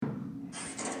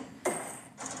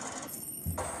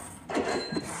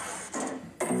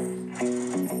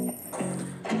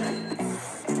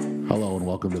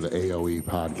welcome to the AOE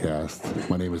podcast.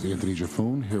 My name is Anthony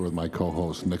Jaffoon, here with my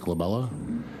co-host Nick Labella,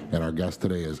 and our guest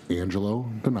today is Angelo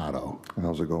Donato.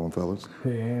 How's it going, fellas?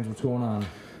 Hey, Ange, what's going on?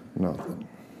 Nothing.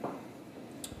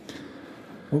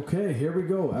 Okay, here we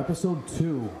go. Episode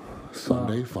 2.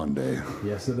 Sunday fun day.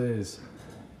 Yes, it is.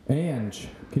 Ange,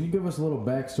 can you give us a little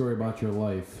backstory about your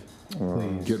life,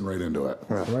 please? Getting right into it.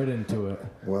 Right into it.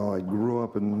 Well, I grew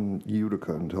up in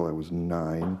Utica until I was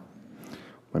 9.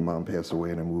 My mom passed away,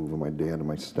 and I moved with my dad and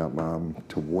my stepmom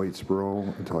to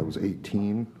Whitesboro until I was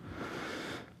 18.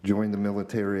 Joined the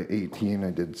military at 18.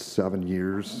 I did 7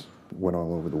 years. Went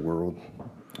all over the world.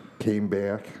 Came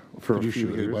back for Did you a few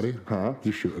shoot years. anybody? Huh? Did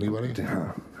you shoot anybody?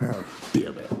 Damn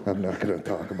it. I'm not going to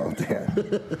talk about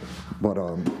that. But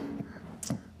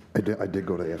I did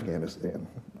go to Afghanistan.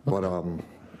 But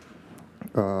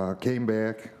came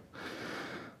back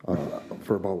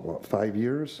for about 5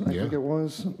 years, I think it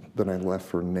was. Then I left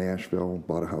for Nashville.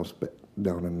 Bought a house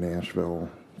down in Nashville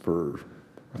for,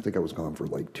 I think I was gone for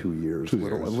like 2 years, a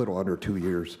little under 2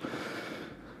 years.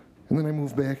 And then I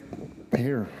moved back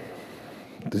here.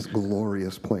 This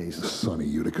glorious place. Sunny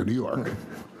Utica, New York.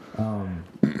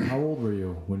 How old were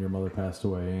you when your mother passed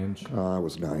away, Ange? I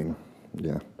was 9.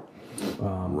 Yeah.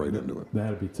 Right into it. That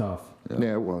had to be tough.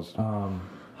 Yeah, it was.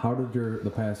 How did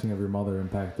the passing of your mother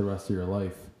impact the rest of your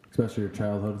life, especially your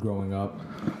childhood growing up?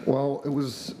 Well, it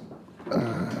was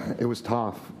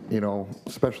tough, you know,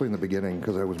 especially in the beginning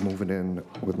because I was moving in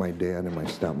with my dad and my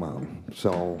stepmom.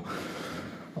 So,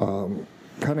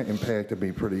 kind of impacted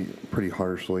me pretty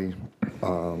harshly.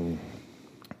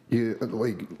 You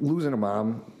like losing a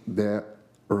mom that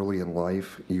early in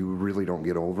life, you really don't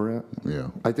get over it. Yeah.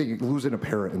 I think losing a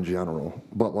parent in general,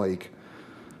 but like,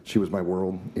 she was my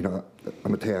world. You know,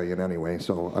 I'm Italian anyway,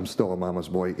 so I'm still a mama's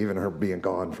boy, even her being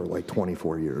gone for like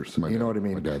 24 years. You know what I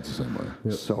mean? My dad's the same way.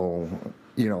 Yep. So,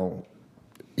 you know,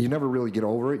 you never really get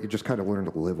over it. You just kind of learn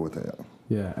to live with it.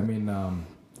 Yeah, I mean,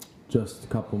 just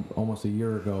almost a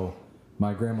year ago,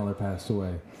 my grandmother passed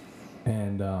away,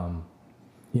 and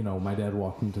you know, my dad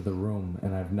walked into the room,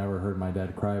 and I've never heard my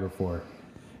dad cry before,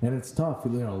 and it's tough,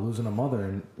 you know, losing a mother,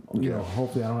 and you know,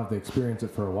 hopefully I don't have to experience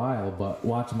it for a while, but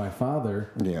watching my father,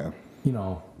 you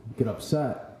know, get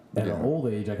upset at an old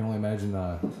age, I can only imagine,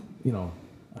 you know,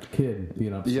 a kid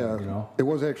being upset. Yeah, you know, it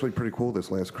was actually pretty cool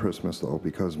this last Christmas though,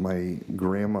 because my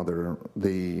grandmother,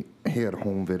 they had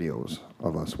home videos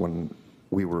of us when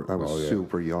I was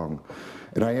super young.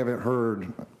 And I haven't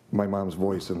heard my mom's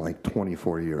voice in like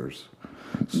 24 years.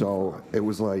 So it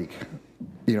was like,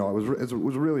 you know, it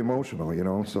was really emotional, you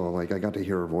know. So like I got to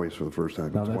hear her voice for the first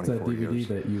time now in 24 that's a DVD years.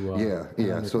 that you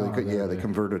yeah. So they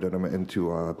converted them into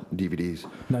DVDs.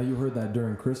 Now you heard that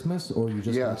during Christmas, or you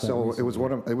just got that So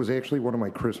recently? it was actually one of my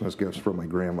Christmas gifts from my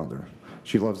grandmother.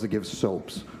 She loves to give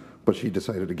soaps. But she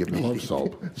decided to give me. I love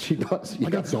soap. She does. I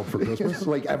got soap for Christmas.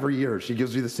 Like every year, she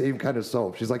gives me the same kind of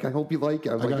soap. She's like, I hope you like it.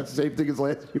 I was like, it's the same thing as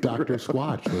last year. Dr.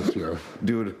 Squatch this year.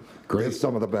 Dude, Great. It's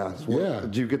some of the best. Yeah.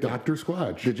 Did you get Dr.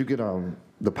 Squatch? Did you get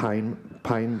the pine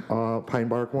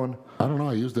bark one? I don't know.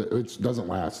 I used it. It doesn't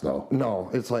last though. No,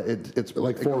 it's like it's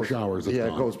like 4 showers. It's yeah,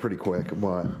 gone. it goes pretty quick,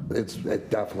 but it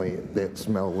definitely that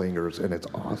smell lingers and it's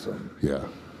awesome. Yeah.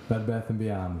 Bed Bath &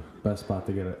 Beyond, best spot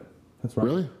to get it. That's right.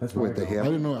 Really? That's where Wait, I they go. have I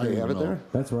didn't know. I they didn't have it know. there?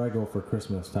 That's where I go for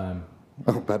Christmas time.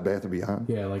 Oh, Bed Bath & Beyond.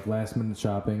 Yeah, like last minute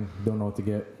shopping. Don't know what to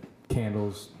get.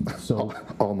 Candles, soap.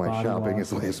 All my body shopping wash,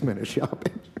 is last minute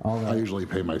shopping. all I that. usually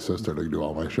pay my sister to do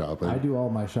all my shopping. I do all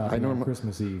my shopping on norma-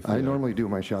 Christmas Eve. I normally do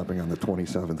my shopping on the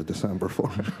 27th of December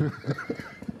for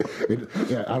it.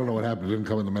 Yeah, I don't know what happened. It didn't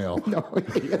come in the mail. No,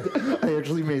 I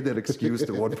actually made that excuse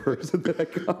to one person that I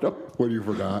got up. When you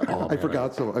forgot? Oh, I man.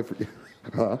 forgot, so I forget.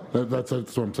 Huh? That's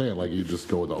what I'm saying. Like, you just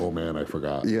go with the, oh, man, I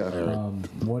forgot. Yeah. All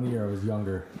right. One year I was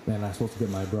younger, and I was supposed to get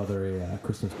my brother a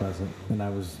Christmas present. And I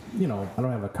was, you know, I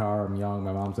don't have a car. I'm young.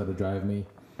 My mom's had to drive me.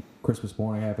 Christmas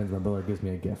morning happens. My brother gives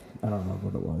me a gift. I don't remember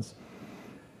what it was.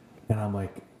 And I'm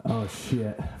like, oh,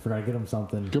 shit. I forgot to get him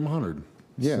something. Give him 100.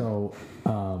 Yeah. So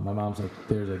my mom's like,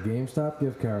 there's a GameStop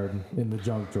gift card in the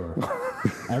junk drawer.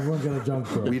 Everyone's got a junk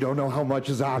drawer. We don't know how much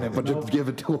is on it, but Nope. just give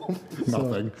it to them. So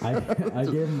Nothing. I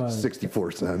gave him a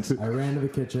 64 cents. I ran to the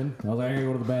kitchen. I was like, I gotta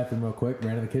go to the bathroom real quick.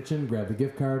 Ran to the kitchen, grabbed the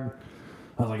gift card.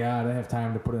 I was like, I didn't have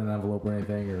time to put it in an envelope or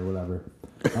anything or whatever.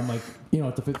 I'm like, you know,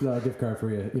 it's a $50 gift card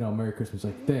for you. You know, Merry Christmas.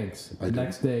 Like, thanks. I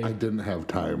didn't have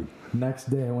time.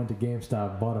 Next day, I went to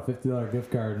GameStop, bought a $50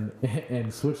 gift card,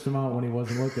 and switched them out when he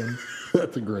wasn't looking.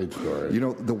 That's a great story. You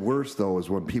know, the worst, though, is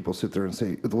when people sit there and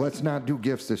say, let's not do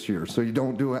gifts this year. So you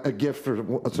don't do a gift for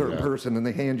a certain person, and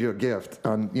they hand you a gift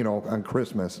on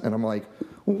Christmas. And I'm like,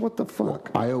 well, what the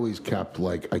fuck? I always kept,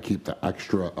 I keep the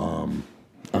extra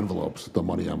envelopes, the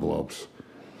money envelopes.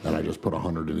 and I just put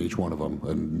 100 in each one of them,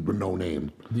 and with no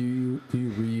name. Do you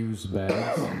reuse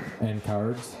bags and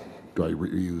cards? Do I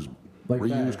reuse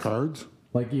Bags. cards?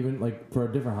 Like even like for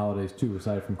different holidays too,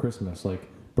 aside from Christmas, like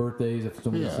birthdays. If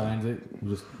somebody Yeah. signs it, you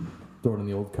just throw it in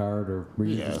the old card or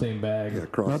reuse Yeah. the same bag. Yeah,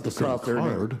 cross, Not the same cross their name.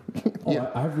 card.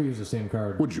 Oh, I've reused the same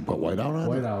card. Would you put white out on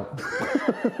White it? out.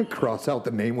 Cross out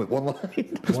the name with one line.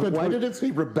 Why did it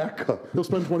say Rebecca? He'll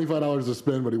spend $25 to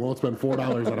spin, but he won't spend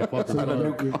 $4 on a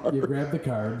fucking card. You grab the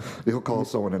card. He'll call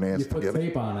someone and You ask to put get it.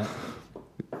 tape on it.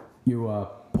 You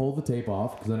pull the tape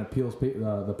off because then it peels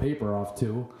the paper off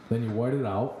too. Then you white it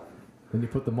out. Then you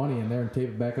put the money in there and tape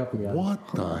it back up again. What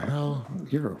the hell?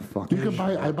 You're a fucking. You can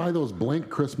buy. I buy those blank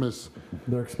Christmas.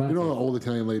 They're expensive. You know the old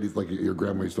Italian ladies, like your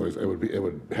grandma used to always. It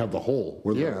would have the hole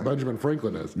where Yeah. the Benjamin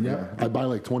Franklin is. Yeah. I buy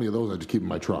like 20 of those. I just keep in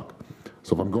my truck.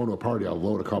 So if I'm going to a party, I'll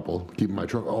load a couple, keep in my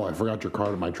truck. Oh, I forgot your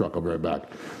card in my truck. I'll be right back.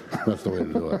 That's the way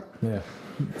to do it. Yeah,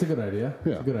 it's a good idea.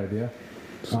 Yeah. It's a good idea.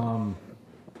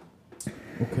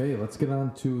 Okay, let's get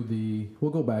on to the.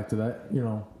 We'll go back to that.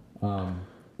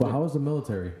 But how was the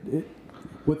military?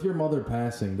 With your mother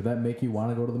passing, did that make you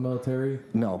want to go to the military?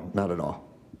 No, not at all.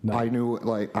 No. I knew,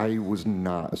 like, I was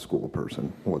not a school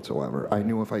person whatsoever. I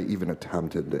knew if I even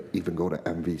attempted to even go to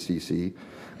MVCC,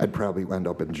 I'd probably end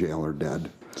up in jail or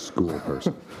dead. School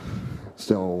person.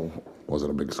 So, Wasn't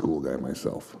a big school guy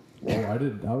myself. Oh, I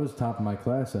did. I was top of my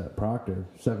class at Proctor,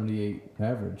 78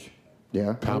 average.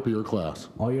 yeah. Top of your class.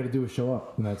 All you had to do was show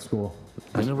up in that school.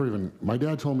 I never even. My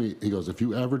dad told me, he goes, if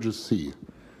you average a C,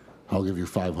 I'll give you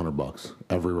 $500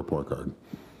 every report card.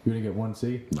 You didn't get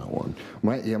 1C? Not one.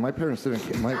 My parents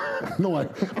didn't. No,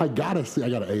 I got a C. I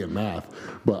got an A in math,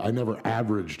 but I never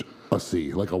averaged a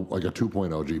C, like a 2.0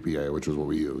 GPA, which is what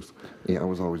we used. Yeah, I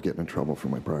was always getting in trouble for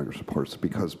my progress reports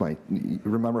because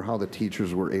remember how the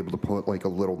teachers were able to put like a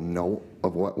little note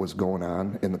of what was going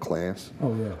on in the class?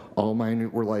 Oh, yeah. All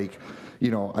mine were like,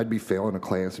 I'd be failing a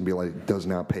class and be like, does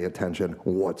not pay attention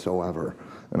whatsoever.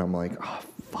 And I'm like, oh,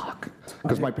 fuck.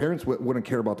 Because my parents wouldn't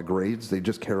care about the grades. They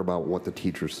just care about what the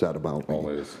teacher said about me.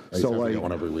 Always. I used So to have to like, get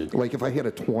one every week. like if I had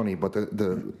a 20, but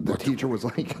the teacher was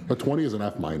like, A 20 is an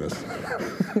F minus.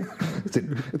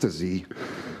 it's a Z.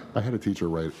 I had a teacher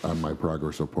write on my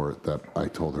progress report that I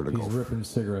told her to He's go. ripping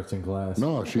cigarettes in class.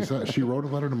 No, she wrote a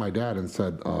letter to my dad and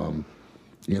said,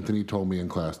 Anthony told me in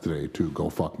class today to go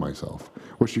fuck myself.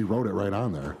 Well, she wrote it right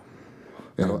on there.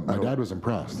 And my dad was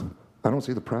impressed. I don't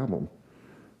see the problem.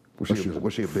 Was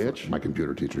she a bitch? My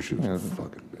computer teacher, she was a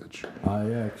fucking bitch.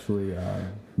 I actually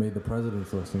made the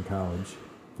president's list in college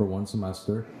for one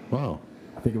semester. Wow.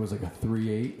 I think it was like a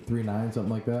 3.8, 3.9, something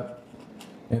like that.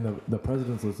 And the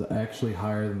president's list is actually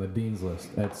higher than the dean's list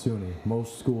at SUNY.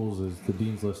 Most schools is the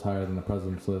dean's list higher than the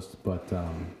president's list, but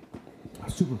I'm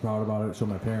super proud about it. Showed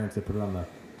my parents. They put it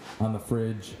on the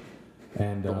fridge,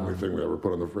 and The only thing we ever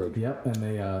put on the fridge. yep. And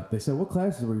they said, "What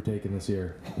classes were you taking this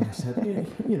year?" And I said,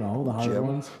 the harder Gym.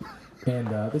 ones." And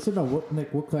they said, "No,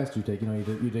 Nick, what class did you take?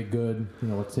 You did good.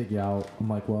 Let's take you out." I'm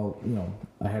like, "Well,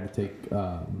 I had to take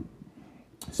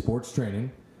sports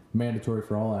training, mandatory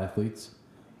for all athletes.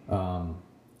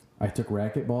 I took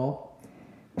racquetball.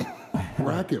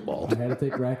 Racquetball. I had to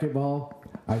take racquetball.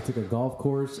 I took a golf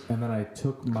course, and then I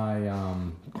took my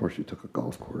Of course, you took a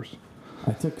golf course.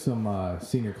 I took some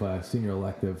senior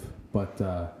elective, but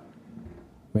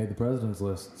made the president's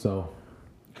list. So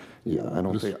Yeah,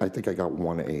 I think I got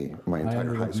 1A my entire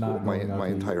ended high up school. not My going out to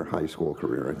entire high school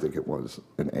career, I think it was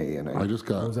an A and I A. just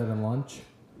got, was that in lunch?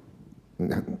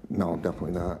 No,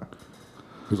 definitely not.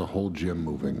 there's a whole gym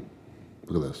moving.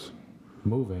 Look at this.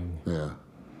 Moving Yeah.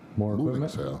 more Moving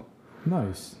equipment. sale.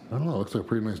 Nice, I don't know. It looks like a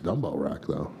pretty nice dumbbell rack,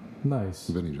 though. nice.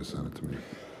 Vinny just sent it to me.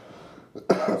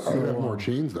 We have more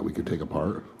chains that we could take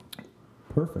apart.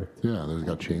 Perfect. Yeah, there's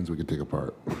got chains we could take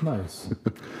apart. Nice.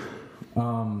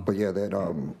 But yeah,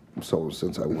 so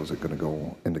since I wasn't going to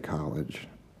go into college,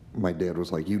 my dad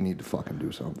was like, you need to fucking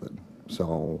do something.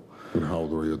 So And how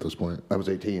old were you at this point? I was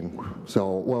 18.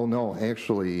 So, well, no,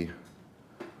 actually,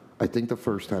 I think the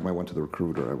first time I went to the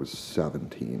recruiter, I was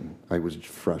 17. I was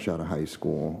fresh out of high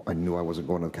school. I knew I wasn't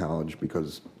going to college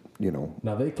because,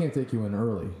 Now they can't take you in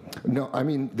early. No, I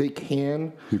mean, they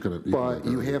can, but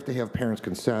you have to have parents'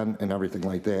 consent and everything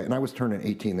like that. And I was turning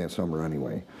 18 that summer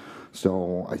anyway.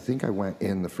 So I think I went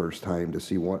in the first time to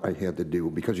see what I had to do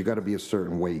because you got to be a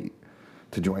certain weight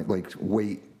to join, like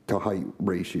weight to height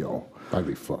ratio. I'd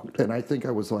be fucked. And I think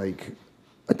I was like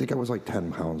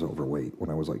 10 pounds overweight when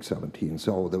I was like 17.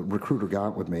 So the recruiter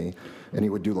got with me, and he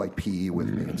would do like PE with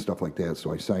me and stuff like that.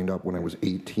 So I signed up when I was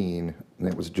 18, and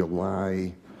that was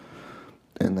July.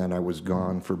 And then I was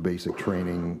gone for basic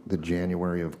training the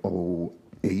January of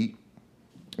 08.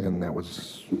 And that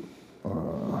was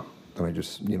and I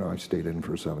just, you know, I stayed in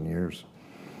for 7 years.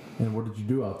 And what did you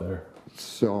do out there?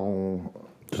 So,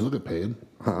 Do you still get paid?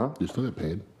 huh? Do you still get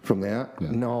paid? From that?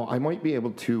 Yeah. No, I might be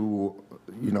able to,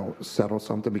 you know, settle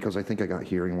something because I think I got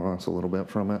hearing loss a little bit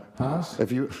from it. Huh?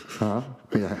 If you, huh?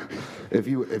 Yeah. If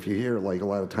you hear, like, a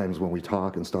lot of times when we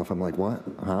talk and stuff, I'm like, what?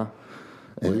 Huh?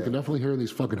 Well, you can definitely hear in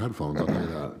these fucking headphones, I'll tell you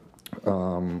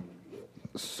that.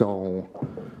 So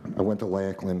I went to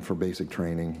Lackland for basic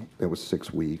training. It was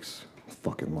 6 weeks.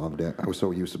 Fucking loved it. I was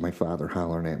so used to my father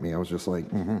hollering at me. I was just like,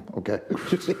 okay.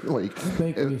 Just like,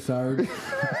 Thank me, Sarge.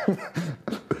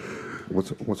 what's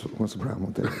the problem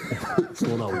with that?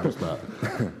 Slow down, we just met.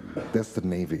 That's the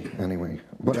Navy, anyway.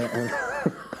 But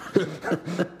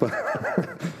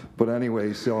but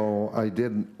anyway, so I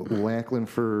did Lackland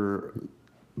for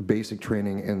basic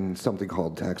training in something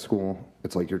called tech school.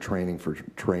 It's like you're training for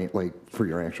for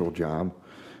your actual job,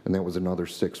 and that was another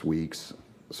 6 weeks.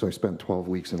 So I spent 12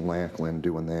 weeks in Lackland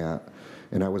doing that,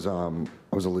 and I was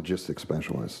a logistics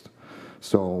specialist.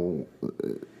 So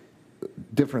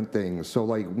different things. So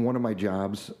like one of my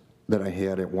jobs that I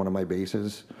had at one of my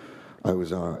bases, I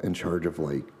was in charge of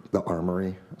like the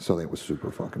armory, so that was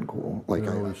super fucking cool. Like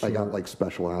I got like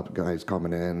special op guys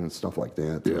coming in and stuff like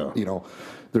that. Yeah. You know,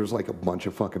 there's like a bunch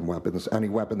of fucking weapons. Any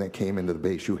weapon that came into the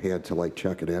base, you had to like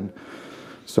check it in.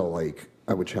 So like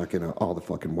I would check in all the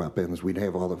fucking weapons. We'd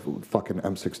have all the fucking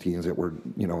M16s that were,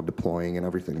 you know, deploying and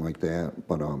everything like that.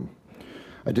 But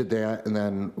I did that, and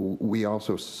then we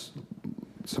also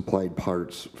supplied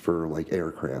parts for like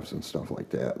aircrafts and stuff like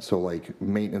that. So like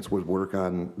maintenance would work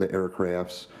on the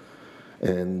aircrafts,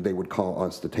 and they would call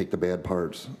us to take the bad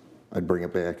parts. I'd bring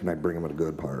it back, and I'd bring them a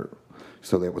good part.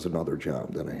 So that was another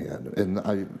job that I had. And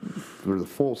for the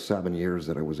full 7 years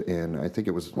that I was in, I think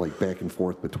it was like back and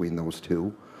forth between those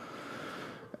two.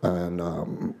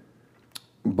 And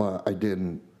but I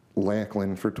did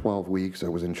Lackland for 12 weeks. I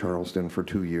was in Charleston for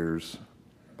 2 years.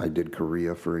 I did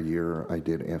Korea for a year. I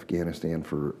did Afghanistan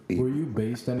for 8. Were you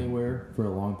based anywhere for a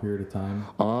long period of time?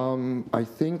 I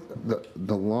think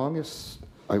the longest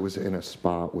I was in a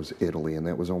spot was Italy, and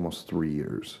that was almost 3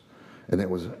 years, and that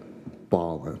was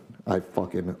ballin'. I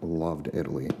fucking loved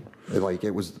Italy.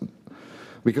 It was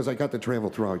because I got to travel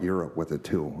throughout Europe with it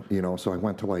too, you know. So I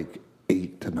went to like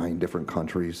 8 to 9 different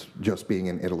countries just being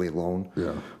in Italy alone.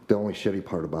 Yeah. The only shitty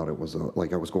part about it was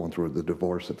like I was going through the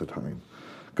divorce at the time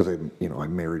because I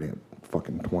married at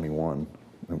fucking 21,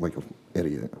 like an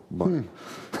idiot. But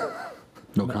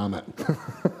No comment.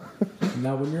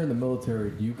 Now, when you're in the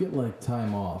military, do you get like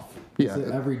time off? Yeah. Is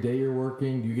it every day you're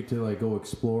working? Do you get to like go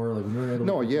explore? Like when you're in Italy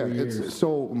No, for yeah. 3 years? It's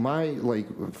so my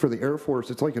like for the Air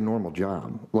Force, it's like a normal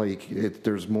job. Like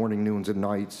there's morning, noons, and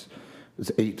nights.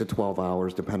 It's 8 to 12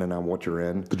 hours depending on what you're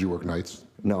in. Did you work nights?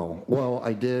 No. Well,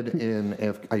 I did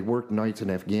I worked nights in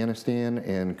Afghanistan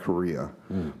and Korea.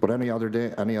 But any other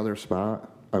day, any other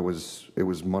spot, it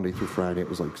was Monday through Friday. It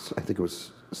was like I think it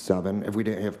was 7. If we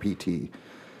didn't have PT,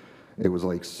 it was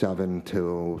like 7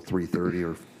 till 3:30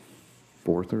 or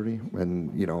 4:30,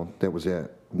 and you know that was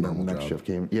it. Normal the next job. shift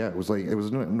came. Yeah, it was a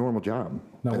normal job.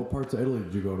 Now, what parts of Italy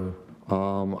did you go to?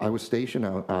 I was stationed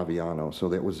out Aviano, so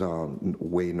that was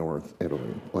way north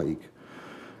Italy. Like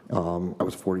I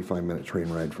was 45-minute train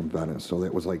ride from Venice, so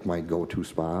that was like my go-to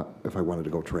spot if I wanted to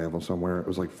go travel somewhere. It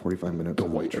was like 45 minutes. The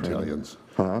on white train. Italians.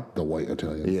 Huh? The white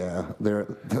Italians. Yeah, they're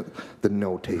the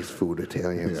no-taste food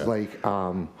Italians. Yeah. Like,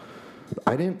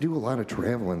 I didn't do a lot of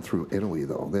traveling through Italy,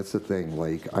 though. That's the thing.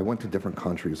 Like, I went to different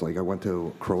countries. Like, I went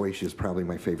to Croatia is probably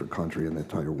my favorite country in the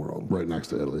entire world. Right next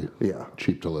to Italy. Yeah.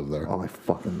 Cheap to live there. Oh, I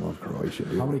fucking love Croatia,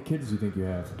 dude. How many kids do you think you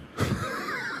have?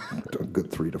 A good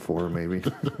 3 to 4, maybe.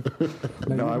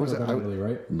 Now, No, you've I was- never been to I- Italy,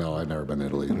 right? No, I'd never been to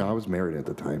Italy. No, I was married at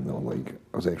the time, though. Like,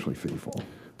 I was actually faithful.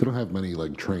 They don't have many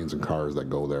like trains and cars that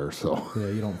go there, so Yeah,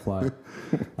 you don't fly.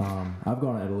 I've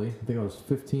gone to Italy. I think I was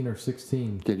 15 or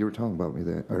 16. Yeah, you were telling about me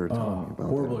that, or telling me about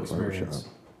Horrible that at the barber experience.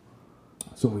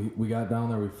 shop. So we got down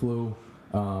there, we flew,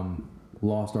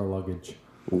 lost our luggage.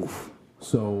 Oof.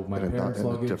 So my parents' In a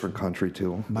luggage, different country,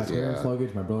 too. my parents' Yeah.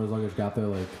 luggage, my brother's luggage got there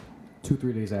like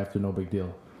 2-3 days after, no big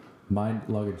deal. My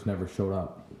luggage never showed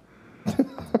up.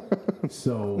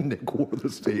 So Nick wore the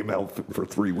same outfit for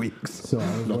 3 weeks. I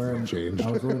was wearing changed.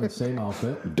 I was wearing the same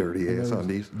outfit. Dirty And ass there was-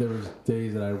 undies. There was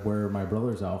days that I'd wear my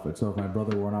brother's outfit. So if my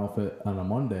brother wore an outfit on a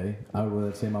Monday, I would wear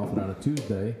that same outfit on a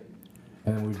Tuesday,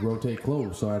 and then we'd rotate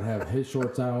clothes. So I'd have his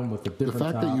shorts on with a the different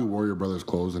fact top. that you wore your brother's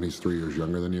clothes and he's 3 years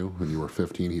younger than you, and you were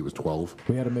 15, he was 12.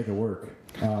 We had to make it work.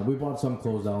 We bought some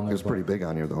clothes down there. It was but- pretty big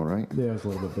on you, though, right? Yeah, it was a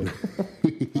little bit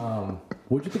big.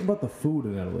 What'd you think about the food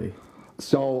in Italy?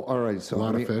 So, all right. So A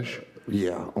lot I of fish.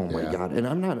 Yeah. Oh my Yeah. God. And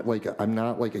I'm not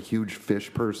like a huge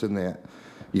fish person that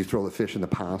you throw the fish in the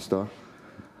pasta.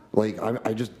 Like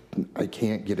I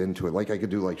can't get into it. Like I could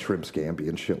do like shrimp scampi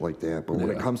and shit like that, but when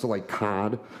it Yeah. comes to like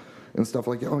cod and stuff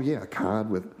like that, oh yeah, cod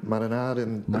with marinade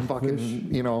and fucking,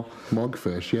 you know,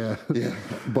 Mugfish, yeah. yeah.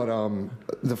 But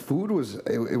the food was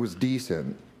it was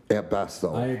decent at best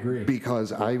though. I agree.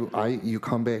 Because you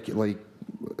come back like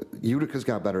Utica's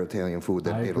got better Italian food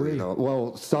than I Italy agree. though.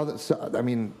 Well, I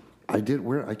mean. I can't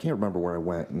remember where I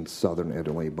went in southern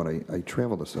Italy, but I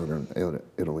traveled to southern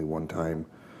Italy one time,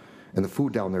 and the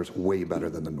food down there is way better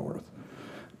than the north.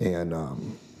 And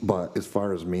but as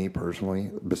far as me personally,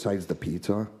 besides the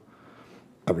pizza,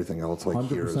 everything else like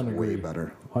here is 100% agree. way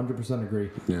better. 100% agree.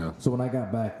 Yeah. So when I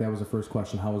got back, that was the first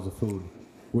question. How was the food?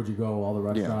 Where'd you go? All the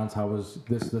restaurants? How was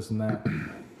this, and that?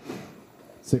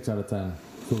 6 out of 10.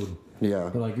 Food. Yeah.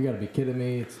 They're like, you got to be kidding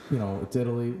me. It's it's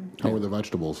Italy, How are the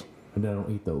vegetables? and I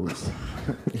don't eat those.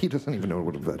 He doesn't even know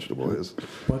what a vegetable is.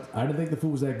 But I didn't think the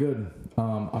food was that good.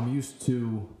 I'm used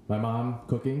to my mom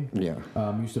cooking. Yeah.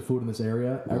 I'm used to food in this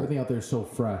area. Everything out there is so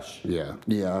fresh. Yeah.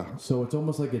 Yeah. So it's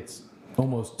almost like it's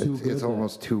almost too good. It's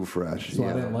almost too fresh. So I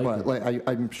yeah. didn't like but it. like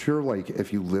I'm sure like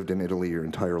if you lived in Italy your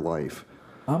entire life,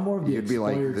 I'm more of the you'd be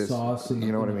like expired this- sauce in the,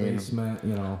 you know what in I the mean?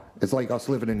 basement. it's like us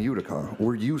living in Utica.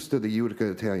 We're used to the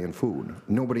Utica Italian food.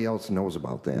 Nobody else knows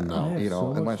about that. I have so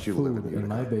much unless you live in food Utica. in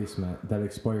my basement that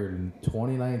expired in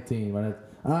 2019.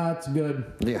 But it's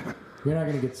good. Yeah. You're not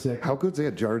gonna get sick. How good's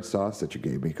that jarred sauce that you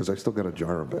gave me? Because I still got a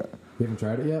jar of it. You haven't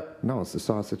tried it yet? No, it's the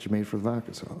sauce that you made for the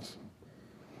vodka sauce.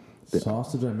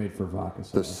 Sausage I made for vodka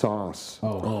The sauce.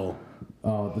 sauce.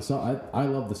 The sauce. I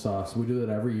love the sauce. We do that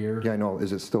every year. Yeah, I know.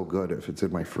 Is it still good if it's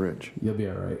in my fridge? You'll be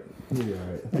all right. You'll be all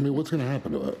right. I mean, what's going to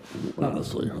happen to it?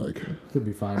 Honestly, like, You'll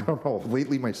be fine. I don't know.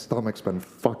 Lately, my stomach's been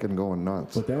fucking going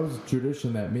nuts. But that was a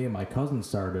tradition that me and my cousin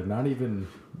started. Not even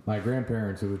my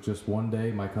grandparents. It was just one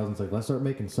day. My cousin's like, "Let's start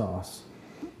making sauce."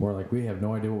 We're like, "We have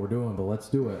no idea what we're doing, but let's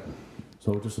do it."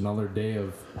 So just another day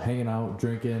of hanging out,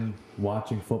 drinking,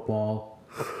 watching football.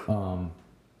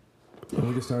 And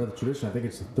we just started the tradition. I think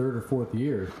it's the 3rd or 4th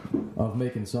year of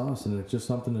making sauce, and it's just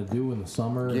something to do in the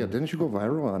summer. Yeah, didn't you go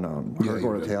viral on Yeah, you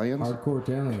Hardcore did. Italians? Hardcore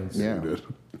Italians. Yeah. you did.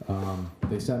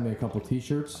 They sent me a couple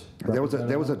T-shirts. That was a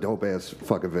representing dope ass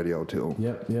fucking video too.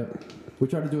 Yep. We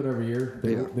try to do it every year.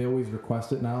 Yeah. They always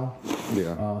request it now.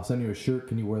 Yeah. Send you a shirt.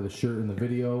 Can you wear the shirt in the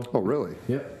video? Oh really?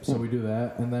 Yep. So we do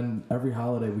that, and then every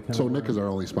holiday we kind So of. Nick is our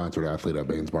only sponsored athlete at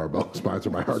Baines Barbell,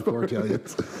 sponsored by Hardcore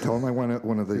Italians. Tell him I want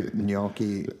one of the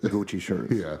gnocchi Gucci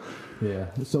shirts. Yeah. Yeah.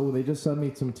 So they just sent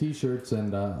me some T-shirts,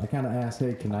 and I kind of asked,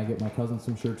 "Hey, can I get my cousin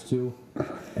some shirts too?"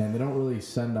 And they don't really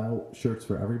send out shirts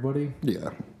for everybody. Yeah.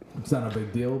 It's not a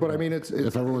big deal. But I mean, it's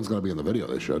If everyone's going to be in the video,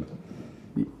 they should.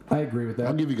 I agree with I'll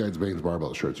that. give you guys Baines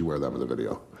Barbell shirts. You wear them in the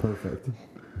video. Perfect.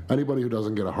 Anybody who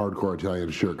doesn't get a Hardcore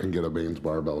Italian shirt can get a Baines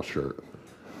Barbell shirt.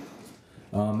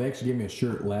 They actually gave me a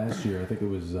shirt last year. I think it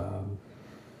was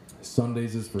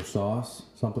Sundays is for sauce,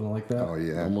 something like that. oh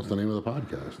yeah. Almost the name of the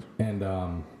podcast. And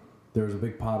there was a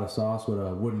big pot of sauce with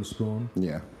a wooden spoon.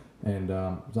 Yeah. And it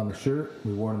was on the shirt.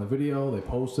 We wore it in the video. They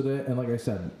posted it. And like I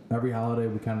said, every holiday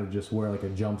we kind of just wear like a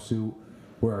jumpsuit,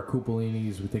 wear our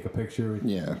Cupolinis. We take a picture.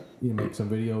 Yeah. You make some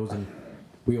videos, and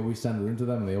we always send it into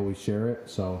them, and they always share it.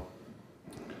 So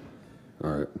All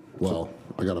right. Well,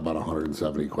 I got about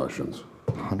 170 questions.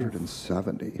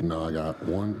 170. No, I got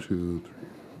 1, 2,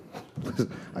 3.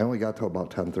 I only got to about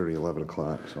 10:30, 11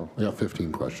 o'clock. So I got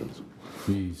 15 questions.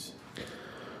 jeez.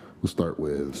 We'll start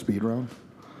with speed round.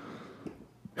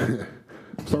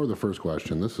 Start with the first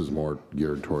question. This is more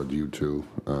geared towards you two.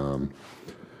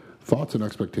 Thoughts and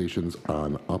expectations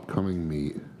on upcoming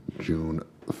meet June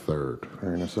 3rd.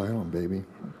 Iron Asylum, baby.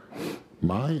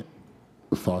 My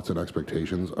thoughts and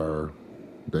expectations are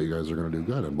that you guys are going to do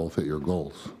good and both hit your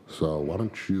goals. So why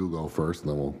don't you go first,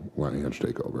 and then we'll let Ange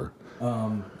take over.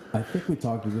 I think we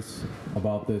talked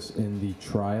about this in the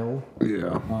trial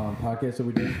Yeah. podcast that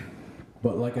we did.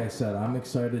 But like I said, I'm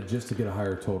excited just to get a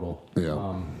higher total.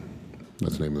 Yeah.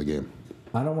 That's the name of the game.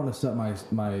 I don't want to set my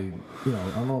I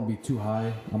don't want to be too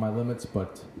high on my limits,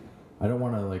 but I don't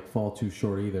want to like fall too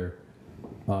short either.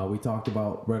 We talked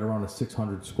about right around a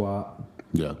 600 squat.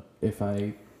 Yeah. If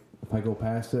I go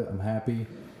past it, I'm happy.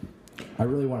 I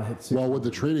really want to hit 600. Well, with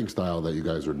the training style that you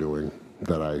guys are doing,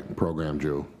 that I programmed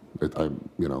you, I'm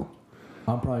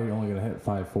probably only going to hit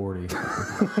 540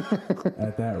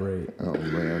 at that rate. Oh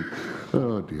man.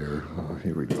 Oh dear. Oh,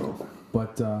 here we go.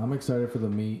 But I'm excited for the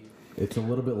meet. It's a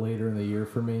little bit later in the year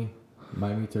for me.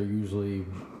 My meets are usually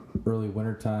early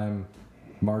winter time,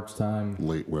 March time.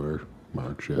 Late winter.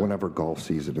 March, yeah. Whenever golf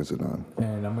season is on.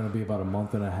 And I'm going to be about a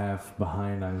month and a half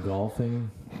behind on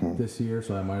golfing this year,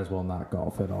 so I might as well not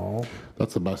golf at all.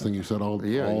 That's the best thing you said all.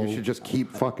 Yeah, all, you should just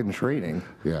keep fucking training.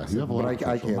 Yeah, you have a lot. But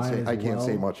I can't Might say as I can't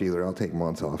say well. much either. I'll take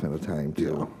months off at a time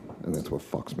too, and that's what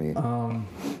fucks me.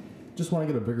 Just want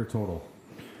to get a bigger total.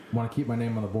 Want to keep my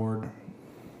name on the board.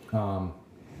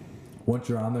 Once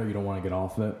you're on there, you don't want to get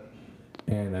off it.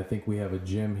 And I think we have a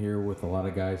gym here with a lot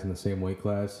of guys in the same weight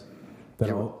class that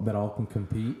all can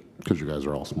compete. Because you guys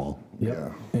are all small. Yep.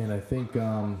 Yeah. And I think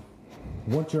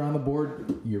once you're on the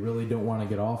board, you really don't want to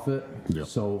get off it. Yep.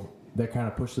 So that kind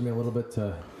of pushes me a little bit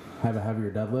to have a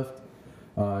heavier deadlift.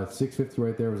 650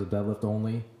 right there was a deadlift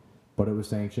only, but it was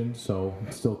sanctioned, so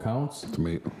it still counts. To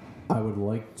me, I would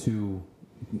like to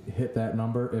hit that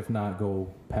number, if not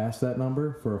go past that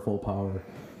number for a full power.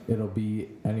 It'll be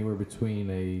anywhere between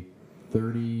a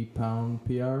 30-pound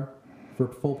PR for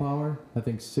full power. I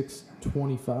think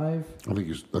 625. I think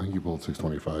you pulled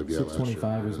 625. Yeah,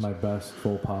 625 is my best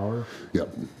full power. Yep.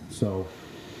 So,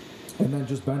 and then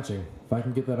just benching. If I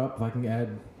can get that up, if I can add,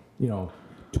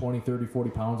 20, 30, 40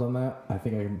 pounds on that, I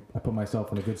think I put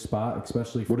myself in a good spot,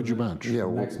 especially for What did you bench? Yeah, the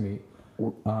well, next meet.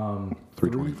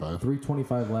 325.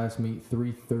 325 last meet,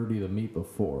 330 the meet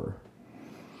before.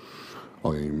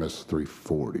 Oh, yeah, you missed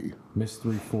 340. Missed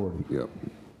 340. Yep.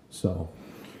 So,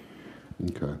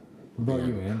 Okay. what about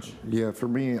you, Ange? Yeah, for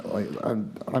me, like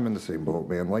I'm in the same boat,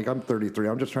 man. Like I'm 33.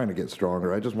 I'm just trying to get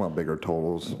stronger. I just want bigger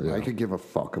totals. Yeah. I could give a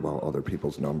fuck about other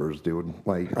people's numbers, dude.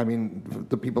 Like, I mean,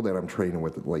 the people that I'm training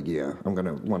with, like, yeah, I'm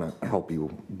gonna want to help you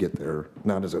get there.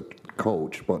 Not as a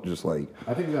coach, but just like,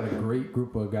 I think we got a great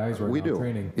group of guys right We now do.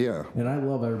 training. Yeah. And I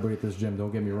love everybody at this gym,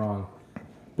 don't get me wrong.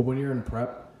 But when you're in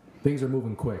prep, things are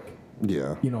moving quick.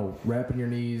 yeah, Wrapping your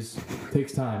knees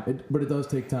takes time, but it does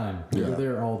take time. Yeah. You're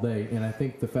there all day, and I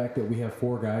think the fact that we have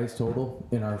 4 guys total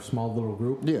in our small little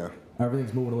group, yeah.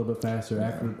 everything's moving a little bit faster.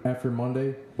 After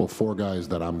Monday, Well, 4 guys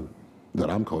that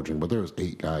I'm coaching, but there was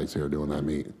 8 guys here doing that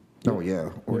meet. Oh yeah,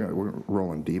 we're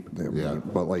rolling deep in that. Yeah.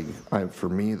 But like, for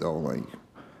me though, like,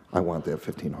 I want that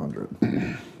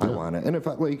 1500. I want it, and if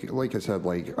I like I said,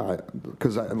 like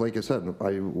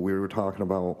we were talking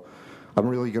about, I'm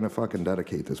really gonna fucking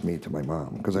dedicate this meet to my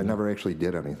mom because I never actually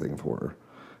did anything for her,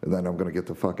 and then I'm gonna get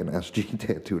the fucking SG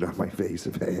tattooed on my face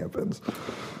if it happens.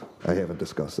 I haven't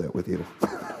discussed that with you,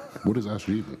 What is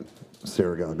SG?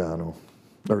 Sarah Galgano.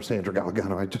 Or Sandra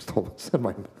Galgano. I just said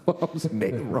my mom's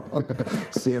name wrong.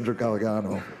 Sandra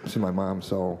Galgano. She's my mom,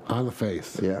 so On the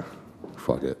face. yeah.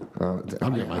 Fuck it. I'm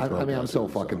getting my throat I'm so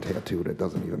tattooed, fucking tattooed, it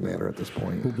doesn't even matter at this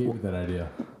point. who gave you that idea?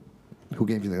 Who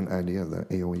gave you the idea of the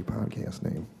AOE podcast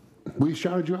name? We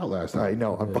shouted you out last time. I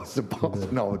know, I'm busting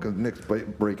balls. No, because Nick's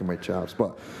breaking my chops.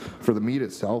 But for the meet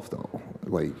itself, though,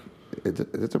 like,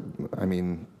 I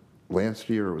mean, last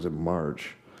year it was in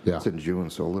March. Yeah. It's in June,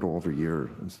 so a little over a year.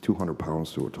 It's 200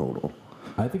 pounds to a total.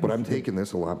 I think. But you I'm should get- taking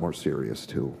this a lot more serious,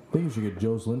 too. I think you should get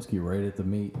Joe Zielinski right at the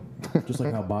meet, just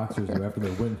like how boxers do after they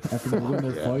win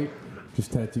their fight.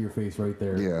 Just tattoo your face right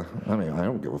there. Yeah, I mean, I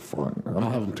don't give a fuck. I'll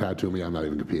have them tattoo me. I'm not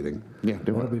even competing. Yeah,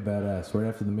 do That'd it. be badass. Right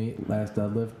after the meet, last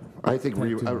deadlift. I think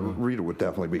tattoo me. Rita would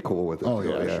definitely be cool with it. Oh, too,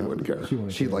 yeah, she wouldn't care. She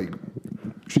wouldn't She care. like,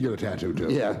 She get a tattoo,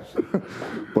 too. yeah.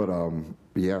 But,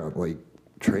 yeah, like,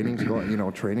 training's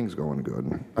going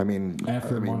good. I mean,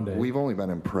 After Monday. we've only been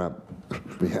in prep.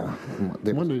 Yeah.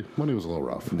 Monday was a little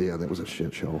rough. Yeah, that was a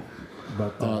shit show.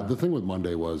 But The thing with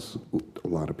Monday was, A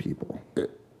lot of people.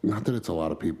 not that it's a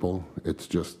lot of people, it's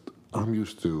just, I'm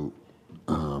used to,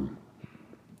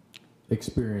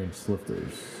 experienced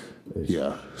lifters.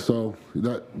 yeah. So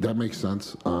that makes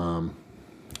sense.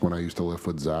 When I used to lift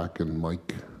with Zach and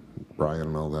Mike, Brian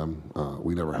and all them,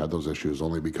 we never had those issues,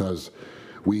 only because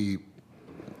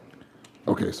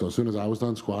so as soon as I was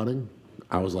done squatting,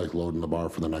 I was like loading the bar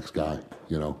for the next guy,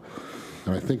 And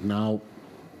I think now,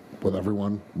 with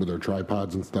everyone with their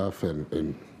tripods and stuff,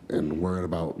 and worrying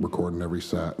about recording every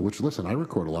set, which, listen, I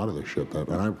record a lot of this shit,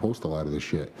 and I post a lot of this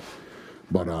shit,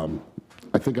 but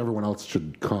I think everyone else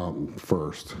should come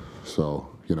first. So,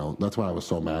 that's why I was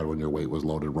so mad when your weight was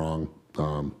loaded wrong.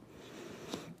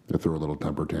 I threw a little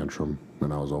temper tantrum,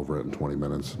 and I was over it in 20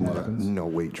 minutes. But, No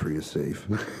weight tree is safe.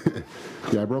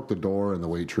 yeah, I broke the door in the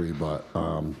weight tree, but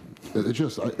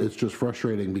it's just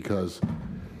frustrating because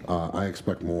I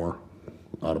expect more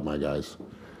out of my guys,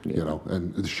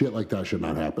 and shit like that should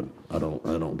not happen. I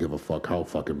don't give a fuck how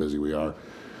fucking busy we are.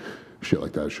 Shit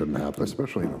like that shouldn't happen.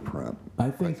 Especially in a prep. I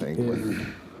think like,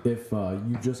 if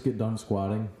you just get done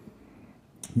squatting,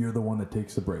 you're the one that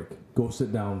takes the break. Go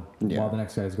sit down while the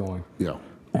next guy's going. Yeah.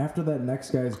 After that next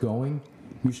guy's going,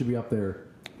 you should be up there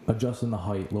adjusting the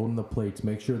height, loading the plates,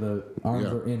 make sure the arms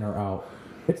Yeah. are in or out.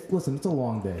 Listen, it's a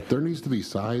long day. There needs to be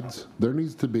sides. There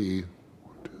needs to be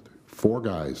 4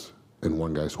 guys and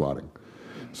 1 guy squatting.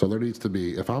 So there needs to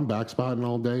be, if I'm back spotting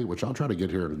all day, which I'll try to get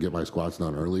here and get my squats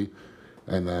done early,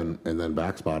 and then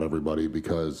back spot everybody,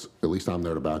 because at least I'm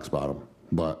there to back spot them.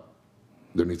 But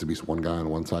there needs to be 1 guy on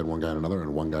one side, 1 guy on another,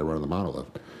 and 1 guy running the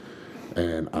monolift.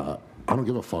 And I don't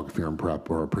give a fuck if you're in prep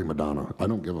or a prima donna. I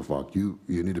don't give a fuck. You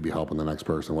need to be helping the next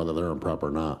person, whether they're in prep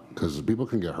or not, because people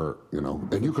can get hurt, you know.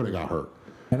 And you could have got hurt.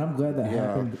 And I'm glad that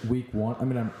happened week 1. I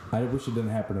mean, I wish it didn't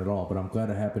happen at all, but I'm glad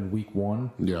it happened week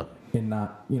 1. Yeah. And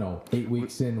not, 8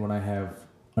 weeks in when I have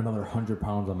another 100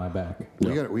 pounds on my back.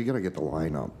 We got to get the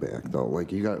lineup back though.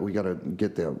 Like we got to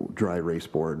get the dry race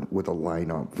board with a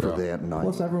lineup for that night.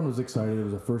 Plus, everyone was excited. It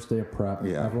was the first day of prep.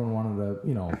 Yeah. Everyone wanted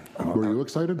to, Were you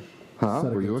excited? Huh?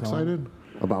 set a Were you good tone. excited?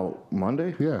 About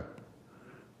Monday? Yeah.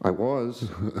 I was.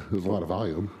 There's a lot of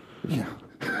volume. Yeah.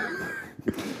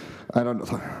 I don't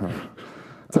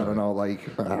know.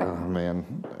 Like,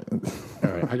 man. All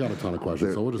right, I got a ton of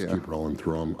questions, so we'll just Yeah. keep rolling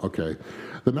through them. Okay.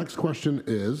 The next question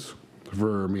is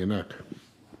for me and Nick.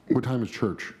 What time is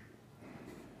church?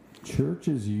 Church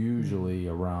is usually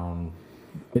around.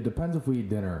 It depends if we eat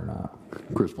dinner or not.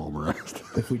 Chris Vollmer.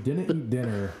 If we didn't eat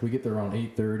dinner, we get there around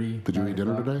 8:30. Did you eat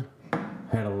dinner today?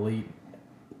 Had a late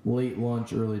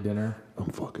lunch, early dinner. I'm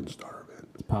fucking starving.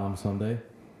 It's Palm Sunday.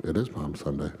 It is Palm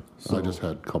Sunday. I So- just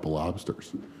had a couple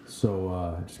lobsters. So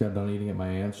I just got done eating at my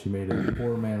aunt's. She made a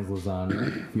poor man's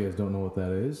lasagna. If you guys don't know what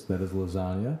that is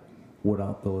lasagna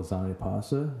without the lasagna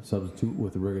pasta. Substitute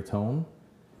with rigatone.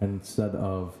 And instead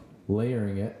of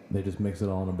layering it, they just mix it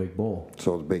all in a big bowl.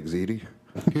 So it's Big Ziti?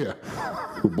 Yeah.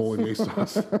 With bolognese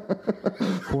sauce.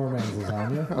 Poor man's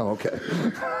lasagna. Oh, okay.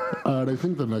 And I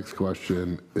think the next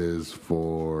question is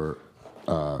for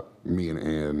me and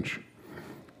Ange.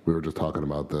 We were just talking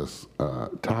about this.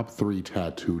 Top 3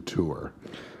 tattoo tour.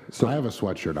 So I have a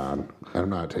sweatshirt on. I'm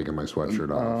not taking my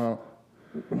sweatshirt off.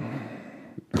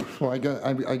 Well,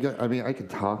 I mean, I could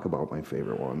talk about my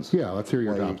favorite ones. Yeah, let's hear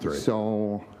your top 3.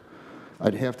 So,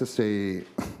 I'd have to say,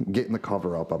 getting the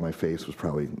cover up on my face was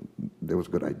it was a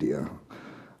good idea.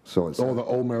 So it's Oh, the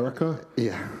Omerica?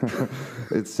 yeah,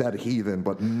 it said heathen,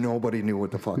 but nobody knew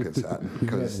what the fuck it said You had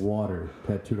because water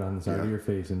tattooed on the side of your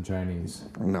face in Chinese.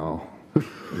 no, it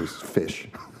was fish.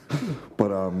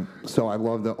 But so I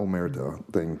love the omerta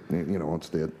thing. You know, it's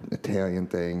the Italian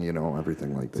thing. You know,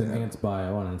 everything like It's in that. Ant's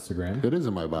bio on Instagram. It is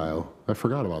in my bio. I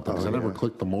forgot about that because I never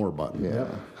clicked the more button Yeah.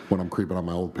 when I'm creeping on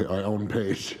my own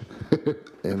page.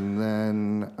 And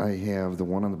then I have the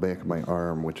one on the back of my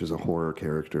arm, which is a horror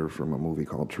character from a movie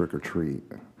called Trick or Treat,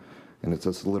 and it's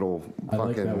this little I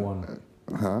like fucking. that one.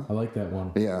 Huh? I like that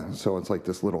one. Yeah, so it's like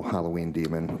this little Halloween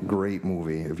demon. Great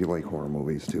movie, if you like horror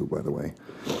movies too, by the way.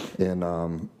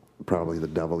 And probably the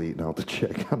devil eating out the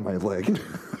chick on my leg.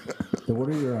 So what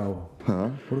are your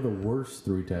what are the worst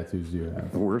 3 tattoos you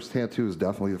have? The worst tattoo is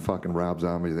definitely the fucking Rob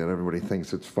Zombie that everybody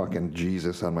thinks it's fucking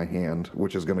Jesus on my hand,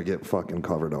 which is going to get fucking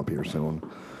covered up here soon.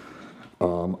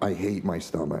 I hate my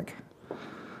stomach.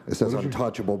 It says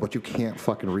untouchable, but you can't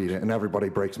fucking read it, and everybody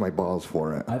breaks my balls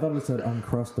for it. I thought it said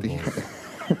uncrustable.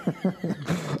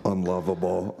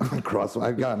 Unlovable, uncrustable.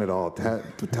 I've gotten it all. Ted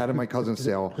and my cousin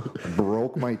Sal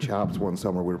broke my chops one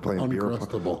summer. We were playing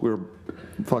Uncrustable. We were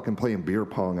fucking playing beer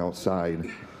pong outside,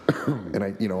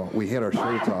 and we had our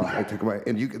shirts off. I took my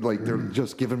and you could they're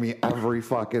just giving me every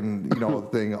fucking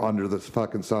thing under this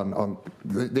fucking sun.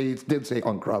 They did say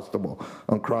uncrustable,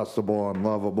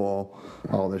 unlovable,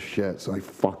 all this shit. So I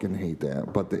fucking hate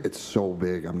that. But it's so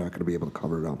big, I'm not gonna be able to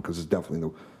cover it up because it's definitely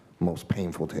the most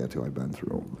painful tattoo I've been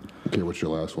through. Okay, what's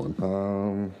your last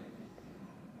one?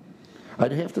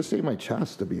 I'd have to say my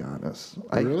chest, to be honest.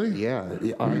 Really? Yeah.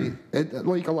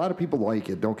 Like a lot of people like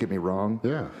it. Don't get me wrong.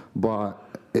 Yeah. But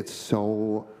it's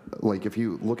so if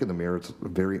you look in the mirror, it's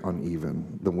very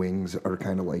uneven. The wings are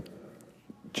kind of like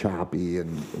choppy,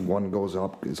 and one goes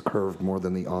up is curved more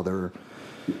than the other.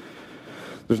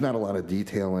 There's not a lot of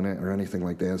detail in it or anything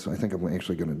like that, so I think I'm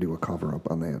actually going to do a cover up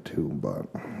on that too. But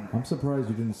I'm surprised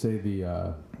you didn't say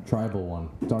the tribal one.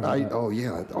 We talked about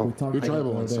yeah. we talked Your about tribal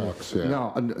that one the other day. sucks. Yeah.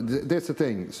 No, that's the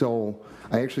thing. So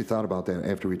I actually thought about that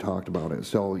after we talked about it.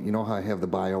 So you know how I have the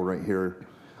bio right here?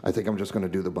 I think I'm just going to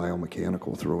do the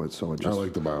biomechanical through it. So it I just.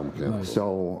 like the biomechanical. Nice.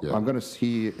 So Yeah. I'm going to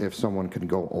see if someone can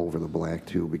go over the black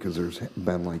too, because there's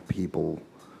been people,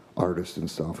 artists and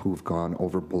stuff, who've gone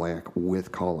over black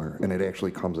with color, and it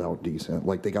actually comes out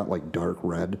decent. They got dark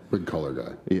red. Big color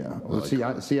guy. Yeah. Well,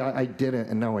 I didn't,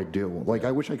 and now I do.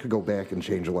 I wish I could go back and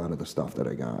change a lot of the stuff that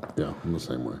I got. Yeah, I'm the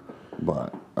same way.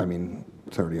 But I mean,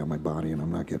 it's already on my body, and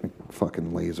I'm not getting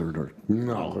fucking lasered or.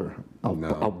 No.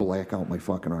 I'll black out my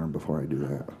fucking arm before I do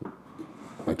that.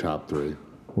 My top 3.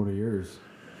 What are yours?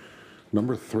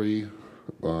 Number 3,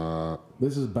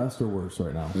 This is best or worst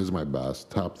right now? this is my best.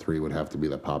 Top 3 would have to be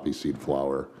the poppy seed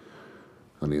flower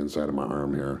on the inside of my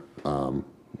arm here.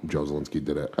 Joe Zielinski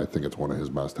did it. I think it's one of his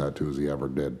best tattoos he ever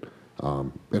did.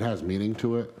 It has meaning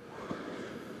to it.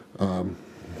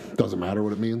 Doesn't matter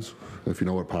what it means. If you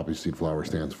know what poppy seed flower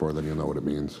stands for, then you'll know what it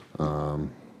means.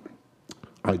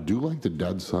 I do like the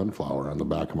dead sunflower on the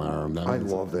back of my arm. I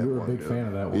love that You were a one. big dude. fan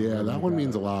of that one. Yeah, when that you one got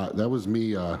means it. a lot. That was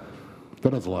me.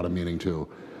 That has a lot of meaning too.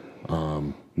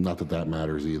 Not that that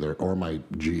matters either. Or my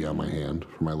G on my hand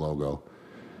for my logo.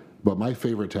 But my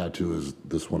favorite tattoo is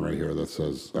this one right here that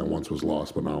says, "I once was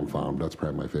lost, but now I'm found." That's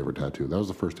probably my favorite tattoo. That was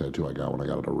the first tattoo I got when I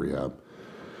got out of rehab.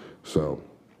 So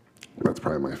that's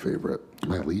probably my favorite.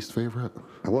 My least favorite?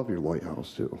 I love your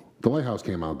lighthouse too. The lighthouse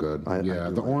came out good. I Yeah,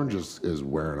 do the like orange is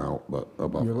wearing out, but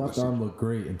above Your the left arm looked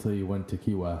great until you went to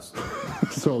Key West.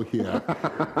 So yeah,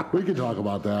 we can talk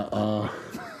about that.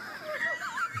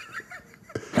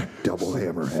 Double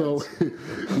hammerheads. So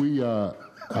we,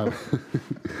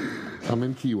 I'm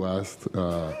in Key West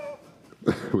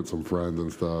with some friends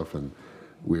and stuff, and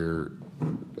we're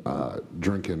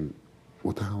drinking.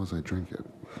 What the hell was I drinking?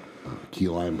 Key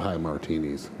lime pie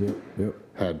martinis. Yep.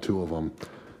 Had 2 of them,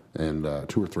 and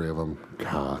 2 or 3 of them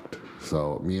cocked.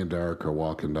 So me and Derek are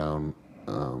walking down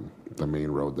the main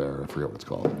road there. I forget what it's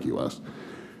called in Key West,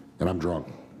 and I'm drunk,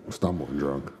 stumbling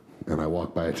drunk, and I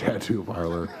walk by a tattoo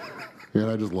parlor. And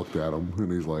I just looked at him,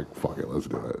 and he's like, "Fuck it, let's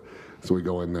do it." So we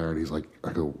go in there, and he's like,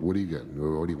 "I go, what are you getting?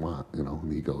 What do you want?" You know,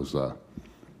 and he goes, "I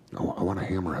want a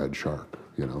hammerhead shark."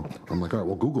 You know, I'm like, "All right,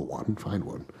 well, Google one, and find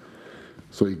one."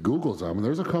 So he Googles them, and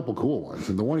there's a couple cool ones,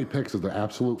 and the one he picks is the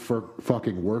absolute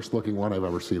fucking worst looking one I've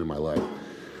ever seen in my life.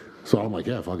 So I'm like,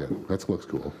 "Yeah, fuck it, that looks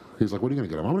cool." He's like, "What are you gonna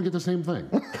get him?" "I'm gonna get the same thing."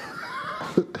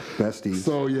 Besties.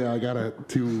 So yeah, I got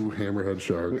 2 hammerhead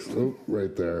sharks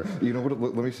right there. You know what?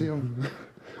 Let me see them.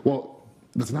 Well,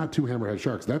 it's not 2 hammerhead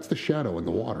sharks. That's the shadow in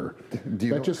the water. Do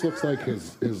you That know- just looks like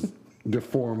his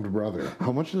deformed brother.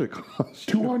 How much did it cost?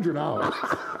 $200.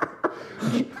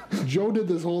 Joe did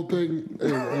this whole thing.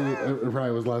 It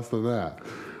probably was less than that.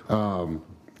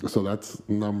 So that's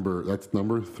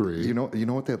number 3. You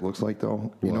know what that looks like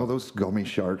though? You know those gummy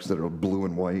sharks that are blue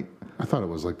and white? I thought it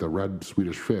was like the red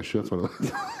Swedish fish. That's what it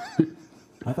was.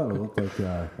 I thought it looked like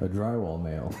a drywall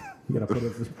nail. You gotta put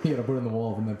it in the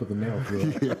wall and then put the nail through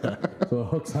it. Yeah. So it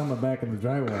hooks on the back of the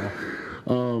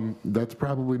drywall. That's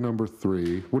probably number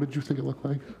 3. What did you think it looked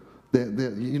like?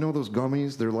 You know those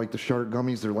gummies? They're like the shark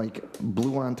gummies. They're like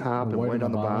blue on top and white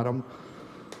on the bottom.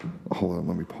 Hold on,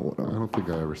 let me pull it I up. don't think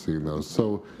I ever seen those.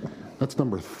 So that's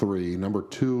number 3. Number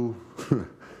 2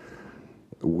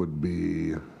 would be,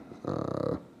 You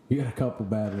got a couple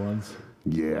bad ones.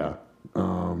 yeah,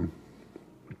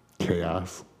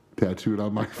 chaos tattooed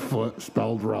on my foot,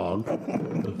 spelled wrong.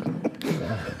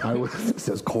 It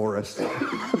says chorus.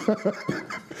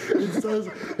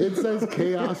 It says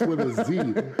chaos with a Z.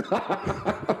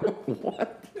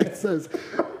 What? It says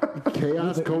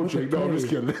chaos coaching. No, I'm just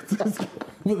kidding. It says,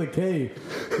 With a K.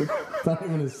 It's not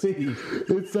even a C.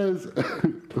 it says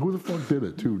who the fuck did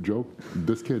it too?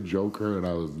 This kid Joker, and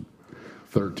I was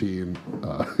 13.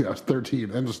 I was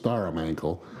 13, and a star on my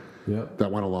ankle. Yep.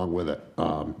 That went along with it.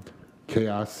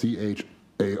 Chaos,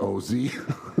 CHAOZ.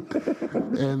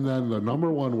 And then the number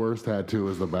 1 worst tattoo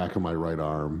is the back of my right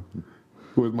arm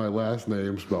with my last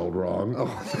name spelled wrong.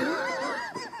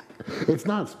 It's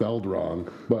not spelled wrong,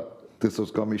 but This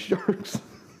those gummy sharks.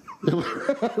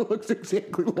 it looks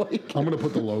exactly like. I'm going to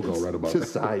put the logo right above It's it.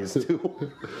 size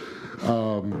too.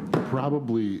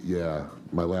 Probably, yeah,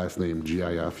 my last name,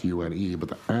 Gifune, but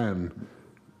the N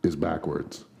is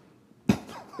backwards.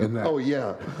 And that, Oh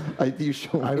yeah, you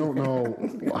show. I don't know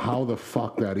how the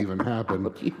fuck that even happened.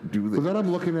 you do But that? then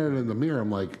I'm looking at it in the mirror.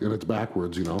 I'm like, and it's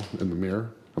backwards, you know, in the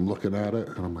mirror. I'm looking at it,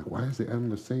 and I'm like, why is the N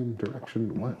the same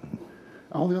direction? What?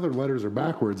 All the other letters are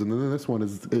backwards, and then this one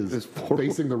is forward.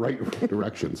 facing the right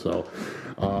direction. So,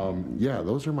 yeah,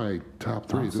 those are my top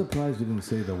 3. I'm surprised you didn't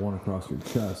say the one across your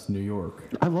chest, New York.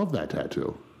 I love that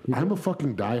tattoo. I'm a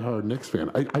fucking diehard Knicks fan.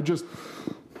 I just,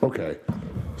 okay.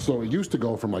 So it used to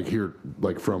go from like here,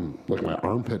 like from like my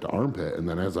armpit to armpit, and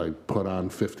then as I put on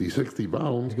 50, 60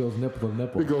 pounds, It goes nipple to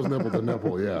nipple. it goes nipple to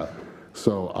nipple, yeah.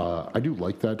 So I do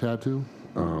like that tattoo,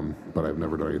 but I've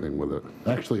never done anything with it.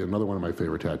 Actually, another one of my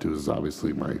favorite tattoos is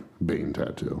obviously my Bane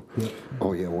tattoo.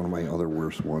 Oh yeah, one of my other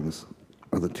worst ones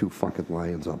are the 2 fucking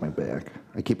lions on my back.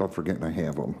 I keep on forgetting I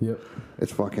have them. Yep.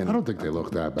 It's fucking. I don't think they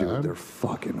look that bad. Dude, they're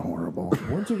fucking horrible.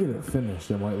 Once you get it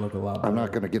finished, it might look a lot better. I'm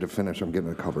not gonna get it finished. I'm getting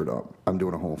it covered up. I'm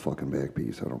doing a whole fucking back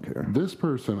piece. I don't care. This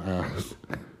person asked,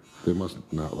 they must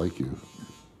not like you.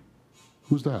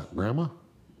 Who's that? Grandma?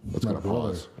 That's My gonna brother.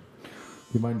 pause.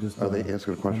 You mind just? Are they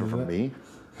asking a question undo from that? me?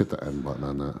 Hit the end button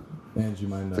on that. And you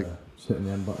mind just hitting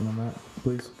the end button on that,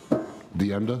 please? The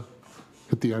enda?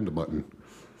 Hit the end button.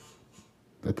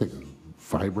 That thing is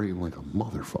vibrating like a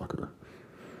motherfucker.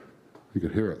 You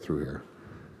could hear it through here.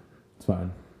 It's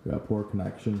fine. We got poor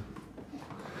connection.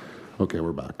 Okay,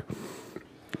 we're back.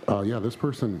 Yeah, this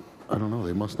person, I don't know,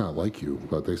 they must not like you,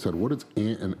 but they said, what is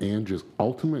Ange's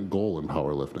ultimate goal in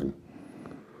powerlifting?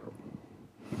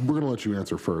 We're going to let you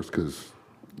answer first because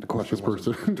The question this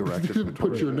person wasn't directed didn't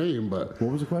put your name, but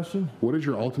What was the question? what is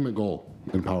your ultimate goal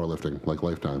in powerlifting, like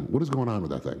lifetime? What is going on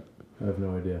with that thing? I have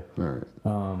no idea. All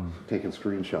right. Taking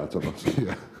screenshots of us.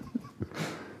 Yeah.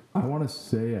 I want to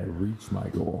say I reached my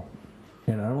goal.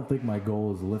 And I don't think my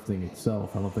goal is lifting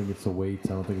itself. I don't think it's the weights.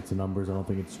 I don't think it's the numbers. I don't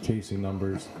think it's chasing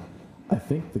numbers. I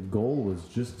think the goal was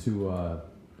just to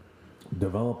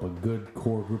develop a good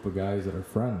core group of guys that are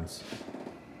friends.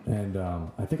 And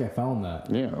I think I found that.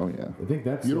 Yeah, oh yeah. I think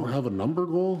that's. You don't have a number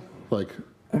goal? Like,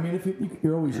 I mean, if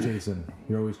you're always chasing.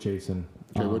 You're always chasing.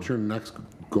 okay, what's your next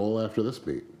goal after this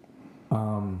beat?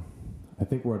 I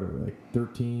think we're at like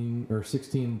 13 or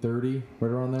 16:30, right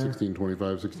around there. 1625,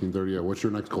 1630. Yeah. What's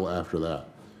your next goal after that?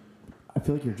 I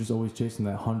feel like you're just always chasing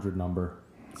that 100 number.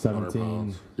 100 17.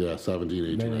 pounds. Yeah, 17,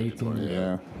 18, Then 19, 18. 20.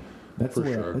 Yeah. That's For the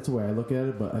way. sure. That's the way I look at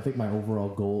it. But I think my overall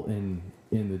goal in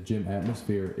the gym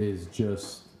atmosphere is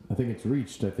just. I think it's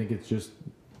reached. I think it's just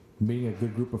meeting a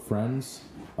good group of friends,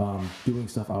 doing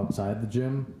stuff outside the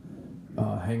gym,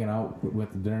 hanging out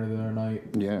with the dinner the other night.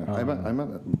 Yeah, I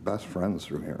met best friends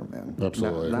through here, man.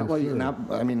 Absolutely. Not For like sure.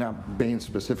 not Bain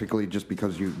specifically, just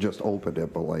because you just opened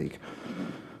it, but like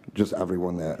just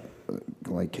everyone that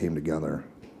like came together.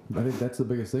 I think that's the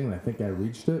biggest thing. And I think I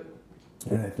reached it.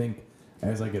 And I think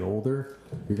as I get older,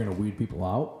 you're gonna weed people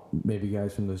out. Maybe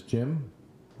guys from this gym.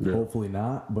 Yeah. Hopefully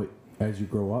not. But as you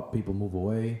grow up, people move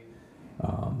away.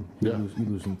 Yeah. You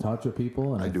lose some touch with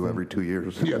people. And I do think- every 2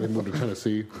 years. Yeah, they moved to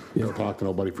Tennessee. Don't talk to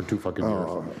nobody for 2 fucking years.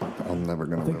 Oh, I'm never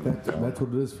gonna I think live it down. that's what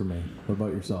it is for me. What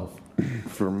about yourself?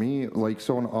 For me, like,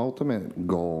 so an ultimate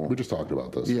goal. We just talked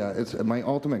about this. Yeah, it's my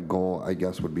ultimate goal. I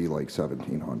guess would be like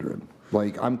 1700.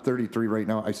 Like, I'm 33 right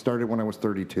now. I started when I was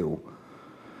 32.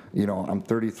 You know, I'm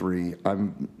 33. I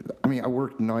mean, I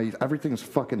work nights. Everything's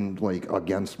fucking like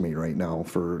against me right now.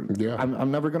 Yeah. I'm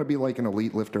never gonna be like an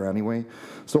elite lifter anyway.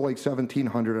 So like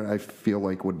 1700, I feel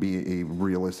like would be a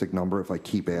realistic number if I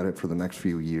keep at it for the next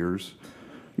few years.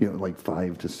 You know, like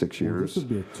 5 to 6 Well, years. this would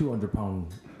be a 200-pound.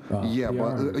 Yeah,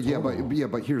 PR total.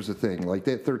 but here's the thing. Like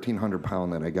that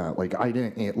 1,300-pound that I got, like I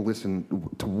didn't listen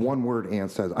to one word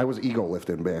Ant says. I was ego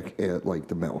lifting back at like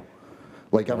the mill.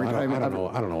 Like every I time. don't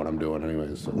know what I'm doing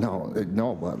anyways. So.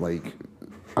 No, but like,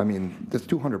 I mean, that's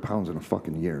 200 pounds in a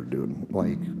fucking year, dude.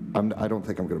 Like, I don't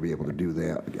think I'm gonna be able to do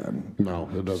that again. No,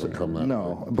 it doesn't come that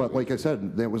No, but like I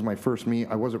said, that was my first meet.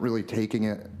 I wasn't really taking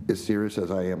it as serious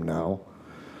as I am now.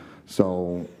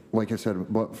 So, like I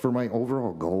said, but for my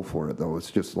overall goal for it though,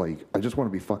 it's just like I just want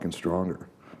to be fucking stronger.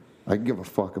 I give a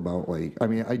fuck about like, I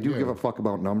mean, I do Yeah. give a fuck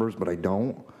about numbers, but I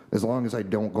don't. As long as I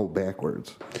don't go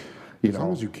backwards. You As long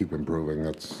know. as you keep improving,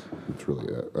 that's really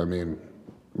it. I mean,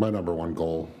 my number one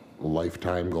goal,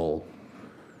 lifetime goal,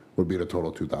 would be to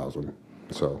total 2,000.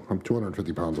 So I'm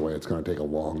 250 pounds away. It's going to take a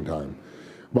long time.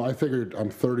 But I figured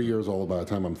I'm 30 years old. By the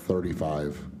time I'm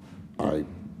 35, I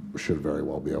should very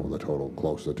well be able to total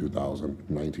close to 2,000,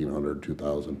 1,900,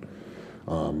 2,000.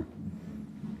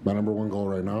 My number one goal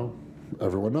right now,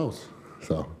 everyone knows.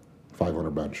 So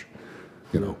 500 bench.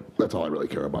 You know, that's all I really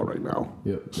care about right now.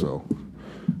 Yep. So,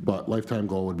 but lifetime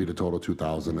goal would be to total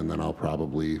 2,000, and then I'll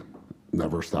probably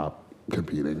never stop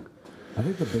competing. I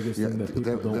think the biggest Yeah, thing that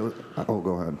people don't oh,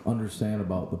 go ahead. understand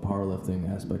about the powerlifting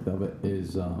aspect of it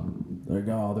is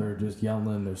they're just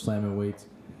yelling, they're slamming weights.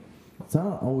 It's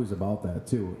not always about that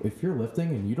too. If you're lifting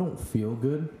and you don't feel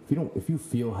good, if you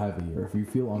feel heavy or if you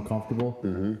feel uncomfortable,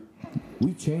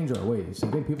 we change our ways.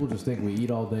 I think people just think we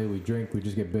eat all day, we drink, we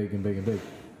just get big and big and big.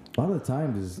 A lot of the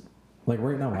times is like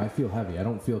right now I feel heavy. I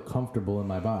don't feel comfortable in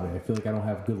my body. I feel like I don't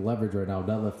have good leverage right now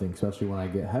deadlifting, especially when I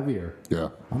get heavier. Yeah.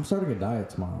 I'm starting a diet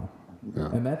tomorrow. Yeah.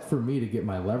 And that's for me to get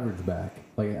my leverage back.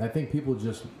 Like I think people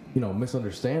just,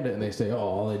 misunderstand it and they say, oh,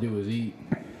 all they do is eat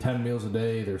 10 meals a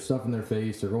day, they're stuffing their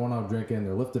face, they're going out drinking,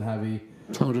 they're lifting heavy.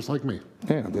 Oh, just like me.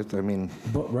 Yeah, that's, I mean,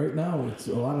 But right now it's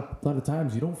a lot of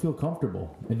times you don't feel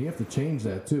comfortable. And you have to change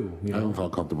that too. I haven't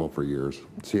felt comfortable for years.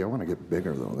 see, I want to get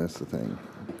bigger though. That's the thing.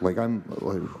 Like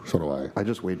So do I. I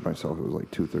just weighed myself. It was like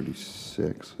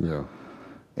 236, Yeah.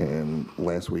 and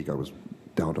last week I was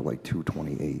down to like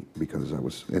 228 because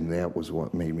and that was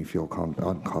what made me feel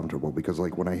uncomfortable because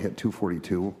like when I hit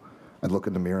 242, I'd look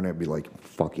in the mirror and I'd be like,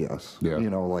 fuck yes. Yeah. You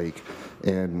know, like,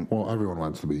 and Well, everyone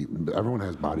wants to be. Everyone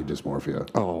has body dysmorphia.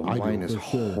 oh, I mine do. is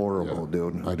horrible, Yeah,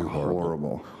 dude. I do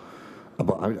horrible.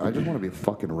 But I just want to be a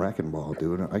fucking wrecking ball,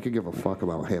 dude. I could give a fuck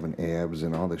about having abs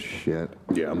and all this shit.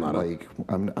 Yeah, I'm not like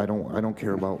I don't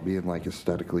care about being like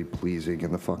aesthetically pleasing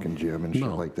in the fucking gym and shit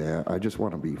No. like that. I just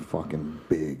want to be fucking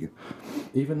big.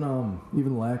 Even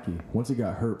Lackey, once he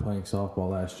got hurt playing softball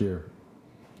last year,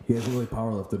 he hasn't really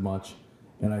powerlifted much.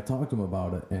 And I talked to him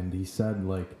about it, and he said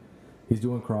like he's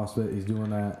doing CrossFit, he's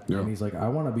doing that, Yeah. and he's like, I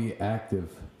want to be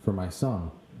active for my son.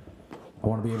 I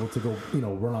want to be able to go,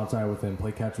 run outside with him,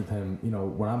 play catch with him.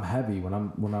 When I'm heavy, when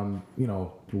I'm,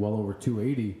 well over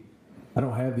 280, I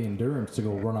don't have the endurance to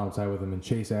go run outside with him and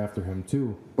chase after him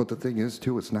too. But the thing is,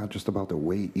 too, it's not just about the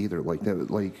weight either. Like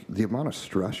the amount of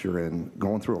stress you're in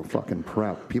going through a fucking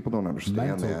prep. People don't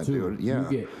understand Mental that, too. dude. Yeah.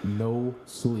 You get no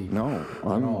sleep. No, at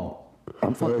all. I'm I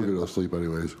don't fucking get to sleep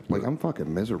anyways. like I'm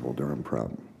fucking miserable during prep.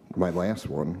 My last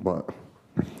one, but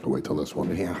I'll wait till this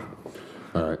one. yeah.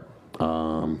 All right.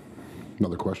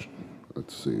 Another question.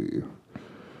 Let's see.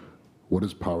 What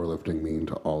does powerlifting mean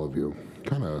to all of you?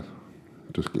 Kind of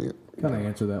just can't. Kind of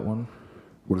answer that one.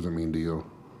 What does it mean to you?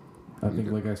 I think,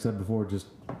 like I said before, just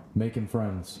making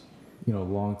friends,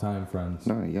 long time friends.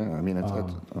 No, yeah. I mean, it's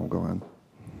oh, go on.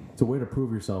 It's a way to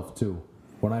prove yourself too.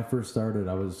 When I first started,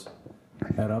 I was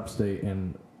at Upstate,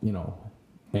 and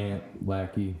Ant,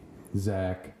 Lackey,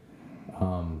 Zach,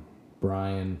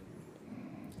 Brian,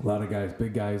 a lot of guys,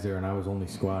 big guys there, and I was only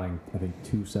squatting, I think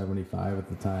 275 at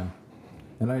the time.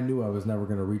 And I knew I was never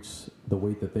going to reach the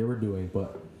weight that they were doing,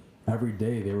 but every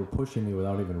day they were pushing me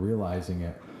without even realizing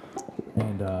it.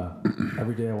 And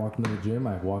every day I walked into the gym,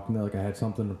 I walked in there like I had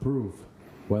something to prove,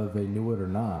 whether they knew it or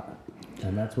not.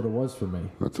 And that's what it was for me.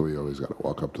 That's the way you always got to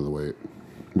walk up to the weight.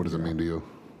 What does it mean to you?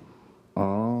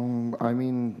 I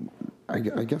mean, I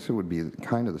guess it would be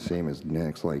kind of the same as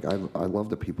Nick's. Like, I love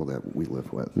the people that we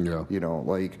live with. Yeah.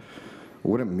 Like,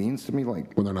 what it means to me,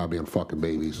 like, When they're not being fucking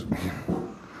babies.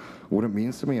 what it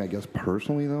means to me, I guess,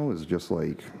 personally, though, is just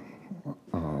like,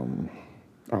 I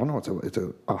don't know, it's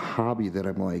a hobby that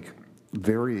I'm, like,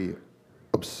 very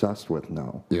obsessed with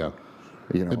now. Yeah.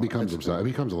 It becomes it's- it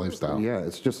becomes a lifestyle. Yeah,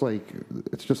 it's just like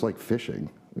fishing.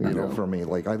 You know, for me,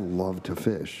 like I love to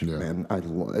fish, Yeah. man.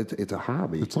 It's a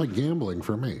hobby. It's like gambling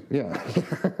for me. Yeah.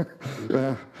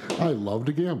 I love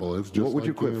to gamble. It's just What would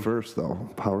you like quit first, though?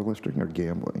 Powerlifting or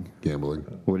gambling? Gambling.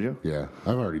 Would you? Yeah,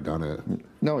 I've already done it.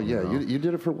 No, yeah. You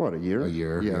did it for what, a year? A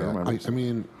year. Yeah, I remember. I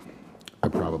mean, I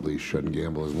probably shouldn't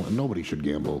gamble as well. Nobody should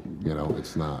gamble.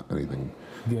 It's not anything.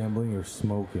 Gambling or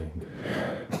smoking?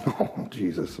 Oh,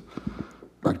 Jesus.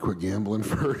 I'd quit gambling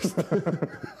first.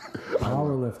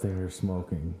 Powerlifting or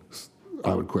smoking?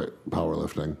 I would quit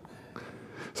powerlifting.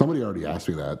 Somebody already asked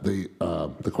me that.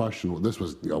 The question, this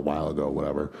was a while ago,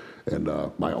 whatever, and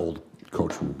my old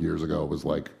coach from years ago was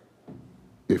like,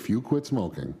 if you quit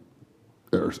smoking,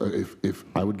 or if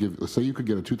I would give, say you could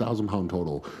get a 2,000 pound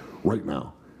total right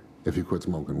now, if you quit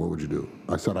smoking, what would you do?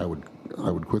 I said I would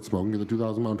quit smoking, get the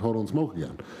 2,000 pound total, and smoke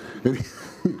again.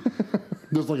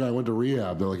 And just like I went to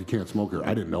rehab, they're like, you can't smoke here.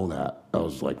 I didn't know that. I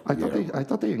was like, I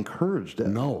thought they encouraged it.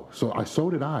 no. So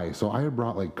did I. So I had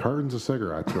brought like cartons of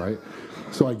cigarettes, right?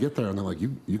 So I get there and they're like,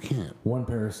 you can't. One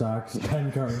pair of socks,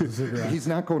 10 cartons of cigarettes. He's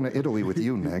not going to Italy with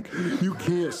you, Nick. You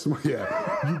can't smoke.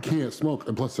 Yeah, you can't smoke.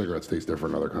 And plus, cigarettes taste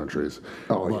different in other countries.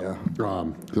 Oh, yeah.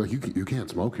 They're like, you can't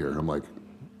smoke here. I'm like,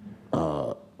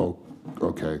 oh,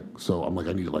 okay. So I'm like,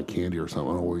 I need like candy or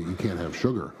something. Oh, well, you can't have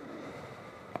sugar.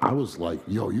 I was like,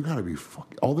 yo, you gotta be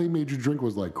all they made you drink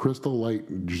was like Crystal Light,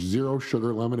 0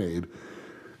 sugar lemonade.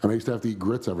 And I used to have to eat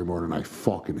grits every morning. I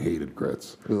fucking hated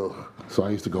grits. Ugh. So I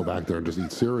used to go back there and just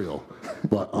eat cereal.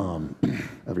 But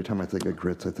Every time I think of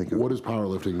grits, I think of what does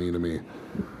powerlifting mean to me?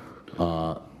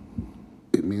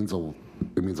 It means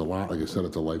a lot. Like I said,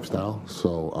 it's a lifestyle.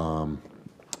 So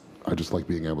I just like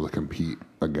being able to compete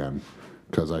again,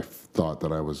 because I thought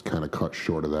that I was kind of cut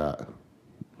short of that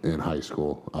in high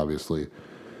school. Obviously,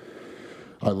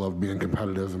 I loved being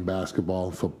competitive in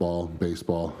basketball, football,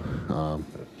 baseball.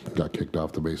 Got kicked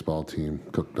off the baseball team,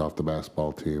 kicked off the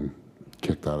basketball team,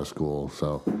 kicked out of school.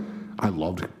 So I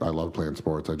loved playing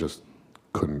sports. I just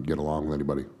couldn't get along with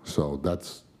anybody. So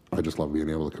I just love being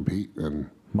able to compete. And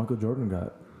Michael Jordan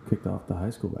got kicked off the high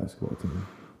school basketball team.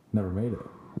 Never made it.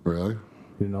 really, You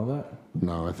didn't know that?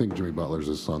 no, I think Jimmy Butler's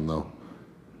his son though.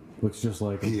 Looks just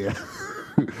like him.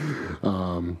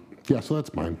 Yeah. Yeah, so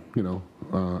that's mine.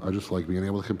 I just like being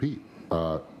able to compete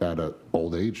at an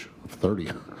old age of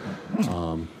 30.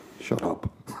 Shut up.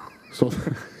 So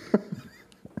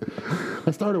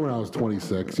I started when I was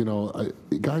 26. You know,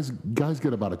 guys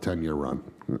get about a 10-year run.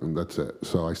 And that's it.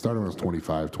 So I started when I was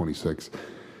 25, 26.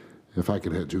 If I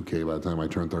could hit 2K by the time I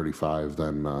turn 35,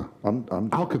 then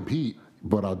I'll compete,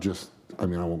 but I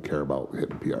won't care about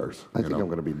hitting PRs. I think I'm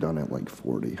going to be done at like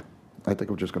 40. I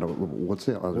think I'm just going to, what's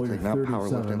the other thing? you're Not 37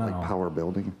 powerlifting, like now. power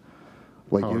building.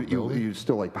 Like Power you building?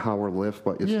 still like power lift,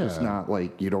 but it's just Yeah. not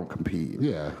like you don't compete.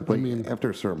 Yeah, I Like mean- after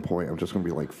a certain point, I'm just going to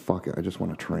be like, fuck it. I just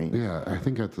want to train. Yeah, I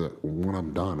think when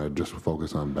I'm done, I'd just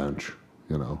focus on bench.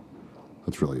 You know,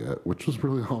 that's really it. Which is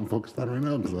really all I'm focused on right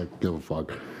now because I give a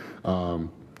fuck.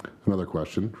 Another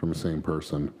question from the same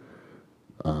person.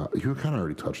 You kind of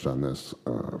already touched on this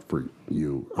for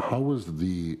you. How was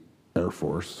the Air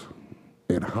Force,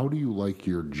 and how do you like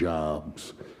your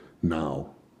jobs now?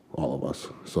 All of us.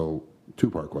 So,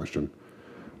 two-part question.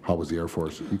 How was the Air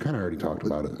Force? You kind of already talked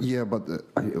about it. Yeah, but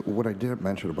what I didn't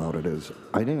mention about it is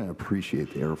I didn't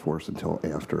appreciate the Air Force until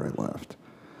after I left.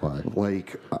 Why?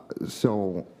 Like,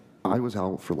 so I was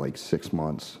out for like 6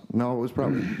 months. No, it was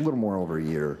probably a little more over a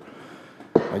year.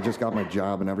 I just got my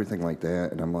job and everything like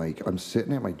that, and I'm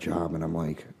sitting at my job, and I'm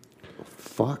like,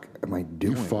 fuck am I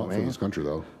doing, You fought man? for this country,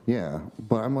 though. Yeah,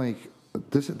 but I'm like,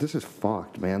 this is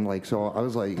fucked, man. Like, so I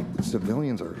was like,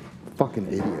 civilians are fucking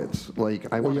idiots. Like,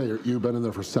 Well, yeah, you've been in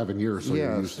there for 7 years, so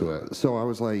you're used to it. So I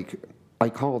was like, I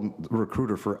called the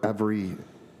recruiter for every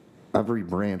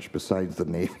branch besides the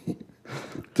Navy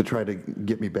to try to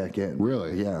get me back in.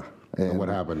 Really? Yeah. And what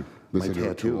happened? They My said you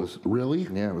were too tattoos. old. Really?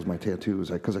 Yeah, it was my tattoos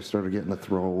because I started getting the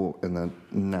throat and the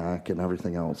neck and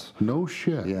everything else. No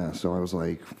shit. Yeah, so I was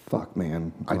like, fuck,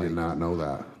 man. I Like, did not know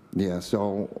that. yeah,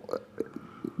 so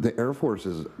the Air Force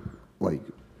is like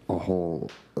a whole.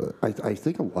 I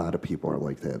think a lot of people are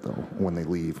like that though when they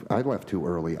leave. I left too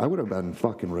early. I would have been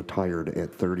fucking retired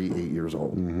at 38 years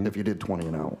old if you did 20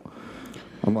 and out.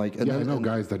 I'm like, and Yeah, I then- know and-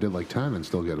 guys that did like 10 and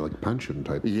still get like pension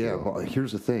type. Yeah, deal. well,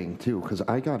 here's the thing too, because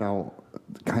I got out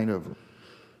kind of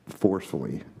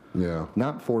forcefully. Yeah.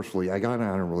 Not forcefully. I got an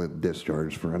honorable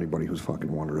discharge for anybody who's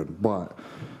fucking wondering. But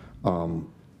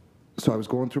so I was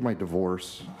going through my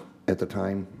divorce at the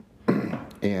time,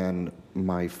 and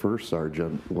my first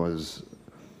sergeant was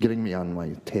getting me on my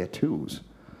tattoos.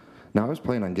 Now I was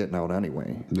planning on getting out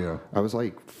anyway. Yeah. I was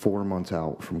like 4 months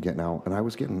out from getting out, and I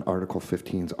was getting Article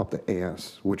 15s up the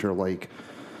ass, which are like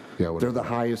Yeah. What, they're the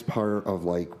highest part of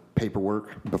like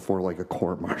paperwork before like a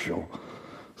court martial.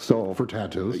 So for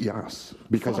tattoos? yes,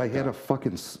 because I had a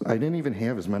fucking. I didn't even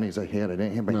have as many as I had. I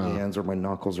didn't have my hands or my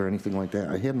knuckles or anything like that.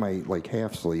 I had my like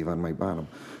half sleeve on my bottom.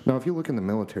 Now, if you look in the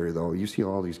military though, you see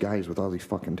all these guys with all these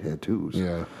fucking tattoos.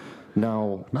 Yeah.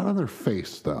 Now, Not on their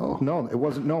face though. no, it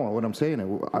wasn't. No, what I'm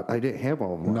saying, I didn't have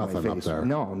all of them on Nothing my up face. there.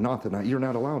 No, nothing. You're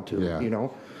not allowed to. Yeah. You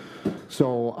know.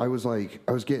 So I was like,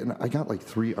 I got like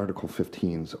 3 Article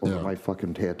 15s over Yeah. my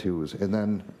fucking tattoos, and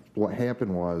then what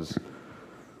happened was,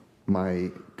 my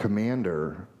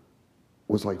commander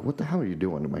was like, "What the hell are you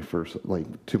doing to my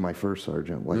first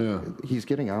sergeant? Like, Yeah. he's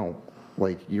getting out.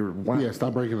 Like, you're Yeah,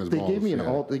 stop breaking his They balls. gave me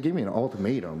yeah. they gave me an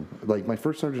ultimatum. Like, my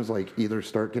first sergeant's like, either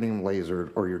start getting him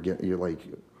lasered or you're Yeah, gonna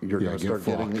get start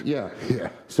getting fucked. yeah. Yeah.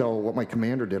 So what my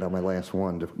commander did on my last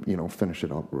one to finish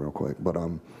it up real quick, but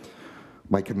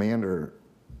my commander,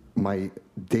 my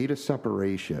date of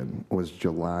separation was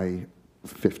July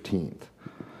 15th.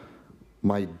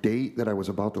 My date that I was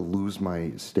about to lose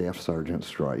my staff sergeant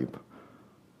stripe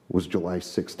was July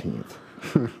 16th.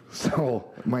 So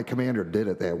my commander did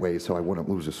it that way so I wouldn't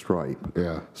lose a stripe.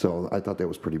 Yeah. So I thought that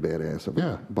was pretty badass of him.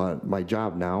 Yeah. But my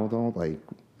job now, though, like,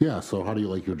 Yeah. So how do you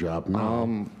like your job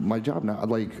now? my job now,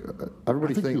 like,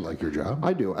 everybody I think you thinks like your job.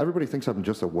 I do. Everybody thinks I'm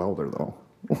just a welder, though.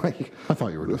 Like, I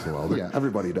thought you were just a welder. yeah,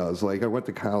 everybody does. Like, I went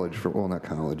to college for, well, not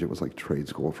college, it was like trade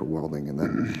school for welding, and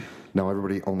then now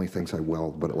everybody only thinks I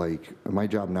weld, but like, my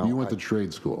job now. You went to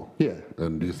trade school. Yeah.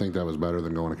 And do you think that was better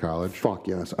than going to college? Fuck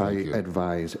yes. I you.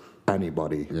 advise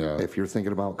anybody. Yeah. If you're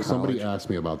thinking about college. Somebody asked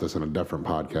me about this in a different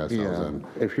podcast I was Yeah. in.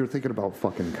 If you're thinking about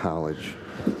fucking college,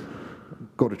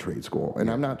 go to trade school. And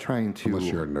I'm not trying to.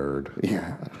 Unless you're a nerd.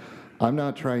 Yeah. I'm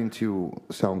not trying to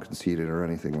sound conceited or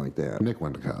anything like that. Nick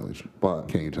went to college. But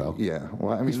Can you tell? Yeah.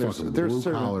 Well, I mean, He's there's fucking blue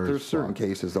collar as certain fuck.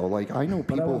 cases though. Like, I know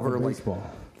But I people went who for are like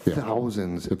baseball. Yeah.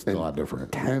 thousands. It's a and lot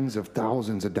different. Tens of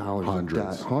thousands of dollars. of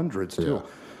Hundreds. debt. Hundreds too.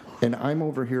 Yeah. And I'm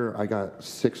over here. I got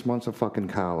 6 months of fucking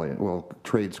college. Well,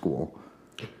 trade school,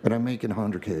 and I'm making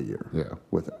 $100K a year. Yeah.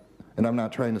 With it. And I'm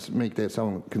not trying to make that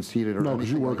sound conceited or No,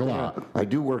 'cause you anything work like a that. lot. I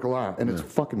do work a lot, and it's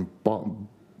fucking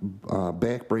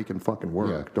back-breaking fucking work.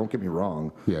 Yeah. Don't get me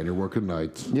wrong. Yeah, and you're working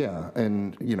nights. Yeah,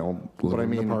 and Live but I in an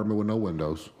mean, apartment with no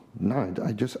windows. No, I'm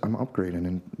upgrading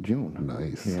in June.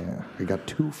 Nice. Yeah, I got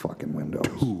 2 fucking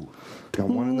windows. Got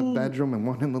one in the bedroom and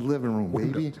one in the living room,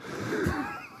 baby.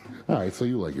 All right, so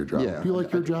you like your job. Yeah. Do you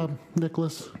like your job,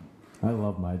 Nicholas? I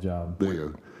love my job. There you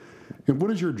go. And what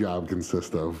does your job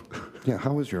consist of? Yeah,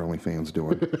 how is your OnlyFans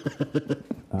doing?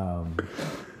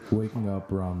 Waking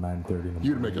up around 9:30 in the morning.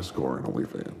 You'd make a score in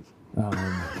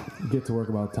OnlyFans. Get to work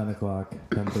about 10 o'clock,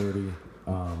 10:30.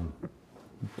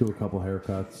 Do a couple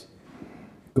haircuts.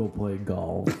 Go play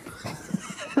golf.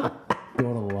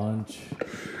 Go to lunch.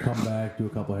 Come back, do a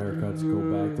couple haircuts.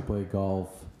 Go back to play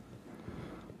golf.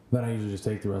 Then I usually just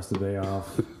take the rest of the day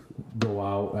off. Go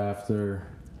out after.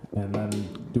 And then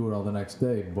do it all the next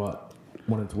day. But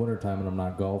when it's wintertime and I'm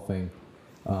not golfing,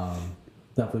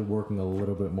 definitely working a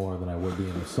little bit more than I would be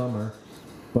in the summer.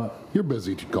 But You're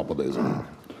busy a couple days a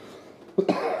week.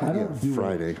 I don't do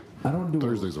Friday. I don't do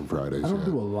Thursdays and Fridays. I don't yeah.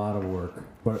 do a lot of work,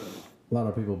 but a lot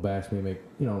of people bash me,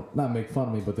 not make fun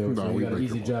of me, but they always No, say, we you got an make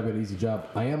easy it job, you got an easy job.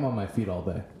 I am on my feet all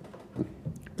day.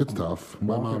 It's tough.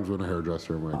 My mom's been a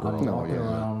hairdresser. My girl. I'm walking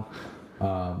around.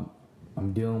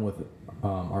 I'm dealing with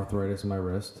arthritis in my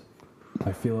wrist.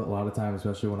 I feel it a lot of times,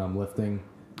 especially when I'm lifting.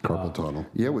 Carpal tunnel.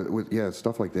 Yeah, with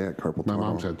stuff like that, carpal My tunnel.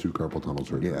 mom's had 2 carpal tunnel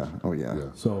surgeries. Yeah. Oh, yeah. Yeah.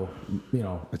 So,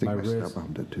 I think my my wrist,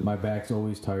 stepmom did too. my back's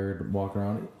always tired walking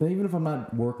around. And even if I'm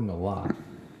not working a lot,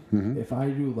 if I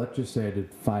do, let's just say I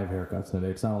did 5 haircuts in a day.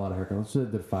 It's not a lot of haircuts. Let's say I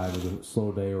did 5. It was a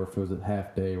slow day or if it was a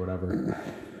half day or whatever.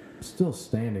 Still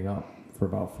standing up for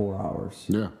about 4 hours.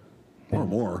 Yeah. Or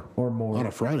more. Or more. On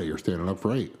a Friday, you're standing up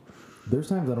for 8. There's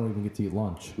times I don't even get to eat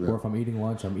lunch. Yeah. Or if I'm eating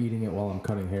lunch, I'm eating it while I'm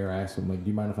cutting hair. I ask them, do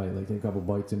you mind if I take a couple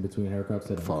bites in between haircuts?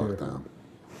 They don't Follow care. it down.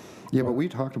 Yeah, but we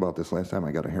talked about this last time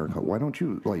I got a haircut. Why don't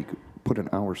you, put an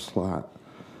hour slot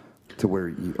to where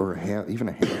you, or even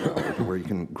a half hour to where you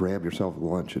can grab yourself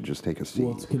lunch and just take a seat?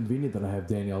 Well, it's convenient that I have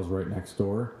Danielle's right next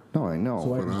door. No, I know.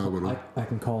 So phenomenal. I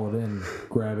can call it in,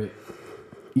 grab it,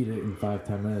 eat it in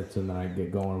 5-10 minutes, and then I get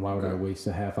going. Why would I waste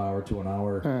a half hour to an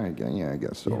hour? I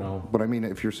guess so. You know. But I mean,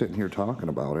 if you're sitting here talking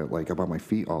about it, I'm on my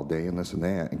feet all day and this and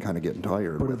that, and kind of getting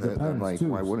tired But with it it, then depends, too.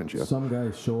 why wouldn't you? Some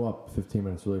guys show up 15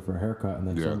 minutes early for a haircut, and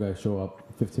then Yeah. some guys show up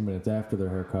 15 minutes after their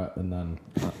haircut, and then.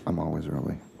 I'm always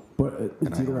early, But and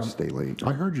it's I either always I'm, stay late.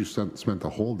 I heard you spent the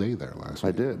whole day there last I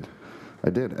week. did.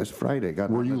 It's Friday.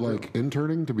 Were you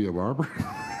interning to be a barber?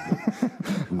 I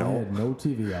had no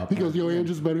TV up. He goes, yo,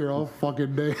 Andrew's been here all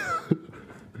fucking day.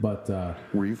 But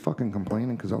Were you fucking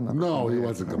complaining? Because I'm not. No, he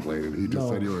wasn't complaining. He just No.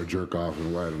 said you were a jerk off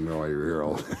and wanted to know why you were here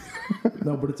all day.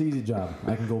 no, but it's an easy job.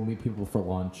 I can go meet people for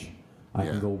lunch. I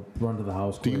Yeah. can go run to the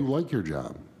house. Do you quick. like your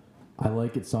job? I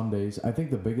like it some days. I think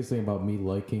the biggest thing about me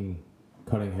liking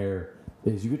cutting hair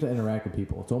is you get to interact with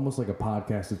people. It's almost like a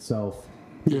podcast itself.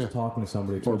 Yeah. Just talking to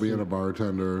somebody. Or especially- being a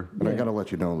bartender? And I Yeah. gotta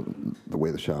let you know, the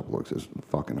way the shop looks is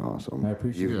fucking awesome. I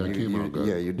appreciate Yeah, it came out good.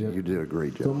 Yeah, you did a great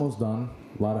It's job. almost done.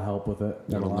 A lot of help with it.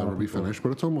 Got a It'll lot never of be people- finished,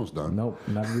 but it's almost done. Nope,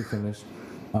 never be finished.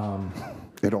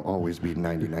 It'll always be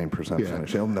 99% Yeah.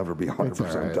 finished. It'll never be 100%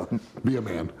 It's all right. done. Be a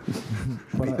man.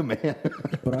 But Be a man.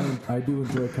 But I do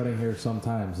enjoy cutting hair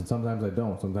sometimes, and sometimes I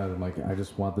don't. Sometimes I'm like, I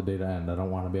just want the day to end. I don't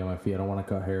want to be on my feet. I don't want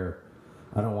to cut hair.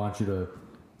 I don't want you to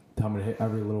tell me to hit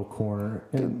every little corner.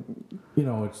 And,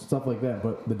 it's stuff like that.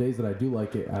 But the days that I do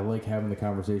like it, I like having the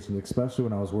conversations, especially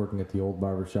when I was working at the old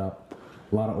barber shop.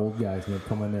 A lot of old guys, and they'd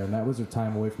come in there, and that was their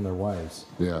time away from their wives.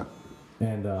 Yeah.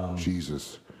 And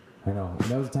Jesus. I know. And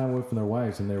that was a time away from their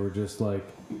wives, and they were just like,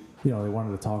 they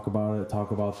wanted to talk about it,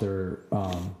 talk about their,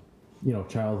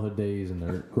 childhood days and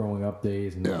their growing up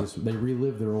days, and Yeah. they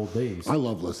relive their old days. I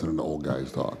love listening to old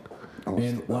guys talk.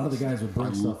 And a lot of the guys would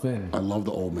bring stuff in. I love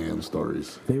the old man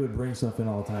stories. They would bring stuff in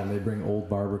all the time. They'd bring old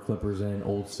barber clippers in,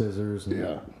 old scissors.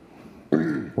 And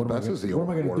What am I That's just the gonna,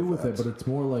 what am I old going to do war with it? vets. But it's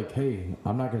more like, hey,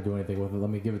 I'm not going to do anything with it. Let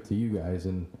me give it to you guys,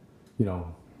 and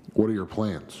What are your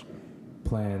plans?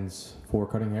 plans for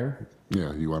cutting hair.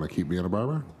 Yeah, you want to keep being a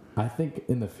barber? I think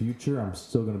in the future I'm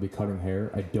still going to be cutting hair.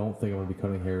 I don't think I'm going to be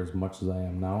cutting hair as much as I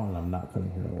am now, and I'm not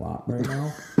cutting hair a lot right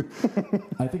now.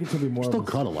 I think it's going to be more. Still of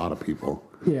a, cut a lot of people.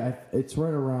 Yeah, it's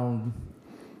right around.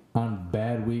 On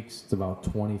bad weeks, it's about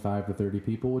 25 to 30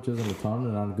 people, which isn't a ton,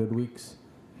 and on good weeks,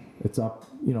 it's up,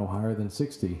 higher than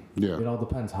 60. Yeah. It all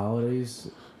depends.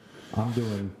 Holidays, I'm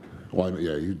doing Well,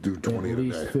 yeah, you do 20 at a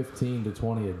least day. 15 to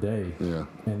 20 a day. Yeah.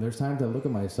 And there's times I look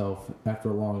at myself after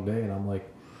a long day, and I'm like,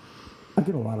 I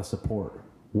get a lot of support.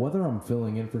 Whether I'm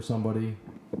filling in for somebody,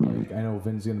 like I know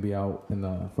Vin's going to be out in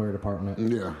the fire department,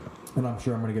 Yeah. and I'm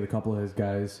sure I'm going to get a couple of his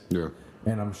guys. Yeah.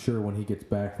 And I'm sure when he gets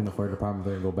back from the fire department,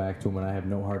 they're going to go back to him, and I have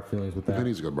no hard feelings with that.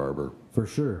 Vinny's a good barber. For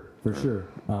sure.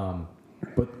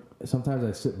 But sometimes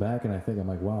I sit back and I think, I'm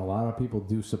like, wow, a lot of people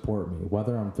do support me.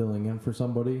 Whether I'm filling in for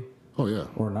somebody Oh yeah.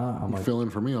 or not. I'm You like, fill in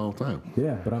for me all the time.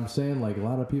 yeah, but I'm saying like a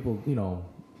lot of people, you know,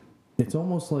 it's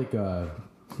almost like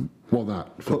Well,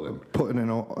 not fill in. Putting in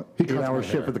an He cuts 8-hour my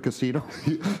shift hair. at the casino.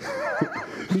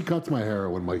 He cuts my hair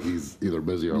when Mikey's either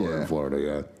busy or we're in Yeah. Florida.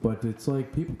 Yeah. but it's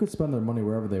like people could spend their money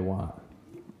wherever they want,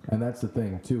 and that's the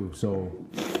thing too. So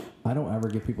I don't ever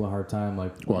give people a hard time.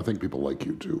 Like, Well, I think people like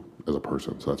you too as a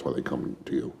person, so that's why they come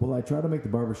to you. well, I try to make the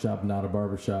barbershop not a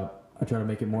barbershop. I try to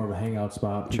make it more of a hangout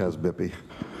spot. Chaz Bippy.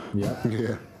 Yep.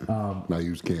 Yeah. Now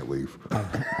you can't leave.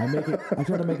 I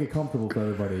try to make it comfortable for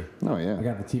everybody. Oh, yeah. I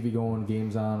got the TV going,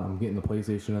 games on. I'm getting the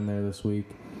PlayStation in there this week,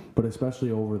 but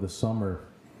especially over the summer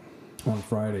on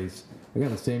Fridays, I got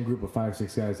the same group of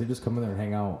 5-6 guys. They just come in there and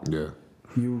hang out. Yeah.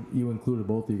 You included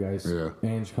both of you guys. Yeah.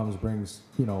 Ange comes, brings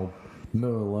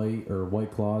Miller Lite or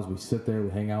White Claws. We sit there,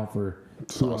 we hang out for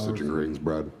 2 hours, Sausage and greens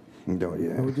bread. No, and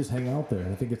yeah. we just hang out there.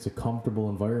 And I think it's a comfortable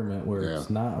environment where Yeah.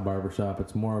 it's not a barbershop.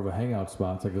 It's more of a hangout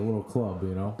spot. It's like a little club,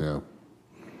 Yeah.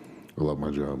 I love my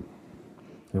job.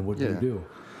 And what do Yeah. you do?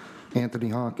 Anthony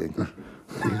Hawking.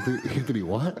 Anthony,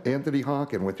 what? Anthony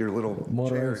Hawking with your little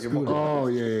Motorized chair. scooter. Oh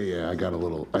yeah. I got a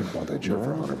little. I bought that chair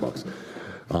for $100.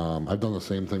 I've done the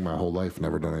same thing my whole life.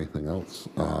 Never done anything else.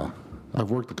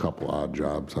 I've worked a couple odd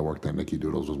jobs. I worked at Nicky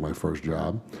Doodles was my first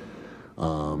job.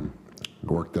 I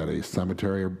worked at a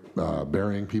cemetery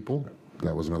burying people.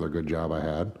 That was another good job I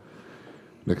had.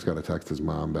 Nick's got to text his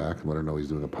mom back and let her know he's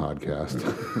doing a podcast.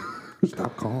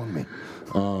 Stop calling me.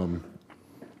 I'm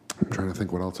trying to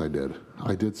think what else I did.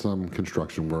 I did some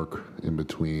construction work in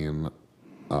between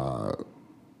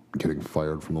getting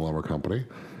fired from the lumber company,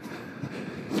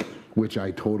 which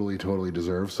I totally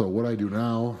deserve. So what I do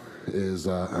now is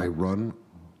I run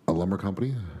a lumber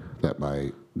company that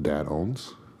my dad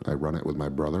owns. I run it with my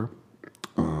brother.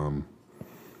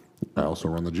 I also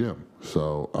run the gym.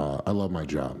 So I love my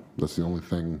job. That's the only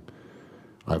thing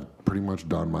I've pretty much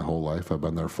done my whole life. I've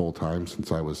been there full time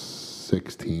since I was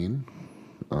 16.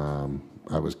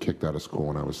 I was kicked out of school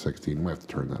when I was 16. You might have to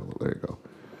turn that a little. There you go.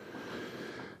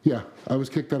 Yeah, I was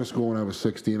kicked out of school when I was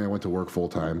 16. I went to work full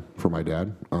time for my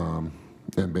dad.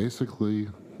 And basically,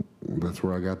 that's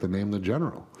where I got the name The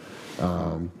General.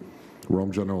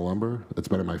 Rome General Lumber. It's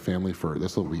been in my family for,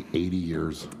 this will be 80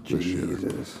 years this year.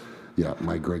 Jesus. Yeah,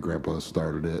 my great-grandpa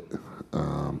started it.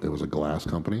 It was a glass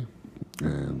company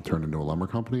and turned into a lumber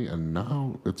company, and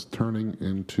now it's turning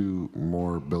into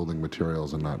more building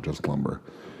materials and not just lumber.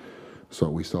 So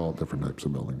we sell different types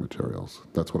of building materials.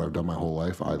 That's what I've done my whole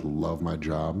life. I love my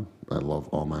job. I love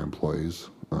all my employees.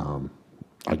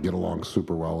 I get along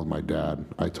super well with my dad.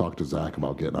 I talked to Zach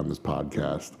about getting on this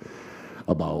podcast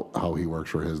about how he works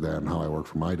for his dad and how I work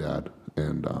for my dad,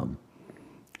 and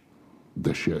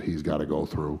the shit he's got to go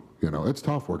through. It's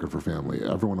tough working for family.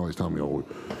 Everyone always tells me, "Oh,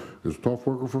 it's tough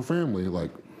working for family."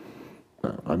 Like,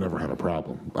 I never had a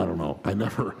problem. I don't know.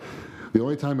 The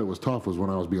only time it was tough was when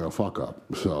I was being a fuck up.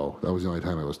 So that was the only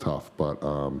time it was tough. But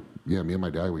yeah, me and my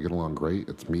dad, we get along great.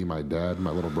 It's me, my dad,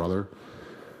 my little brother.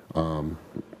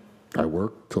 I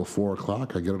work till 4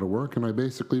 o'clock. I get out of work and I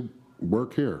basically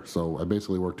work here. So I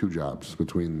basically work 2 jobs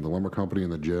between the lumber company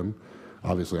and the gym.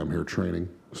 Obviously, I'm here training.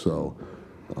 So,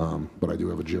 but I do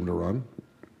have a gym to run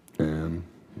and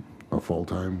a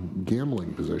full-time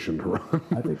gambling position to run.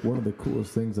 I think one of the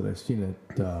coolest things that I've seen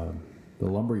at the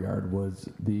lumberyard was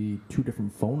the 2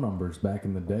 different phone numbers back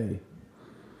in the day.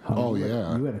 Oh,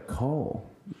 yeah. You had to call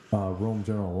Rome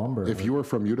General Lumber. If you were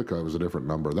from Utica, it was a different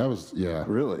number. That was, yeah.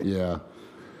 Really? Yeah.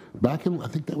 I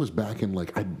think that was back in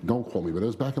don't quote me, but it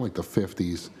was back in the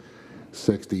 50s,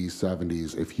 60s,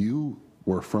 70s. If you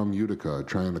were from Utica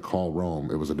trying to call Rome,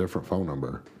 it was a different phone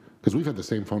number. Because we've had the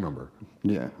same phone number.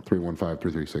 Yeah.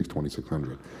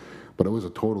 315-336-2600. But it was a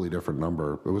totally different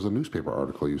number. It was a newspaper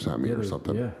article you sent me or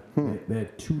something. Yeah. They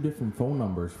had 2 different phone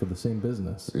numbers for the same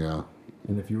business. Yeah.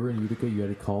 And if you were in Utica, you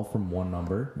had to call from one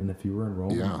number. And if you were in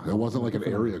Rome, Yeah. It wasn't like an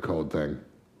area code thing.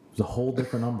 it was a whole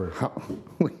different number.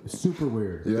 Super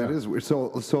weird. Yeah. That is weird.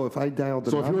 So if I dialed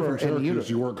the So if you number were from and Syracuse,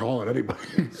 you weren't calling anybody.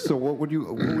 so what would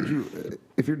you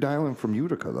if you're dialing from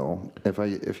Utica though?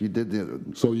 If you did the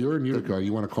So you're in Utica,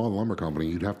 you want to call the lumber company,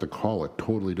 you'd have to call a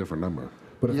totally different number.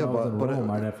 But if Yeah, I was in but- Rome,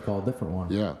 I'd have to call a different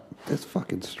one. Yeah. that's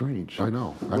fucking strange. I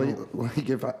know. Like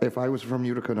if I was from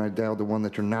Utica and I dialed the one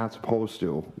that you're not supposed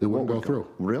to, It what wouldn't go would through.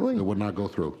 Really? It would not go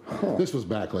through. This was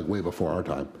back way before our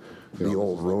time. The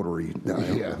old rotary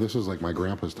dial. Yeah, this was my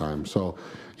grandpa's time. So,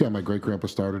 yeah, my great grandpa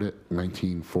started it in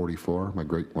 1944.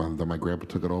 Then my grandpa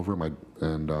took it over.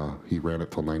 He ran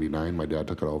it till '99. My dad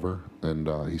took it over, and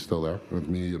he's still there with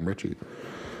me and Richie.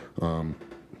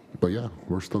 But yeah,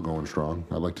 we're still going strong.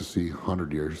 I'd like to see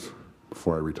 100 years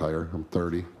before I retire. I'm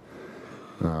 30.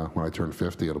 When I turn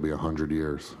 50, it'll be 100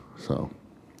 years. So,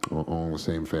 all in the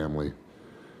same family.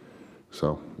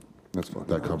 So That's fucking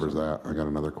that covers that. I got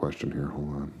another question here.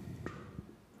 Hold on.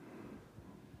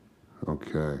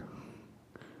 Okay.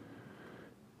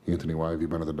 Anthony, why have you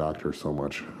been to the doctor so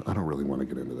much? I don't really want to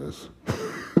get into this.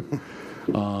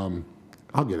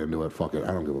 I'll get into it. Fuck it. I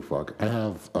don't give a fuck. I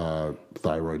have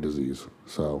thyroid disease.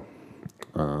 So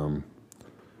I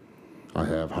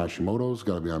have Hashimoto's.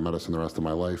 Got to be on medicine the rest of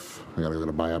my life. I got to get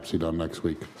a biopsy done next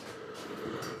week.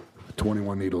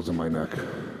 21 needles in my neck.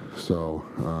 So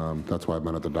that's why I've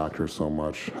been at the doctor so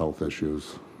much. Health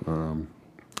issues.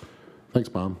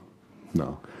 Thanks, Mom.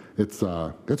 No. It's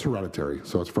hereditary,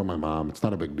 so it's from my mom. It's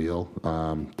not a big deal.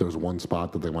 There's one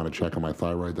spot that they want to check on my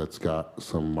thyroid that's got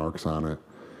some marks on it.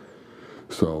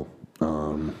 So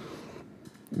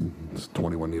it's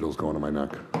 21 needles going in my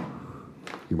neck.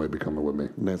 You might be coming with me.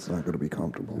 That's not going to be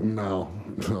comfortable. No,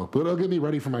 but it'll get me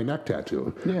ready for my neck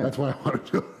tattoo. Yeah. That's why I want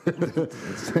to do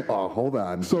it. Oh, hold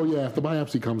on. So yeah, if the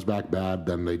biopsy comes back bad,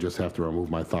 then they just have to remove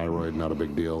my thyroid. Not a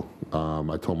big deal.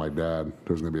 I told my dad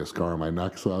there's going to be a scar on my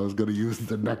neck, so I was going to use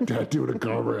the neck tattoo to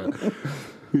cover it.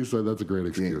 He said that's a great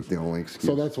excuse. The only excuse.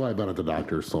 So that's why I've been at the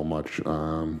doctor so much.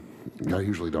 I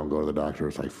usually don't go to the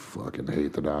doctors. I fucking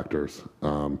hate the doctors.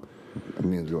 I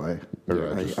mean, do I?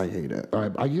 I hate it.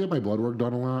 I get my blood work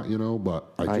done a lot, you know,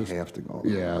 but I have to go.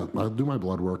 Yeah, I do my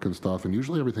blood work and stuff, and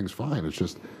usually everything's fine. It's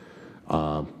just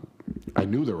I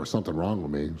knew there was something wrong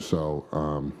with me. So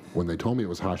when they told me it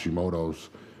was Hashimoto's,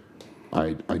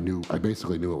 I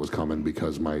basically knew it was coming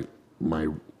because my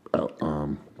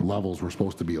levels were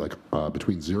supposed to be like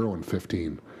between 0 and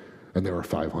 15, and they were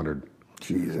 500.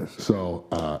 Jesus. So.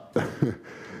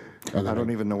 And I don't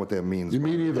even know what that means.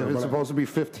 Me neither. It's supposed to be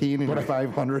 15 and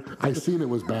 500. I seen it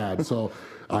was bad, so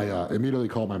I immediately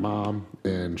called my mom,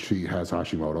 and she has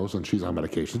Hashimoto's, and she's on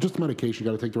medication. It's just a medication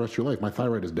you got to take the rest of your life. My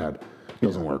thyroid is dead; it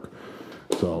doesn't work.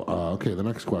 So okay, the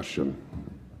next question.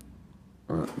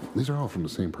 These are all from the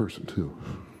same person too.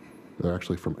 They're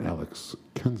actually from Alex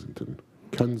Kensington.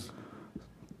 Thank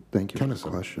you for the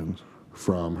Kennison. questions.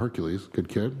 From Hercules. Good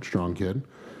kid, strong kid.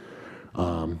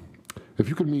 If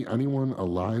you could meet anyone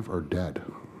alive or dead,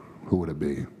 who would it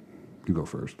be? You go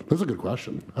first. That's a good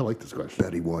question. I like this question.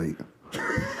 Betty White.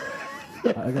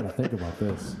 I gotta think about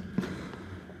this.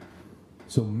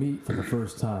 So meet for the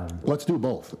first time. Let's do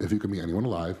both. If you could meet anyone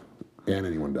alive and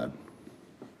anyone dead.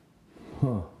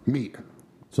 Huh. Meet.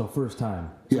 So first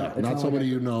time. Yeah, It's not somebody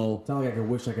like you know. It's not like I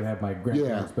wish I could have my Yeah,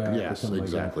 grandparents back. or yes, something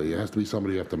exactly. It has to be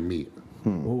somebody you have to meet. Like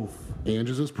that. Oof.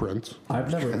 Ange's is Prince.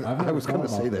 I've never I was going to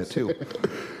thought say about that this. too.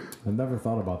 I've never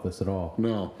thought about this at all.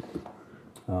 No.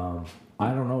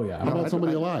 I don't know yet. How about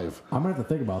somebody alive? I'm gonna have to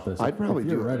think about this. I'd probably if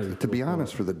do you're it. ready. To be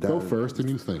honest, for the dead. Go first and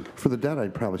you think. For the dead,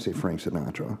 I'd probably say Frank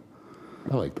Sinatra.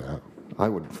 I like that. I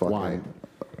would fucking. Why?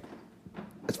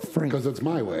 It's Frank. Because it's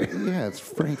my way. Yeah, it's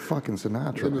Frank fucking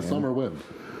Sinatra. In the man. summer wind.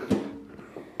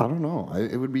 I don't know.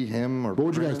 It would be him or. What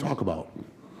would you guys Prince. talk about?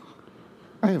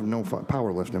 I have no fun.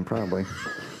 Powerlifting, probably.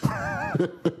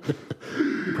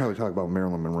 Probably talk about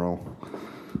Marilyn Monroe.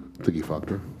 Think he fucked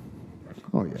her?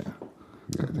 Oh yeah.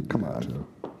 Yeah, I think Come he did, on. too.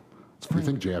 Do you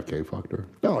think JFK fucked her?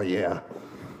 Oh yeah.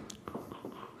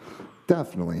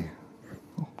 Definitely.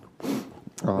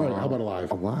 All right, how about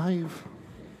alive? Alive?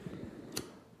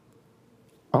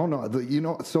 I don't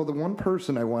know. So the one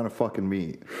person I want to fucking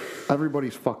meet,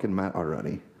 everybody's fucking met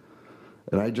already.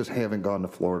 And I just haven't gone to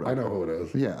Florida. I know who it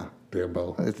is. Yeah. Dan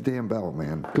Bell. It's Dan Bell,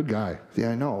 man. Good guy. Yeah,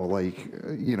 I know. Like,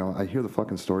 I hear the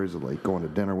fucking stories of like going to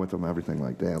dinner with him, everything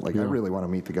like that. Like, I Yeah. really want to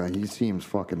meet the guy. He seems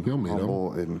fucking You'll meet him.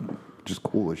 humble and just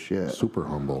cool as shit. Super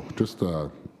humble. Just,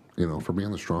 for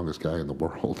being the strongest guy in the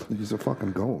world. He's a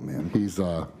fucking goat, man.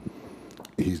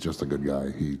 He's just a good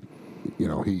guy.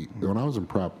 When I was in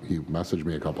prep, he messaged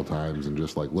me a couple times and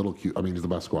just like little cute. I mean, he's the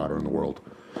best squatter in the world,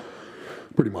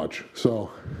 pretty much. So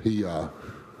he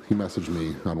messaged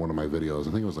me on one of my videos.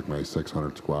 I think it was like my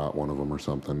 600 squat, one of them or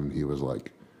something. And he was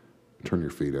like, "Turn your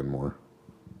feet in more."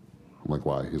 I'm like,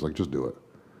 "Why?" He's like, "Just do it."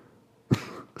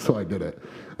 So I did it,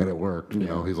 and it worked.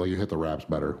 He's like, "You hit the reps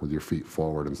better with your feet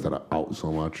forward instead of out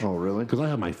so much." Oh, really? Because I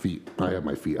have my feet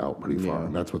out pretty far, Yeah.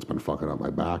 and that's what's been fucking up my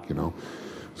back.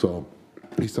 So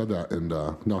he said that, and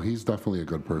no, he's definitely a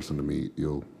good person to meet.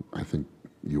 I think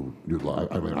you'd love.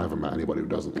 I mean, I haven't met anybody who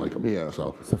doesn't like him. Yeah.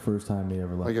 So, It's the first time he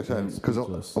ever left. Like I said, Ant because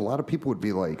speechless. a lot of people would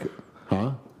be like,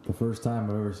 huh? The first time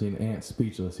I've ever seen Ant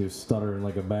speechless. He was stuttering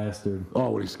like a bastard. Oh,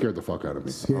 when he scared the fuck out of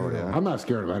me. Scared yeah. I'm not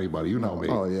scared of anybody. You know me.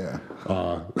 oh yeah.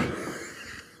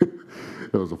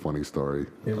 It was a funny story.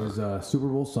 It was Super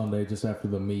Bowl Sunday, just after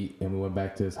the meet, and we went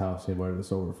back to his house. He invited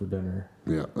us over for dinner.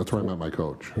 Yeah, that's where I met my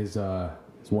coach. His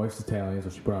wife's Italian, so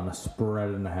she put on a spread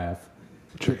and a half.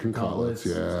 Chicken cutlets,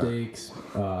 yeah. steaks,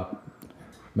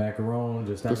 macaron,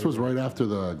 just This was everything. right after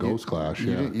the Ghost Clash.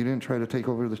 You, Yeah. didn't try to take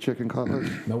over the chicken cutlets?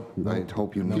 Nope. I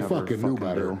hope you He never fucking knew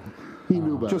better. do. He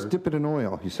knew better. Just dip it in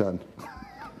oil, he said.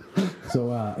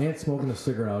 So Ant's smoking a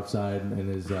cigarette outside, and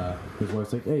his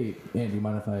wife's like, "Hey, Ant, do you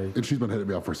mind if I?" And she's been hitting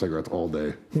me up for cigarettes all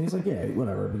day. And he's like, "Yeah,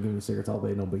 whatever. I've been giving you cigarettes all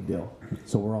day, no big deal."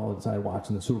 So we're all inside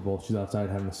watching the Super Bowl. She's outside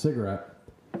having a cigarette,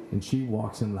 and she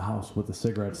walks into the house with the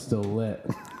cigarette still lit.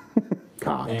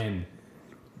 God. And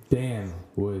Dan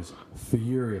was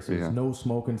furious. There was Yeah. no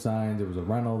smoking signs. There was a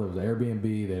rental. There was an Airbnb.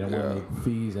 They didn't want Yeah. any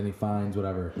fees, any fines,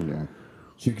 whatever. Yeah.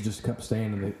 She just kept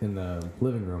staying in the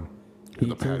living room. He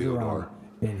the turns patio around door.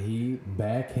 and he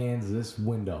backhands this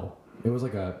window. It was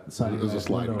like a sliding It was a glass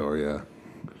sliding window. door, yeah.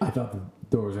 I thought the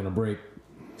door was gonna break.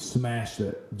 Smashed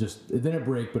it. It didn't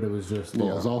break, but it was just.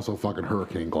 Well, it's also fucking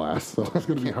hurricane glass, so it's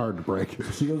going to be hard to break.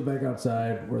 She goes back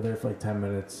outside. We're there for like 10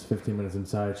 minutes, 15 minutes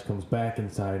inside. She comes back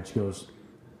inside. She goes,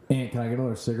 "Aunt, can I get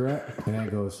another cigarette?" And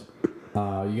Aunt goes,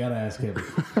 "You gotta ask him."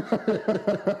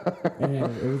 And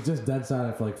it was just dead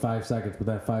silent for like 5 seconds, but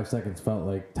that 5 seconds felt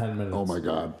like 10 minutes. Oh my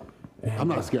God. I'm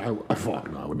not scared.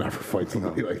 Fuck no, I would never fight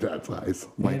somebody like that size.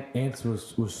 Ants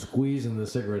was squeezing the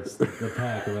cigarettes, the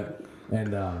pack of it,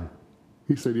 and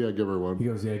He said, yeah, give her he one.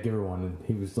 goes, "Yeah, give her one." And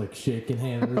he was like shaking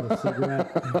handing her the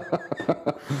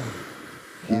cigarette.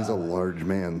 He's a large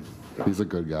man. He's a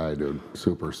good guy, dude.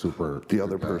 Super, super. The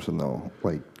other good guy. person, though,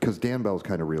 like, because Dan Bell's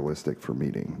kind of realistic for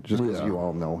meeting, just because Yeah. you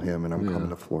all know him, and I'm coming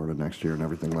to Florida next year and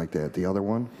everything like that. The other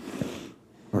one,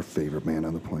 our favorite man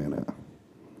on the planet,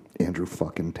 Andrew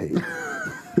fucking Tate.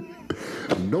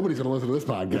 Nobody's going to listen to this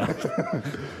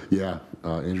podcast. Yeah,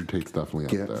 Andrew Tate's definitely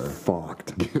Get up there.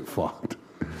 fucked. Get fucked.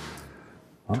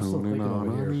 I'm still thinking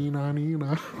over here.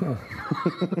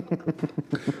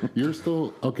 You're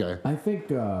still, okay. I think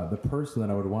the person that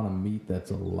I would want to meet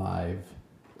that's alive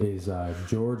is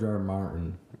George R.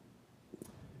 Martin.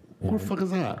 What the fuck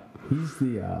is that? He's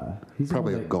the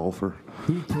Probably a one that- golfer.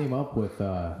 He came up with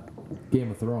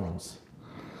Game of Thrones,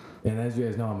 and as you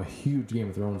guys know, I'm a huge Game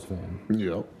of Thrones fan.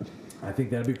 Yep. I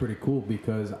think that'd be pretty cool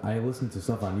because I listen to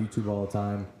stuff on YouTube all the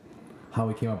time. How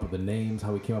he came up with the names,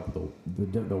 how he came up with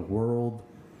the world.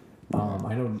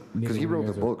 I know Because he wrote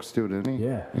the books, too, didn't he?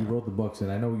 Yeah, he wrote the books, and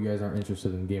I know you guys aren't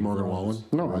interested in Game Morgan of Thrones.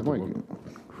 Wallen? No, I like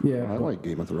Yeah, I but like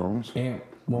Game of Thrones. Ant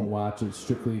won't watch it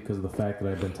strictly because of the fact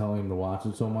that I've been telling him to watch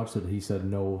it so much that he said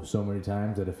no so many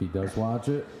times that if he does watch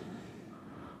it,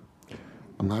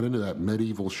 I'm not into that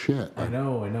medieval shit. I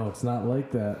know, it's not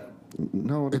like that.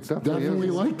 No, It's definitely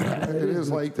is. like that. It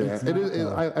is like that. It's It not, is.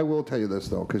 though. I will tell you this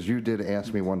though, because you did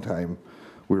ask me one time.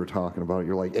 We were talking about it.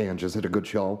 You're like, "Ange, is it a good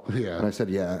show?" Yeah. And I said,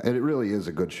 "Yeah." And it really is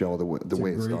a good show. The way It's it's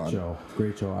a great done. show.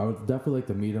 Great show. I would definitely like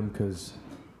to meet him because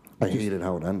I hated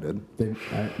how it ended.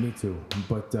 me too.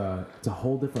 But it's a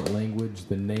whole different language.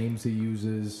 The names he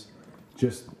uses,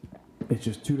 it's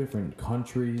just two different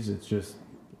countries. It's just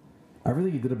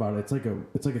everything he did about it. It's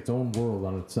like its own world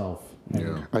on itself. And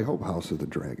Yeah. I hope House of the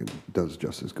Dragon does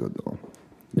just as good though.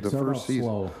 It started off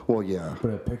slow. Well, yeah.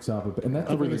 But it picks up, and that's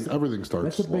the biggest, Everything starts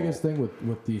That's the slow. biggest thing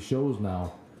with these shows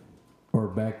now, or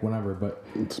back whenever. But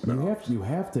you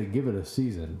have to give it a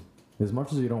season, as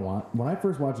much as you don't want. When I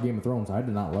first watched Game of Thrones, I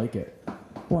did not like it.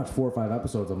 I watched 4 or 5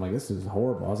 episodes. I'm like, this is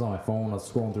horrible. I was on my phone. I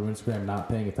was scrolling through Instagram, not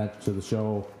paying attention to the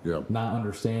show, Yep. not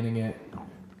understanding it,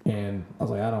 and I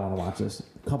was like, I don't want to watch this.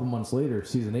 A couple months later,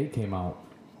 season 8 came out.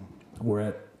 We're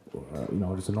at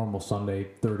just a normal Sunday,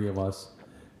 30 of us.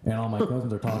 And all my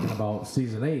cousins are talking about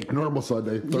season 8. Normal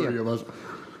Sunday, 30 of us.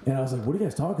 And I was like, what are you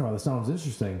guys talking about? This sounds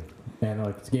interesting. And they're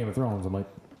like, it's Game of Thrones. I'm like,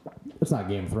 it's not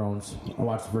Game of Thrones. I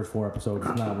watched the first 4 episodes.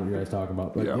 It's not what you guys talking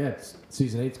about. But Yeah. it's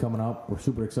season 8's coming up. We're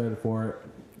super excited for it.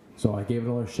 So I gave it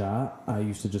another shot. I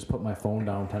used to just put my phone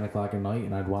down 10 o'clock at night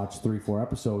and I'd watch 3, 4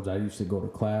 episodes. I used to go to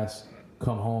class,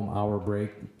 come home, hour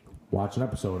break, watch an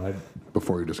episode.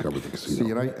 Before you discovered the casino. See,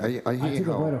 and I I hate took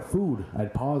a bite how of food.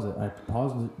 I'd pause it. I'd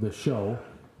pause the show,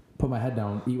 put my head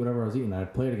down, eat whatever I was eating.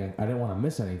 I'd play it again. I didn't want to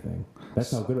miss anything.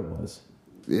 That's how good it was.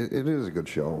 it is a good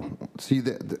show. See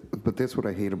but that's what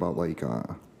I hate about like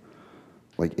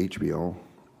HBO.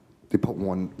 They put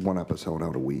one episode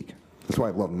out a week. That's why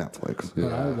I love Netflix.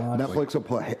 But I watched Netflix will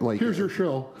put like Here's your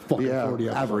show. Fucking 40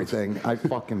 episodes. everything. I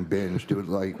fucking binged, dude.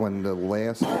 Like when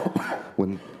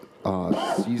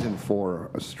season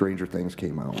 4 of Stranger Things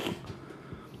came out.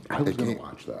 I was It going came, to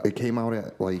watch that. it came out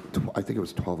at like I think it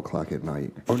was 12 o'clock at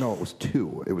night. Oh no, it was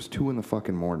 2. It was 2 in the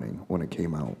fucking morning when it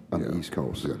came out on the East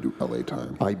Coast. You got to do LA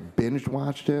time. I binge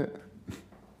watched it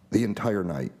the entire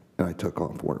night, and I took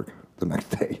off work the next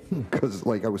day because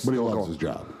like I was But he still loves going. his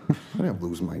job. I didn't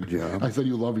lose my job. I said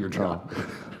you love your job.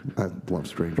 I love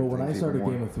Stranger But when I Things started even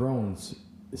more. Game of Thrones,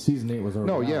 season 8 was already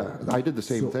No, out. yeah, I did the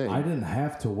same So thing. I didn't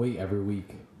have to wait every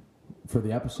week. for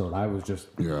the episode. I was just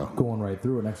Yeah. going right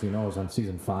through it. Next thing you know, I was on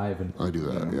season 5, and I do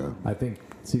that, yeah. I think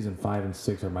season 5 and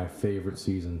 6 are my favorite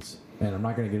seasons. And I'm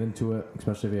not going to get into it,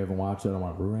 especially if you haven't watched it. I don't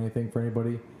want to ruin anything for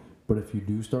anybody. But if you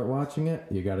do start watching it,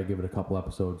 you got to give it a couple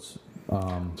episodes.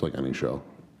 It's like any show.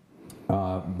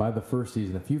 By the first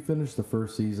season, if you finish the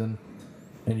first season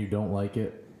and you don't like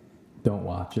it, don't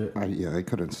watch it. I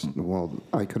couldn't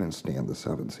stand the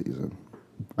 7th season.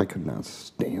 I could not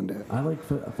stand it. I like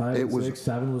 5 It and was- 6.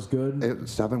 7 was good.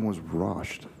 7 was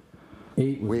rushed.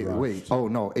 8 was rushed. Wait. Oh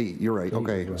no, 8. You're right. 8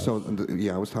 Okay, was so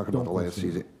I was talking about Don't the last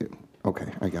listen. season.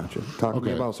 Okay, I got you. Talk to me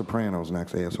Okay. about Sopranos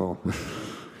next, asshole.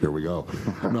 Here we go.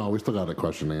 No, we still got a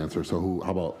question to answer. So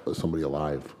how about somebody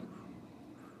alive?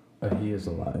 He is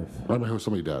alive. I mean, who's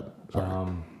somebody dead?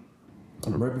 Sorry.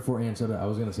 Right before Ann said it, I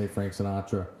was going to say Frank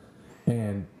Sinatra.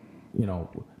 And, you know,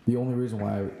 the only reason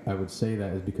why I would say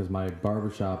that is because my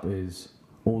barbershop is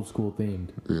old school themed.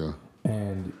 Yeah.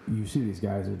 And you see these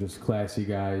guys are just classy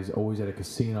guys, always at a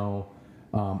casino,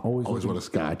 always Always with a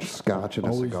scotch. Scotch and a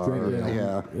always cigar. drinking.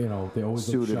 Yeah, You know, they always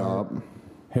look suited sharp, up.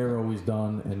 hair always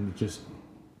done, and just.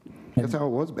 That's how it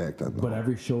was back then. But Though.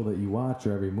 every show that you watch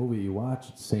or every movie you watch,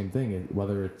 it's the same thing.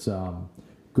 Whether it's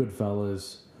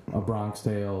Goodfellas, A Bronx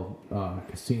Tale,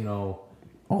 Casino,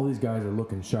 all these guys are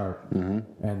looking sharp,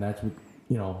 and that's what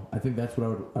I think that's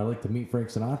what I like to meet Frank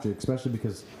Sinatra, especially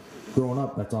because growing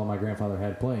up, that's all my grandfather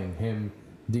had playing him,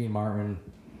 Dean Martin,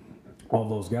 all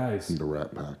those guys. The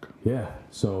Rat Pack. Yeah,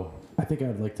 so I think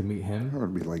I'd like to meet him. It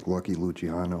would be like Lucky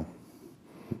Luciano.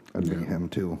 I'd meet him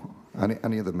too.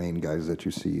 Any of the main guys that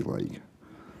you see, like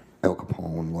Al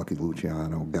Capone, Lucky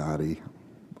Luciano, Gotti.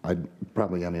 I'd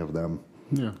probably any of them.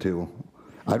 Yeah. Too.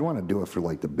 I'd want to do it for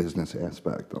like the business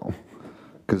aspect though,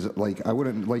 because like I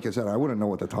wouldn't, like I said, I wouldn't know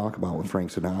what to talk about with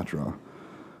Frank Sinatra,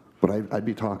 but I'd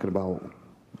be talking about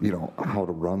how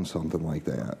to run something like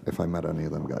that if I met any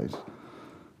of them guys.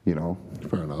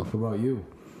 Fair enough. What about you?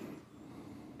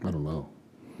 I don't know.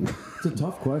 It's a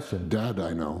tough question. Dad,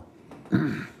 I know.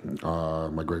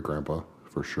 My great grandpa,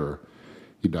 for sure.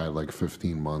 He died like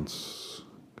 15 months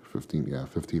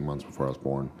before I was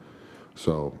born.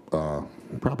 So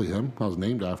probably him. I was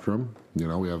named after him.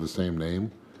 We have the same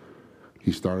name.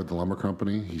 He started the lumber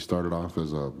company. He started off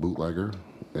as a bootlegger,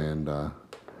 and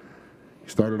he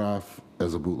started off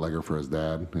as a bootlegger for his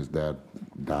dad. His dad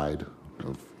died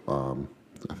of,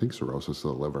 I think, cirrhosis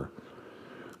of the liver.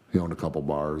 He owned a couple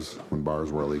bars when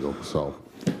bars were illegal. So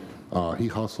he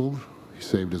hustled. He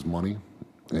saved his money.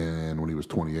 And when he was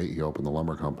 28, he opened the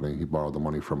lumber company. He borrowed the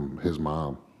money from his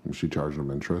mom. And she charged him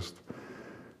interest.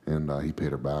 And he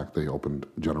paid her back. They opened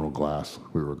General Glass.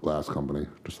 We were a glass company,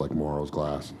 just like Morrow's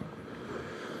Glass.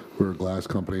 We were a glass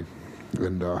company.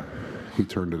 And he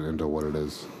turned it into what it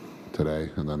is today.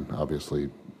 And then, obviously,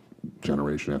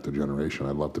 generation after generation.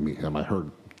 I'd love to meet him. I heard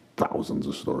thousands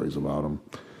of stories about him.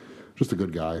 Just a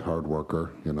good guy, hard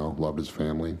worker, loved his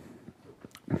family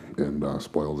and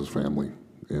spoiled his family.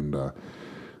 And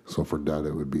so for dead,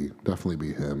 it would definitely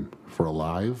be him. For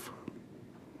alive,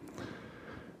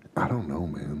 I don't know,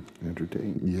 man. Andrew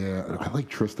Tate. Yeah, I like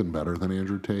Tristan better than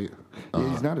Andrew Tate. Yeah,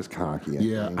 he's not as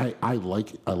cocky. I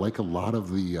like a lot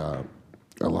of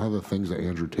the things that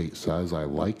Andrew Tate says. I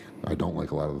don't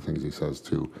like a lot of the things he says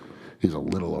too. He's a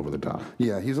little over the top.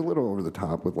 Yeah, he's a little over the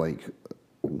top with like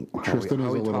Tristan how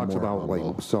is he a little talks more about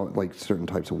humble. like certain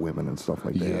types of women and stuff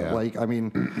like that. Yeah. Like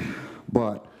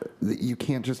but you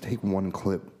can't just take one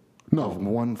clip of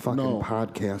one fucking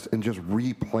podcast and just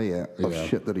replay it of Yeah.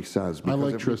 shit that he says. I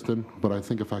like if- Tristan, but I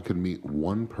think if I could meet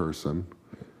one person,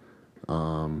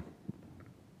 Ron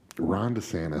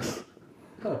DeSantis,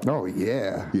 Oh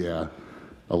yeah, yeah,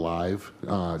 alive,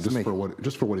 just for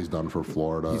what he's done for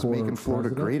Florida. he's making For Florida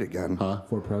president? great again.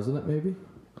 For president, maybe?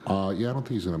 Yeah, I don't think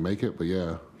he's gonna make it, but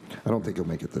yeah. I don't think he'll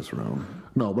make it this round.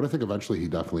 No, but I think eventually he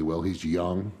definitely will. He's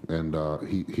young and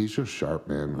he's just sharp,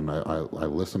 man. And I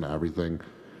listen to everything.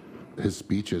 His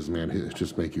speeches, man, he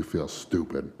just make you feel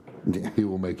stupid. Yeah. He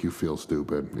will make you feel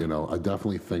stupid. I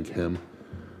definitely think him.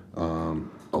 I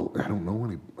don't know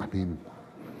any. I mean,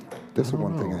 This is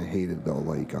one thing I hated though.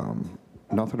 Like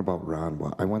nothing about Ron,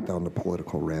 but I went down the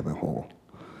political rabbit hole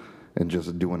and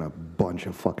just doing a bunch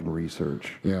of fucking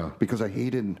research. Yeah. Because I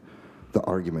hated the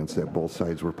arguments that both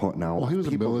sides were putting out. well, he was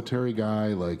a People- military guy.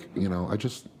 Like, I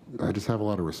just have a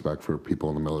lot of respect for people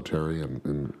in the military,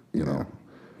 and Yeah.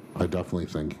 I definitely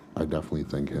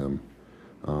think him.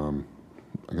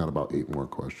 I got about 8 more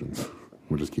questions.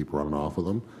 We'll just keep running off of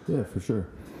them. Yeah, for sure.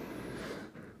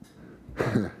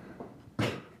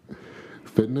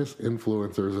 Fitness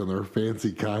influencers and their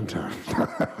fancy content.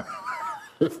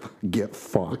 Get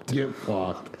fucked. Get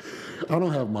fucked. I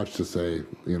don't have much to say.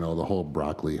 The whole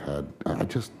broccoli head.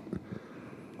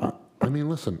 mean,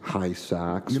 listen, high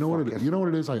socks. you know what fucking- you know what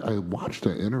it is. I watched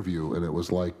an interview and it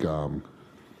was like,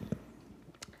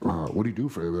 what do you do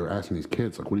for? They're asking these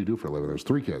kids like, what do you do for a living? There's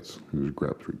 3 kids. You just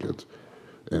grab 3 kids,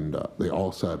 and they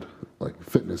all said like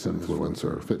fitness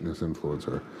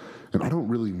influencer, and I don't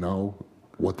really know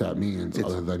what that means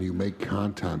other than you make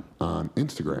content on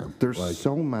Instagram. There's like,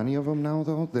 so many of them now,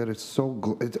 though, that it's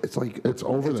so it's like It's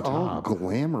over the all top.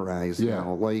 glamorized Yeah.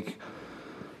 now.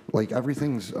 Like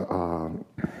everything's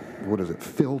what is it,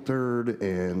 filtered,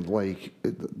 and like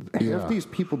Yeah. half these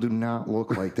people do not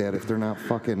look like that if they're not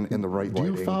fucking in the right do you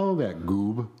lighting. follow that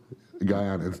Goob guy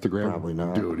on Instagram? Probably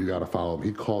not. Dude, you gotta follow him.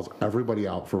 He calls everybody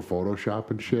out for Photoshop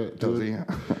and shit. Does dude. he?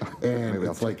 And Maybe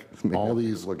I'll it's like maybe all I'll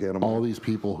these look at 'em. all these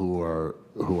people who are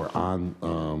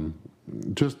on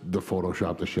just the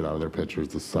Photoshop the shit out of their pictures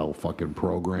to sell fucking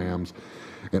programs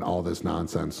and all this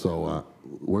nonsense. So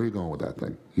where are you going with that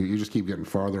thing? You just keep getting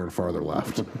farther and farther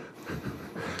left.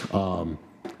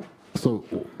 So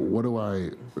what do I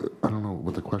don't know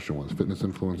what the question was. Fitness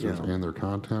influencers Yeah. and their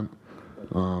content.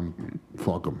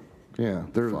 Fuck them. Yeah,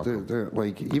 they're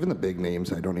like even the big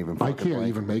names. I don't even. I fucking can't like.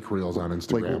 even make reels on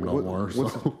Instagram no what- more.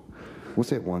 what's- So What's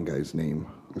that one guy's name?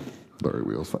 Larry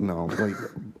Wheels. No, like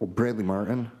Bradley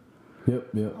Martin. Yep.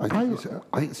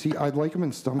 I see. I like him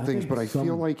in some things, think but I some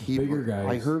feel like he. bigger guys-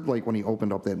 I heard like when he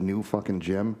opened up that new fucking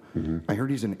gym. I heard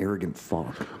he's an arrogant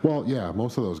fuck. Well, yeah,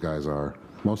 most of those guys are.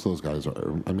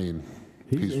 I mean,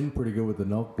 He's in pretty good with the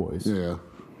Nelk boys. yeah.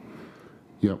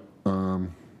 Yep.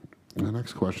 The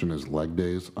next question is leg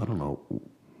days. I don't know.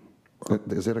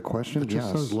 Is that a question? It just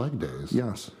Yes. says leg days.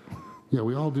 Yes. Yeah,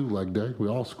 we all do leg day. We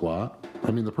all squat.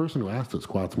 I mean, the person who asked it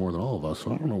squats more than all of us,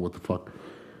 so I don't know what the fuck.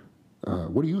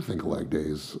 What do you think of leg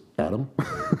days, Adam?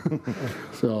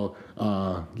 So,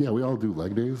 yeah, we all do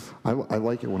leg days. I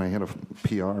like it when I hit a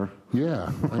PR.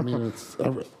 Yeah, I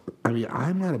mean,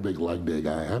 I'm not a big leg day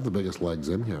guy. I have the biggest legs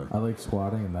in here. I like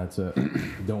squatting, and that's it.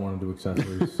 Don't want to do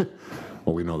accessories.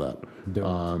 Well, we know that.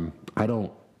 Don't. I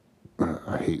don't.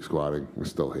 I hate squatting. I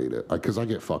still hate it because I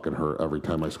get fucking hurt every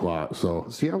time I squat. So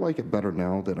See, I like it better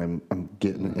now that I'm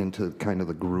getting into kind of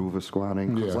the groove of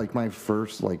squatting. 'Cause, Yeah. like my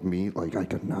first meet, I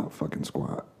could not fucking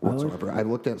squat whatsoever. I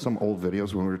looked at some old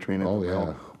videos when we were training. Oh, at the mill.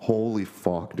 yeah. Holy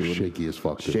fuck, dude. shaky as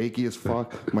fuck. dude. Shaky as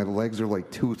fuck. My legs are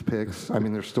like toothpicks. I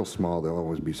mean, they're still small. They'll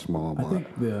always be small. I But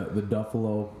think the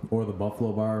Duffalo or the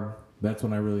Buffalo bar, that's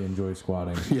when I really enjoy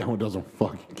squatting. Yeah, it doesn't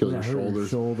fucking kill your hurt your shoulders.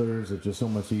 shoulders, it's just so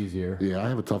much easier. Yeah, I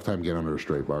have a tough time getting under a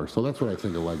straight bar. So that's what I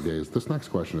think of leg days. This next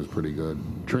question is pretty good.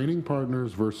 Training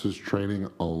partners versus training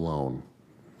alone.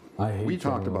 I hate we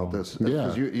talked training about alone. this.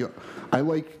 Yeah. 'Cause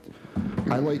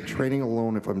I like training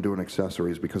alone if I'm doing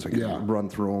accessories because I can Yeah. run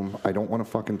through them. I don't want to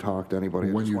fucking talk to anybody.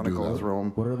 I When just you want to do go that. through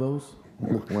them What are those?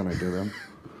 when I do them.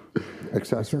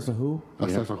 Accessories. Sense of who?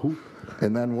 That's a hoop.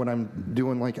 And then when I'm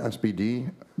doing like SBD,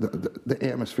 the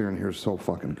atmosphere in here is so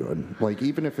fucking good. Like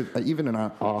even an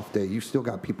off day, you still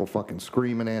got people fucking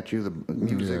screaming at you. The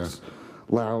music's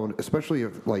loud, especially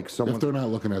if like If someone. they're not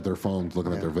looking at their phones,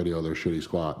 looking at their video, their shitty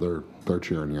squat, they're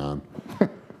cheering you on.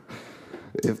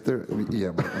 If they're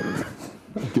but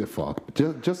Get fucked.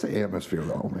 just the atmosphere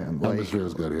though, man. Like, Atmosphere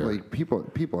is good here. Like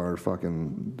people are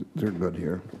fucking. They're good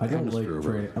here. I don't Atmosphere, like right?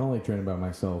 training. I don't like training by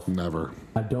myself. Never.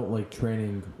 I don't like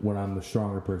training when I'm the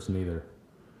stronger person either.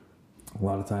 A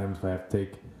lot of times, if I have to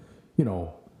take,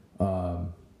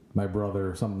 my brother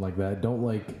or something like that. I don't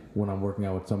like when I'm working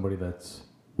out with somebody that's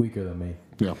weaker than me.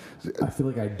 Yeah. I feel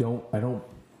like I don't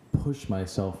push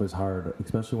myself as hard,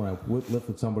 especially when I lift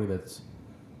with somebody that's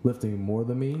lifting more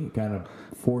than me. It kind of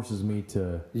forces me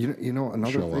to.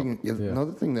 Another Show thing. Yeah.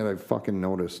 Another thing that I've fucking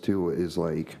noticed too is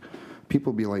like,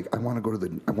 people be like, I want to go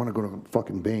to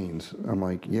fucking Baines. I'm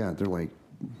like, yeah. They're like,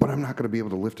 but I'm not going to be able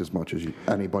to lift as much as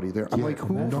anybody there. I'm like,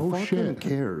 who No fucking shit.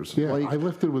 cares? Yeah, Like, I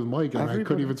lifted with Mike and I couldn't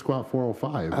everybody- even squat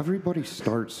 405. everybody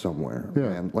starts somewhere, Yeah.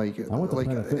 man. Like, I went to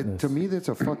Planet Fitness. to me, that's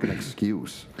a fucking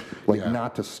excuse, like Yeah.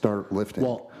 not to start lifting.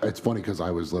 Well, it's funny because I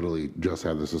was literally just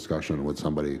had this discussion with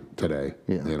somebody today,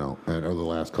 Yeah. and over the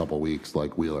last couple of weeks,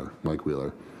 Mike Wheeler,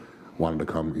 wanted to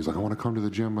come. He's like, I want to come to the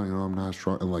gym. I'm not as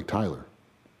strong. And like Tyler,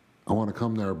 I want to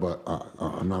come there, but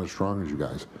I'm not as strong as you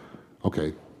guys.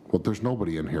 Okay, well, there's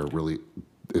nobody in here really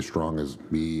as strong as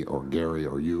me or Gary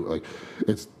or you. Like,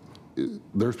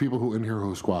 there's people who in here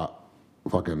who squat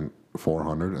fucking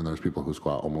 400, and there's people who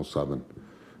squat almost 7.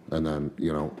 And then,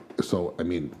 so, I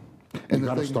mean, You the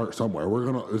got to thing- start somewhere.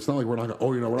 It's not like we're not gonna,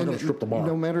 we're not going to strip the bar.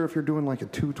 No matter if you're doing like a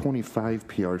 225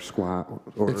 PR squat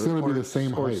or It's gonna be the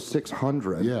same or height.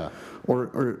 600. Yeah.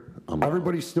 Or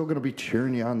everybody's still going to be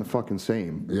cheering you on the fucking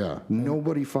same. Yeah.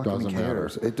 Nobody fucking Doesn't matter.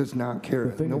 cares. It does not care.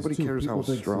 The thing is, Nobody too, cares how people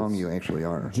think strong it's you actually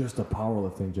are. just a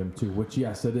powerlifting gym too, which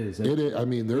yes, it is. It is, I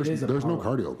mean, there's is a no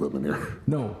power- cardio equipment here.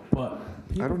 No, but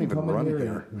people I don't can even come in run here.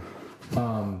 here.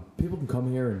 People can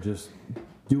come here and just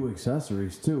do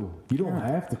accessories too. You don't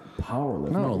have to power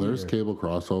lift. No, there's here. cable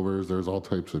crossovers. There's all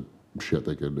types of shit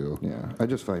they could do. Yeah, I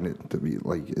just find it to be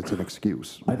like it's an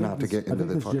excuse I think not to this- get into I think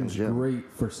the this fucking gym's gym.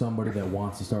 great for somebody that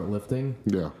wants to start lifting.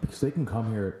 Yeah. Because they can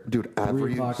come here at Dude,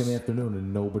 3 o'clock in the afternoon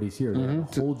and nobody's here. They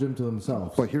have the whole gym to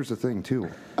themselves. But here's the thing too: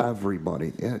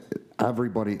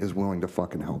 everybody is willing to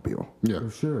fucking help you. Yeah. For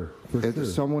sure. For If sure.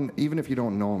 someone, even if you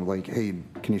don't know them, like, hey,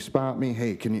 can you spot me?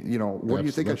 Hey, can you, what do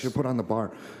you think I should put on the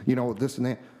bar? This and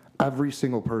that. Every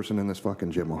single person in this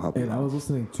fucking gym will help you. And I was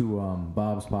listening to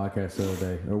Bob's podcast the other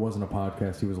day. It wasn't a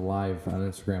podcast. He was live on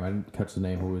Instagram. I didn't catch the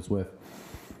name who he was with.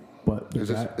 But the Is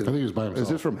this, guy- I think he was by himself. is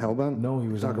this from Hellbent? no, he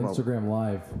was on Talking about- Instagram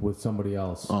live with somebody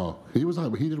else. Oh, he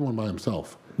did one by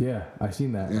himself. Yeah, I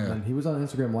seen that. Yeah. And then he was on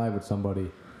Instagram live with somebody,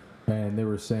 and they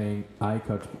were saying, I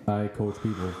coach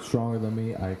people stronger than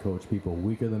me. I coach people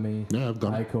weaker than me. Yeah, I've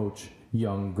done I it. coach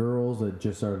young girls that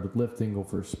just started lifting, go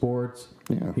for sports.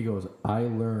 Yeah. He goes, I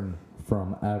learn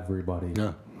from everybody.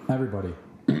 Yeah. Everybody.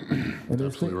 And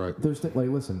there's Absolutely right. There's like,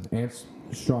 listen, Ant's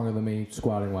stronger than me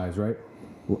squatting wise, right?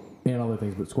 Well, and other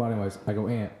things, but squatting wise, I go,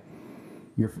 Ant,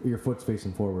 your foot's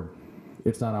facing forward.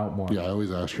 It's not out more. Yeah, I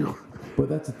always ask you. But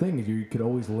that's the thing, is you could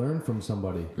always learn from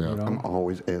somebody. Yeah. You know? I'm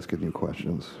always asking you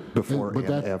questions before and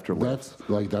after lifts.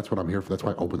 that's what I'm here for. That's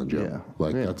why I open the gym. Yeah.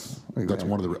 Like Yeah, that's exactly.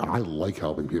 one of the. I like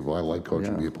helping people. I like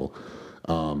coaching Yeah. people.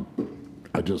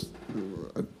 It's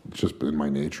just in my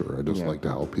nature. I just Yeah. like to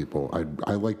help people.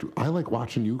 I like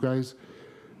watching you guys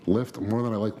lift more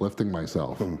than I like lifting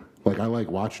myself. Hmm. Like I like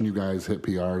watching you guys hit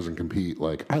PRs and compete.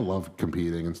 Like I love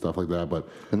competing and stuff like that. But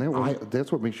And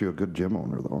that's what makes you a good gym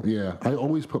owner, though. yeah, I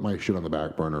always put my shit on the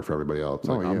back burner for everybody else.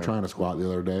 Like, Oh, I'm yeah. trying to squat the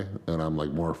other day, and I'm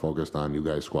like more focused on you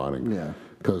guys squatting. Yeah.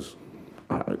 Because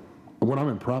when I'm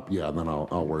in prep, then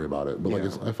I'll worry about it. But like,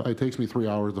 Yeah. if it takes me 3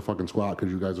 hours to fucking squat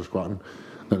because you guys are squatting,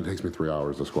 then it takes me 3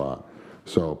 hours to squat.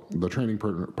 So the training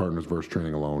partners versus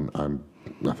training alone,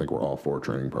 I think we're all for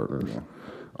training partners.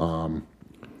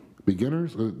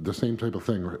 Beginners, the same type of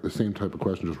thing, the same type of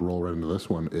question, just roll right into this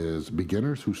one, is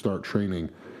beginners who start training,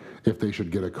 if they should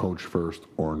get a coach first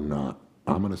or not.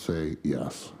 I'm going to say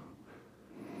yes.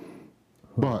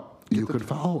 But you could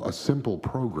follow a simple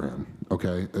program,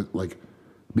 okay? Like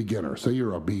beginner. Say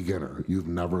you're a beginner. You've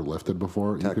never lifted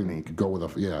before. You Technique. can go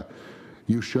with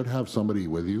you should have somebody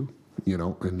with you,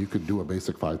 and you could do a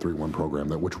basic 5-3-1 program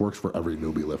which works for every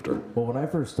newbie lifter. Well, when I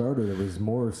first started, it was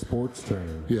more sports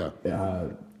training. Yeah.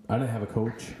 I didn't have a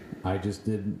coach. I just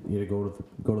did. You had to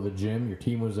go to the gym. Your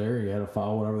team was there. You had to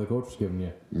follow whatever the coach was giving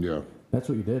you. Yeah. That's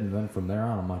what you did. And then from there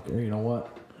on, I'm like, hey, you know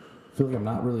what? I feel like I'm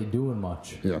not really doing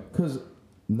much. Yeah. Because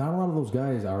not a lot of those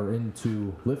guys are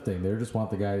into lifting. They just want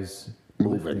the guys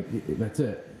Moving. lifting. That's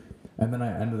it. And then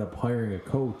I ended up hiring a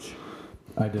coach.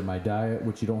 I did my diet,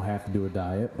 which you don't have to do a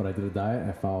diet, but I did a diet.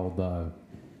 I followed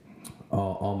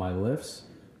all my lifts,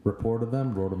 reported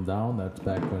them, wrote them down. That's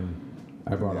back when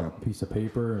I brought a piece of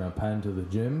paper and a pen to the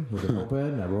gym with a notepad,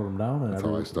 and I wrote them down. And That's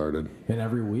how I started. and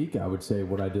every week I would say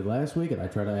what I did last week, and I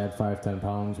try to add 5-10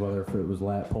 pounds, whether if it was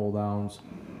lat pull downs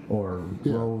or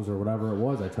rows or whatever it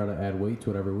was. I try to add weight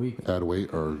to it every week. Add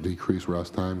weight or decrease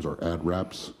rest times or add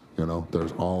reps.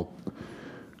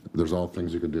 There's all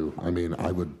things you can do. I mean,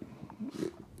 I would,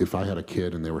 if I had a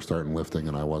kid and they were starting lifting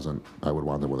and I wasn't, I would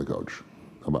want them with a coach.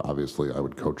 But obviously, I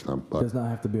would coach them. But Does not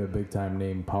have to be a big time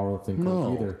name powerlifting coach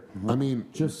no, either. I mean,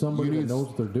 Just somebody you that need- knows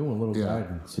what they're doing, a little Yeah,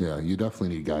 guidance. yeah. You definitely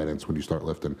need guidance when you start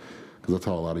lifting, because that's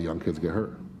how a lot of young kids get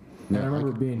hurt. And I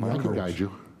remember being I younger. can guide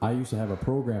you. I used to have a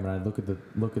program, and I'd look at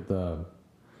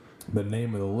the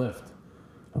name of the lift.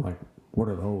 I'm like, what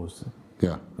are those?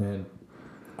 Yeah. And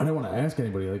I didn't want to ask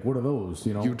anybody, like, what are those?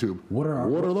 YouTube. What are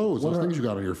those? what Those are- things you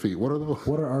got on your feet. What are those?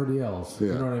 What are RDLs? Yeah.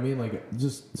 You know what I mean? Like,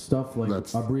 just stuff like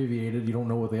That's abbreviated. You don't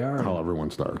know what they are. How everyone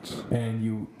starts. And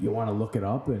you want to look it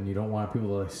up, and you don't want people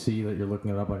to like, see that you're looking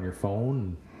it up on your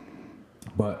phone.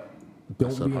 But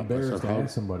don't be embarrassed to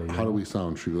ask somebody. How do we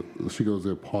sound? She goes,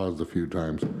 they paused a few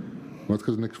times. Well, it's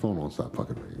because Nick's phone won't stop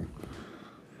fucking ringing.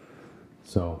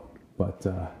 So, but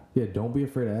yeah, don't be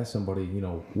afraid to ask somebody,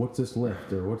 what's this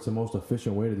lift or what's the most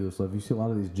efficient way to do this lift. You see a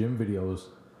lot of these gym videos,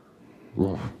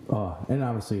 Well, and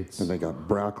obviously it's And they got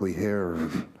broccoli hair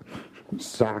and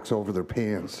socks over their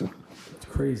pants. It's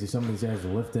crazy. Some of these guys are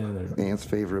lifting. Ant's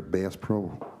favorite Bass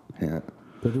Pro hat.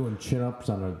 They're doing chin ups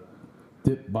on a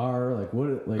dip bar. Like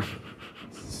what? Like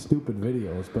stupid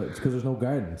videos, but it's because there's no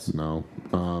guidance. No.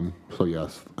 So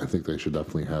yes, I think they should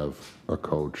definitely have a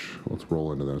coach. Let's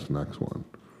roll into this next one.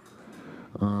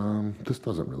 This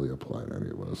doesn't really apply to any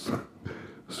of us.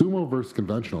 Sumo versus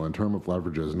conventional in terms of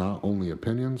leverages, not only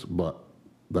opinions, but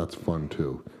that's fun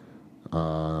too.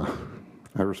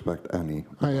 I respect any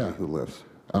yeah. who lifts.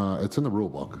 It's in the rule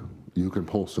book. You can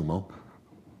pull sumo,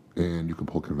 and you can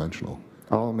pull conventional.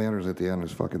 All that matters at the end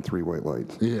is fucking 3 white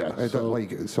lights. Yeah,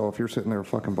 So if you're sitting there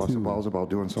fucking busting balls about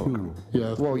doing something.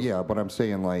 Yeah. Well, yeah, but I'm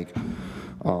saying like,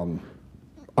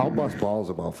 I'll bust balls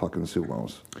about fucking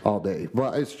sumos all day.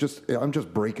 But I'm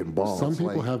just breaking balls. Some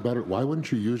people like, have better. Why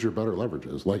wouldn't you use your better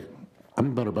leverages? Like, I'm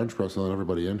a better bench presser than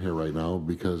everybody in here right now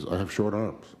because I have short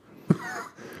arms.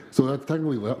 So that's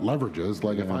technically leverages.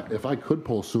 Like if I could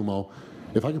pull sumo,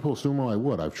 if I could pull sumo, I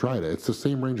would. I've tried it. It's the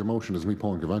same range of motion as me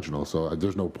pulling conventional. So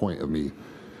there's no point of me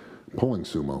pulling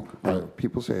sumo.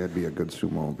 people say I'd be a good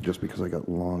sumo just because I got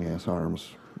long ass arms.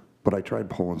 But I tried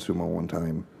pulling sumo one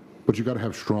time. But you got to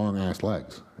have strong ass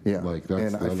legs. Yeah, like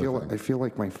that's and the other thing. I feel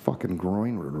like my fucking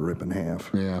groin would rip in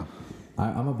half. Yeah,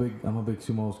 I'm a big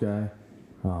sumos guy.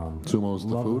 sumo's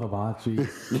the Love food. hibachi.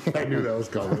 I knew that was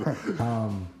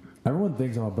coming. Everyone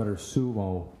thinks I'm a better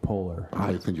sumo puller,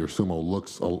 I think your sumo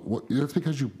looks. That's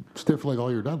because you stiff like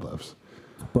all your deadlifts.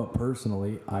 but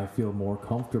personally, I feel more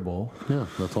comfortable Yeah,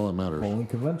 that's all that matters. pulling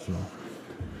conventional.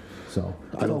 So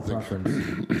I don't no think-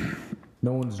 preference.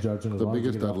 No one's judging. As The long as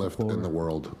you biggest get off the deadlift floor. in the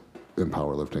world in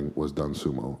powerlifting was done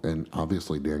sumo, and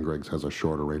obviously Dan Griggs has a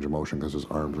shorter range of motion because his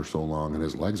arms are so long and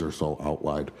his legs are so out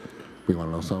wide. You want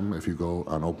to know something? If you go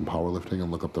on open powerlifting and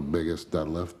look up the biggest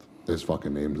deadlift, his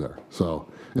fucking name's there. So,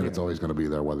 and it's always going to be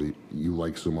there whether you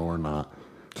like sumo or not.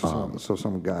 So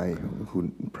some guy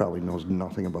who probably knows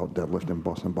nothing about deadlifting,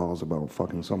 busting balls about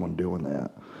fucking someone doing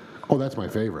that. Oh, that's my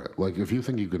favorite. Like, if you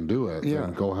think you can do it, Yeah.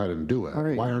 then go ahead and do it. All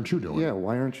right. Why aren't you doing it? Yeah,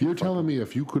 why aren't you You're telling me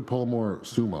if you could pull more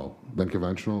sumo than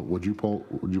conventional, would you pull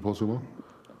sumo?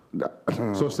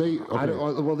 So say, I okay,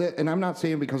 don't, and I'm not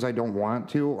saying because I don't want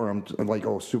to, or I'm like,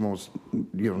 oh, sumo's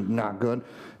not good.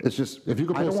 It's just if you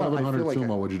could I pull don't want- I 700 feel like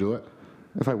sumo, would you do it?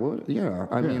 if I would, yeah.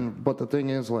 I mean, but the thing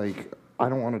is, like, I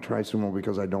don't want to try sumo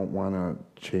because I don't want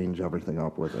to change everything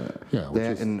up with it. Yeah, which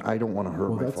that is- and I don't want to hurt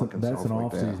Well, my that's fucking that's self an like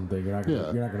off-season thing. You're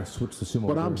Yeah. not gonna switch to sumo.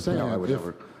 But I'm during saying, that. No, I would if,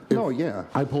 never. if No, yeah.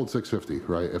 I pulled 650,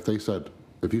 right? If they said,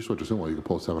 if you switch to sumo, you can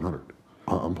pull 700,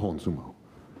 I'm pulling sumo.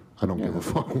 I don't give a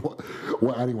fuck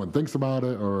what anyone thinks about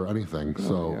it or anything.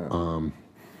 So,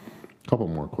 couple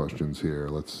more questions here.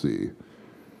 Let's see.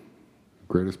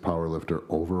 Greatest power lifter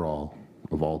overall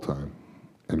of all time,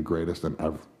 and greatest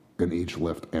in each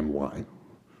lift, and why?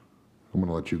 I'm going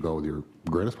to let you go with your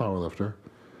greatest power lifter,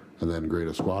 and then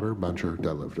greatest squatter, bencher,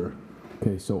 deadlifter.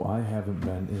 Okay, so I haven't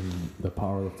been in the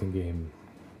powerlifting game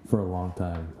for a long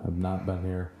time. I've not been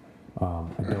here.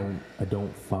 I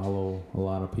don't follow a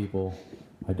lot of people.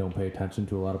 I don't pay attention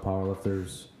to a lot of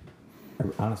powerlifters.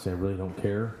 Honestly, I really don't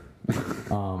care.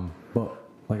 But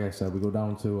like I said, we go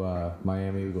down to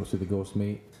Miami. We go see the Ghost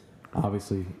Meet.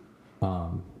 Obviously,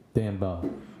 Dan Bell,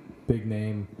 big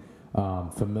name,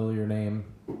 familiar name.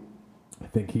 I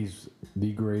think he's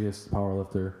the greatest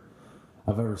powerlifter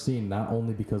I've ever seen, not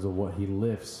only because of what he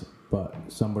lifts, but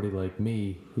somebody like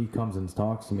me, he comes and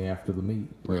talks to me after the meet.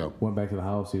 Yeah. Went back to the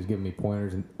house, he was giving me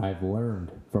pointers, and I've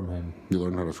learned from him. You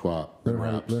learn how to squat and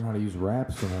reps. Learn how to use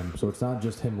wraps from him. So it's not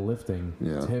just him lifting,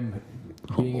 it's Yeah. him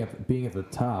being at the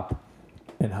top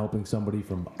and helping somebody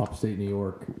from upstate New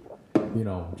York,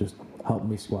 just help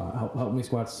me squat. Help me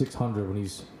squat 600 when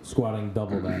he's squatting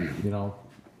double that,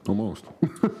 Almost.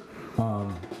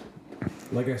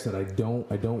 Like I said, I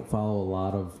don't follow a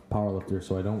lot of powerlifters,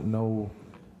 so I don't know,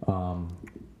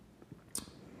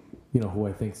 who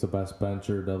I think's the best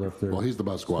bencher, deadlifter. Well, he's the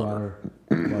best squatter.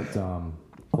 But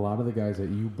a lot of the guys that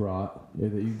you brought,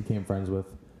 that you became friends with,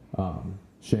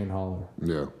 Shane Haller,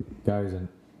 Yeah. guy's an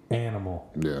animal.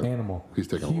 Yeah. Animal. He's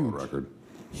taking a world record.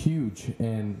 Huge,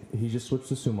 and he just switched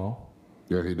to sumo,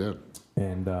 Yeah, he did.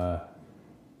 and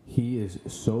he is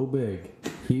so big.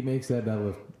 He makes that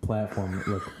deadlift platform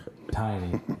look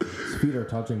tiny. His feet are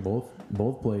touching both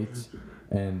plates,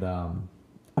 and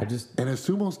And his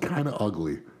sumo's kind of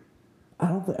ugly.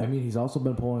 I mean, he's also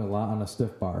been pulling a lot on a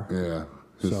stiff bar, Yeah.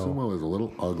 His So- sumo is a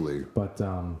little ugly, but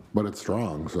but it's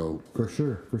strong. So, for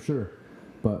sure.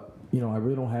 But I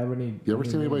really don't have any. you ever any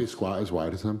seen anybody names. squat as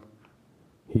wide as him?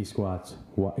 He squats.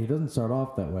 He doesn't start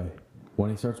off that way. When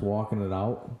he starts walking it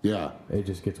out, Yeah. it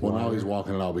just gets Well, wider. now he's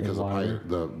walking it out because of wider.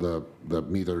 the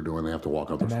meet they're doing. They have to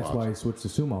walk out their And that's squats. why he switched to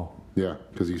sumo. Yeah,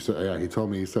 because he said, yeah, he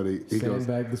told me, he said, he goes,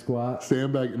 Sandbag the squat.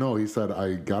 sandbag, no, he said,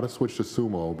 I got to switch to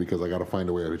sumo because I got to find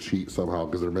a way to cheat somehow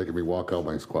because they're making me walk out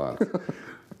my squats.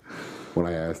 When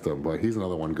I asked him, but he's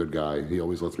another one good guy. He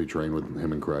always lets me train with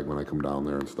him and Craig when I come down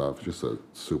there and stuff. Just a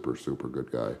super, super good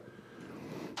guy. All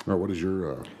right, what is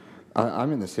your,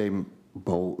 I'm in the same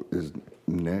boat as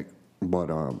Nick, but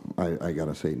I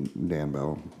gotta say Dan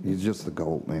Bell. He's just the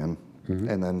GOAT, man.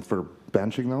 And then for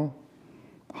benching though,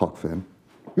 Huck Finn.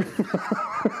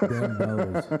 Dan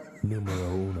Bell's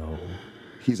numero uno.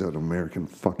 He's an American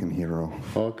fucking hero.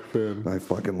 Huck Finn? I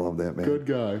fucking love that man. Good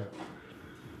guy.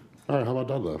 All right, how about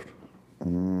deadlift?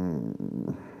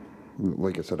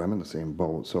 Like I said, I'm in the same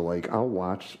boat. So like I'll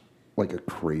watch like a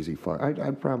crazy fuck.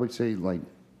 I'd probably say like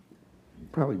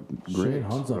probably Shane Griggs,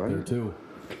 Hunt's up right? there too,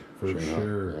 for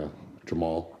sure. Yeah.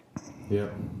 Jamal,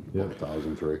 Yep. Yep.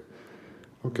 2003.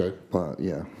 Okay. But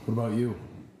yeah, What about you?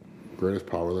 Greatest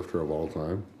powerlifter of all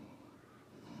time?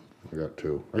 I got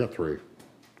two. I got three.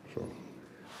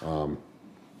 So,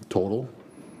 total,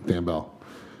 Dan Bell.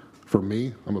 For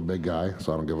me, I'm a big guy,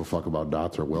 so I don't give a fuck about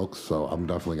Dots or Wilkes. So I'm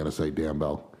definitely going to say Dan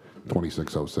Bell,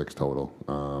 2606 total.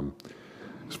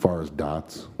 As far as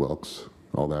Dots, Wilkes,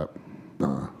 all that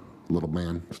little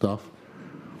man stuff,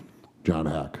 John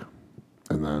Hack,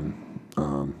 and then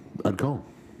Ed Cohn.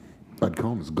 Ed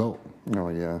Cohn is GOAT. oh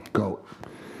yeah, GOAT.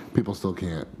 People still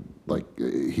can't, like,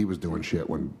 he was doing shit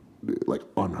when, like,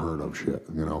 unheard of shit,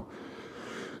 you know.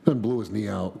 Then blew his knee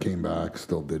out, came back,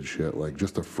 still did shit, like,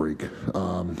 just a freak.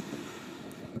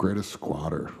 Greatest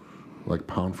squatter, like,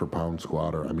 pound for pound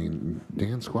squatter. I mean,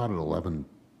 Dan squatted 11,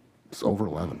 it's over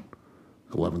 11,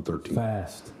 11:13.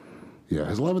 Fast. Yeah,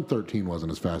 his 11:13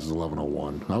 wasn't as fast as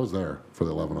 11:01. I was there for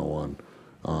the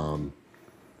 11:01.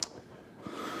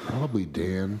 Probably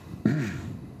Dan.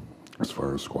 As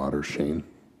far as squatters, Shane.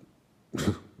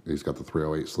 He's got the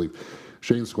 308 sleeve.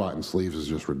 Shane's squatting sleeves is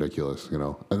just ridiculous, you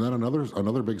know. And then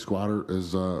another big squatter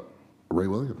is Ray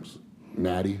Williams,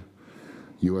 Natty,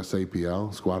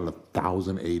 USAPL, squatted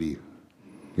 1,080,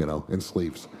 you know, in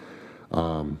sleeves.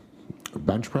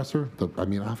 Bench presser,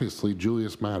 obviously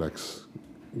Julius Maddox,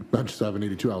 bench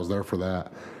 782. I was there for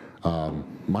that.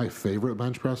 My favorite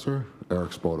bench presser,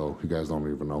 Eric Spoto. You guys don't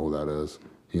even know who that is.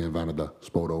 He invented the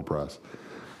Spoto press.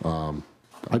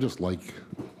 I just like,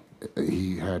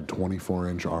 he had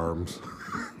 24-inch arms.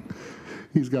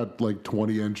 He's got like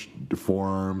 20-inch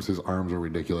forearms. His arms are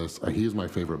ridiculous. He's my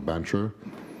favorite bencher.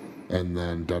 And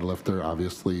then deadlifter,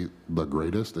 obviously the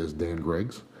greatest is Dan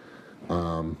Griggs.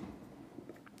 But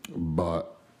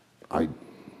I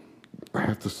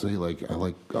have to say, like, I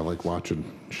like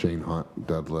watching Shane Hunt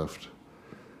deadlift.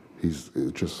 It's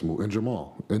just smooth. And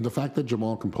Jamal. And the fact that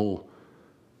Jamal can pull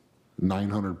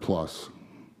 900 plus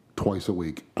twice a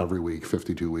week, every week,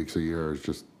 52 weeks a year is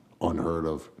just unheard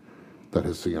of. That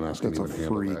his CNS can That's a even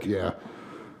handle freak. that. Yeah,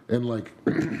 and like,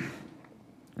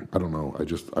 I don't know. I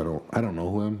don't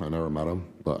know him. I never met him,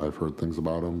 but I've heard things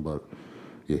about him. But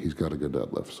yeah, he's got a good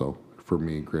deadlift. So for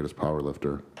me, greatest power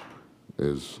lifter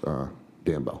is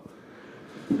Dan Bell.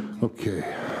 Okay,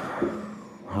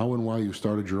 how and why you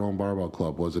started your own barbell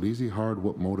club? Was it easy, hard?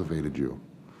 What motivated you?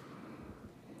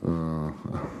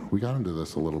 We got into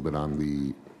this a little bit on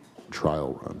the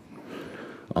trial run.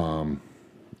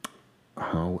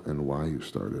 How and why you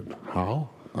started? How?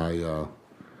 I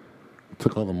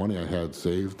took all the money I had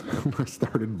saved. I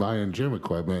started buying gym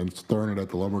equipment and throwing it at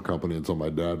the lumber company until my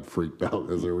dad freaked out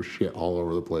because there was shit all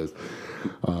over the place.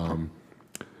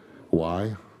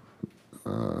 Why?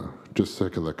 Just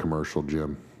sick of the commercial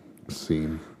gym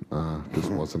scene. Just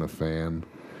wasn't a fan.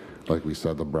 Like we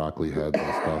said, the broccoli heads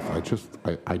and stuff.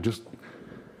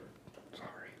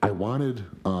 I wanted.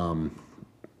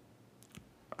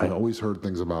 I always heard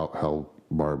things about Hell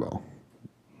Barbell.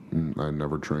 I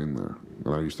never trained there.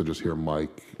 And I used to just hear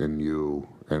Mike and you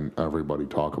and everybody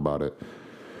talk about it.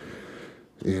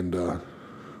 And I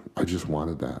just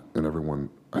wanted that. And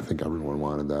I think everyone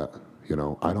wanted that. You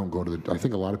know, I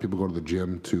think a lot of people go to the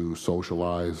gym to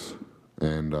socialize.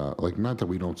 And not that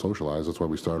we don't socialize. That's why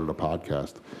we started a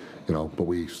podcast, you know, but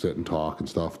we sit and talk and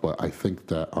stuff. But I think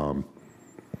that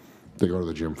they go to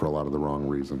the gym for a lot of the wrong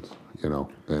reasons, you know.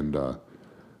 And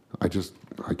I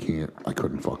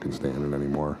couldn't fucking stand it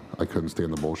anymore. I couldn't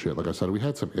stand the bullshit. Like I said, we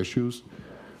had some issues,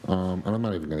 and I'm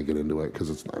not even going to get into it because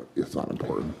it's not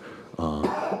important.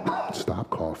 Stop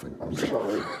coughing. I'm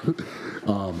sorry.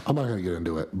 I'm not going to get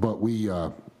into it, but we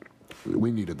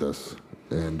needed this,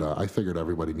 and I figured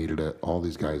everybody needed it. All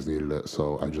these guys needed it,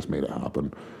 so I just made it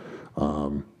happen.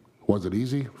 Was it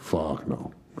easy? Fuck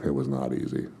no. It was not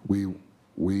easy.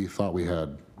 We thought we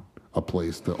had a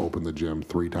place to open the gym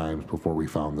 3 times before we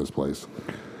found this place.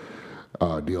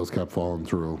 Deals kept falling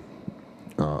through.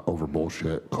 over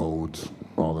bullshit, codes,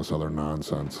 all this other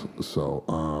nonsense.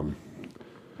 So,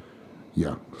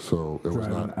 yeah. So it was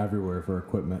Driving not. everywhere for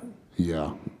equipment.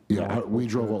 Yeah, we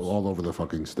drove all over the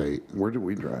fucking state. Where did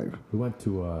we drive? We went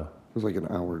to It was like an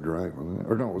hour drive, wasn't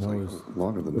it? Or no, it was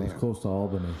longer than it was that. close to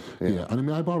Albany. Yeah, and I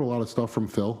mean, I bought a lot of stuff from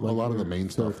Phil. A lot of the main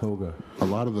stuff. Saratoga. A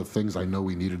lot of the things I know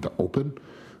we needed to open.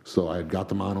 So I had got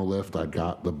the monolift, I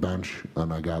got the bench,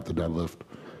 and I got the deadlift.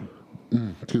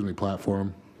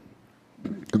 Platform.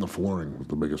 And the flooring was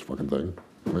the biggest fucking thing.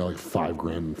 We got like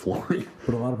 $5,000 in flooring.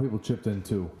 But a lot of people chipped in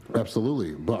too.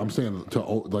 Absolutely, but I'm saying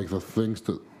like the things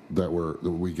that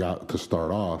we got to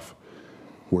start off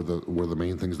were the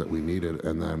main things that we needed,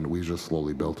 and then we just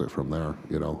slowly built it from there.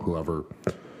 You know, whoever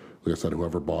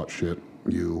bought shit,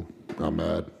 you,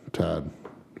 Ahmed, Ted,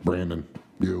 Brandon,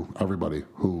 you, everybody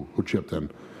who chipped in.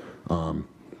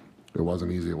 It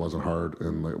wasn't easy, it wasn't hard,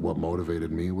 and like, what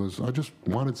motivated me was I just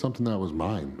wanted something that was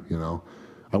mine. You know,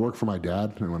 I work for my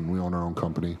dad, and when we own our own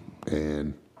company,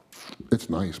 and it's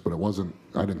nice, but it wasn't.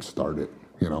 I didn't start it.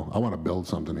 You know, I want to build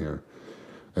something here,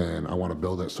 and I want to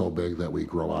build it so big that we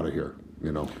grow out of here.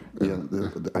 You know. Yeah,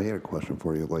 I had a question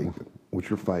for you. Like, what's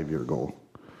your 5-year goal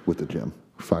with the gym?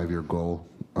 5-year goal.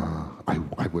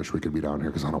 I wish we could be down here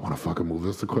because I don't want to fucking move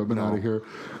this equipment out of here.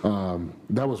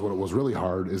 That was what it was really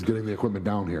hard, is getting the equipment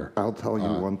down here. I'll tell you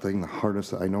one thing. The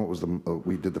hardest, I know it was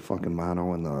we did the fucking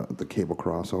mono and the cable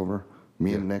crossover.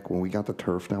 Me and Nick, when we got the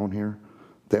turf down here,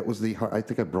 that was I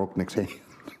think I broke Nick's hand.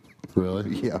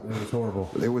 Really? Yeah. It was horrible.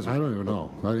 It was. I don't even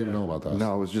know. I didn't even know about that.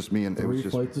 No, it was just me and it was 3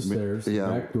 just flights of me- stairs, Yeah.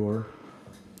 back door.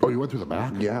 Oh, you went through the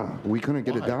back? Yeah, we couldn't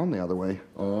get it down the other way.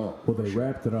 Oh. Well, they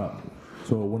wrapped it up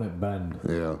so it wouldn't bend.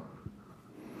 Yeah.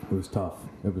 It was tough.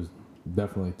 It was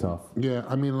definitely tough. Yeah,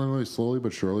 I mean, literally slowly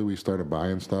but surely we started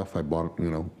buying stuff. I bought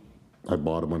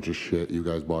a bunch of shit. You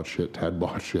guys bought shit. Ted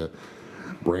bought shit.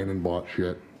 Brandon bought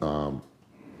shit.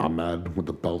 Ahmed with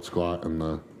the belt squat and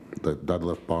the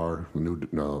deadlift bar, the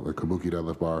Kabuki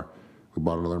deadlift bar. We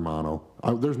bought another mono.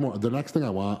 There's more. The next thing I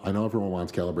want, I know everyone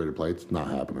wants calibrated plates. Not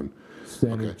happening.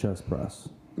 Standing Okay. chest press.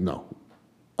 No.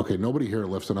 Okay, nobody here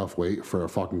lifts enough weight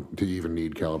to even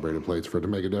need calibrated plates for it to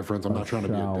make a difference. I'm not trying to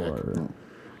be a dick. Shower.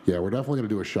 Yeah, we're definitely gonna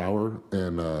do a shower,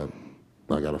 and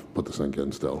I gotta put the sink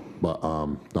in still. But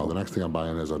no, the next thing I'm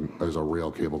buying is a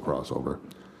real cable crossover.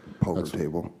 Poker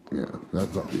table. Yeah,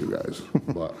 that's up to you guys.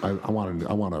 But I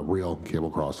want a real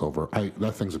cable crossover.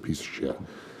 That thing's a piece of shit.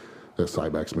 The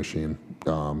Cybex machine,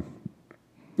 and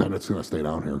it's gonna stay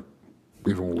down here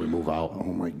even when we move out.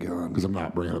 Oh my god. Because I'm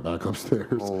not bringing it back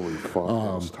upstairs. Holy fuck,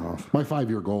 that's tough. My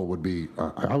 5-year goal would be,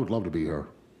 I would love to be here.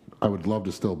 I would love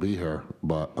to still be here,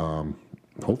 but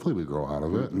hopefully we grow out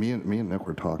of it. Me and Nick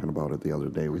were talking about it the other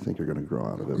day. We think you're going to grow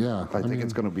out of it. Yeah, I I think mean-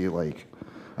 it's going to be like,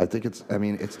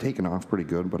 it's taken off pretty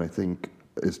good, but I think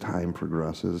as time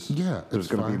progresses, Yeah, there's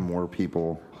it's going to be fine. more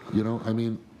people. You know, I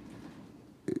mean,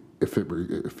 if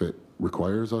it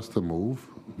requires us to move,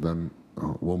 then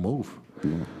we'll move.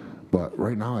 Yeah. But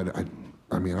right now,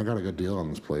 I mean, I got a good deal on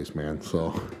this place, man.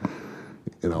 So,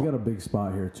 you We got know, a big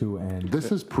spot here too, and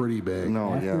this is pretty big.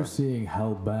 No, after yeah. seeing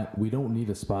Hellbent, we don't need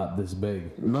a spot this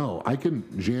big. No, I can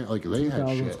like they had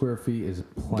 2,000 shit. square feet is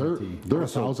They're plenty.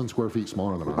 1,000 square feet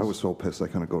smaller than us. I was so pissed I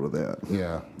couldn't go to that.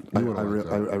 Yeah, I, you would've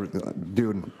liked that.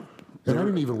 dude. And I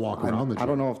didn't even walk around the I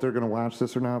don't gym. know if they're going to watch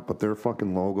this or not, but their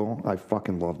fucking logo, I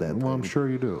fucking love that Well, I'm thing. sure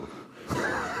you do.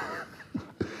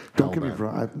 Don't get me Hellbent.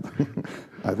 wrong.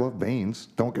 I love Baines.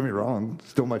 Don't get me wrong.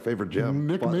 Still my favorite gym.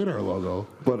 Nick but, made our logo.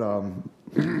 But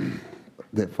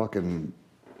that fucking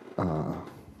Big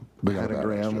old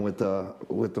pentagram badass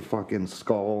with the fucking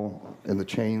skull and the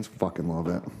chains, fucking love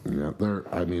it. Yeah,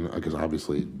 I mean, because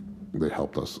obviously they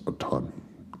helped us a ton.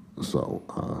 So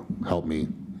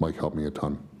Mike helped me a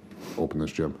ton, open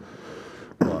this gym.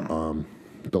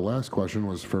 But the last question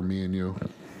was for me and you.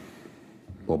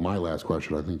 Well, my last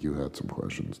question, I think you had some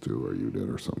questions too, or you did,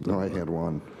 or something. No, I had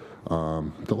one.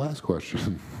 The last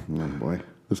question, Oh boy.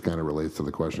 this kind of relates to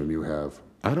the question you have.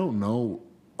 I don't know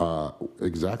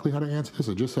exactly how to answer this.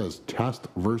 It just says test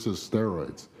versus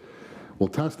steroids. Well,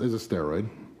 test is a steroid.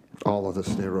 All of the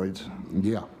steroids.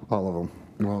 Yeah. All of them.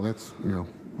 Well, that's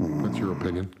your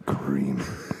opinion. Cream.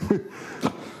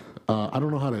 I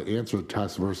don't know how to answer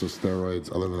test versus steroids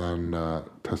other than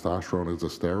testosterone is a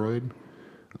steroid.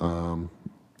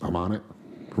 I'm on it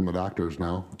from the doctors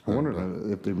now. I wonder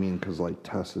if they mean because like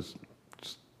test is.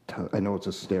 I know it's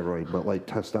a steroid, but like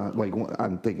like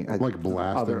I'm thinking Like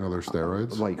blasting other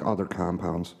steroids? like other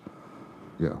compounds.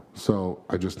 Yeah. So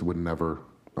I just would never.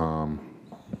 I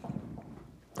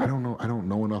don't know. I don't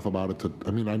know enough about it to.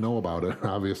 I mean, I know about it.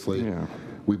 Obviously, Yeah.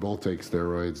 we both take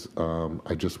steroids.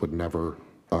 I just would never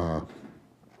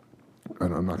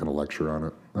And I'm not going to lecture on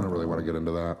it. I don't really want to get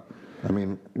into that. I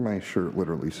mean, my shirt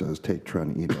literally says "Take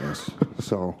Trent, eat ass."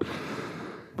 So,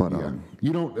 but Yeah.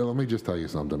 You don't. Let me just tell you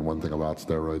something. One thing about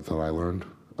steroids that I learned.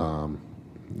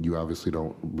 You obviously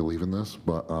don't believe in this,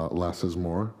 but less is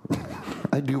more.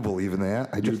 I do believe in that.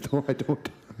 I just don't.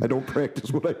 I don't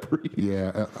practice what I preach.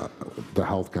 Yeah, the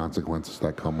health consequences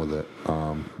that come with it,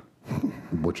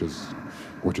 which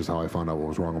is how I found out what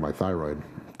was wrong with my thyroid.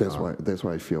 That's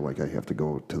why I feel like I have to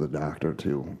go to the doctor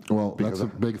too. Well, because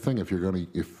that's a big thing.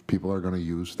 If people are gonna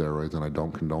use steroids, and I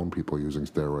don't condone people using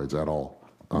steroids at all,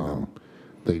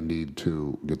 they need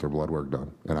to get their blood work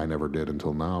done. And I never did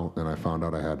until now, and I found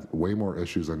out I had way more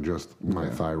issues than just my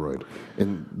thyroid,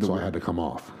 And so I had to come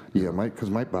off. yeah, because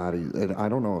my body, and I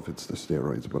don't know if it's the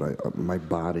steroids, but my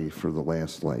body for the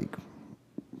last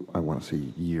I want to say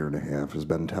year and a half has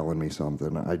been telling me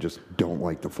something. I just don't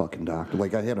like the fucking doctor.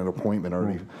 Like I had an appointment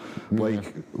already,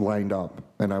 lined up,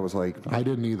 and I was like, I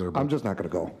didn't either. But I'm just not gonna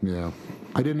go. yeah,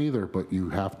 I didn't either. But you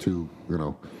have to,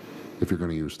 if you're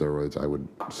going to use steroids, I would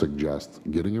suggest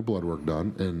getting your blood work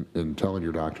done and telling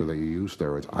your doctor that you use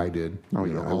steroids. I did. Oh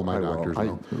yeah, all my I will. doctors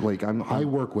know. I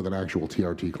work with an actual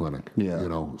TRT clinic. Yeah.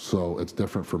 So it's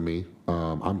different for me.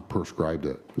 I'm prescribed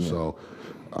it. Yeah.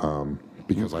 So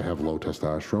because I have low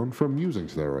testosterone from using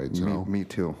steroids. Me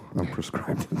too. I'm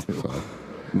prescribed it too. So,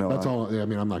 no, that's all. I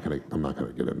mean, I'm not gonna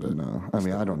get into it. No, I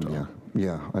mean I don't.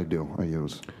 Yeah, I do. I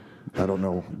use. I don't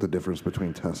know the difference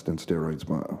between test and steroids,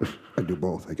 but I do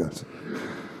both, I guess.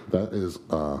 That is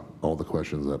all the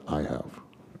questions that I have.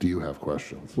 Do you have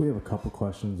questions? We have a couple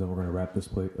questions, and we're going to wrap this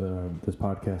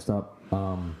podcast up.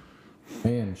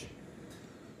 Ange,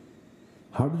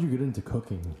 how did you get into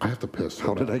cooking? I have to piss.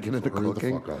 How did I get into Hurry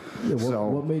cooking? The fuck up. Yeah,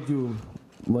 what made you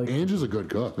like? Ange is a good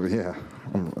cook. Yeah,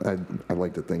 I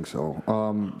like to think so.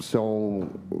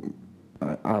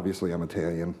 Obviously I'm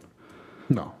Italian.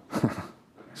 No.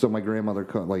 So my grandmother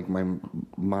cooked, like my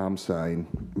mom's side,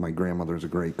 my grandmother's a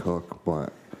great cook,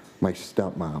 but my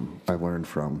stepmom I learned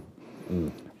from.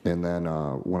 And then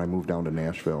when I moved down to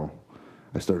Nashville,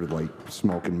 I started like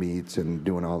smoking meats and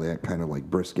doing all that kind of like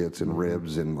briskets and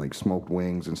ribs and like smoked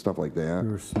wings and stuff like that.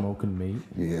 You were smoking meat?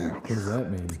 Yeah. What does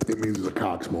that mean? It means he's a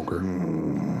cock smoker.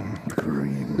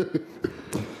 Green.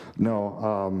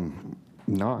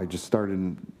 No, I just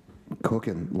started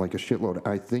cooking like a shitload.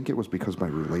 I think it was because my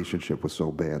relationship was so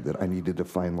bad that I needed to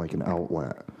find like an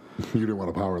outlet. You didn't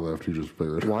want to power lift, you just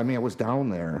figured. Well, I mean, I was down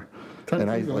there.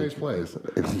 Tennessee's a nice place.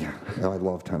 Yeah, I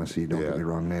love Tennessee, don't get me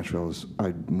wrong. Nashville's,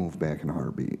 I'd move back in a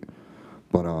heartbeat.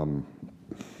 But,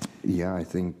 yeah, I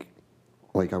think,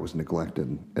 like, I was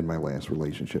neglected in my last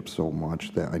relationship so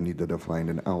much that I needed to find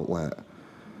an outlet.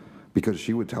 Because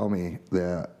she would tell me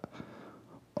that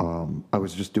I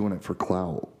was just doing it for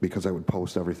clout because I would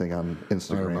post everything on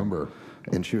Instagram. I remember.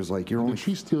 And she was like, "You're only." Did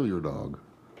she steal your dog?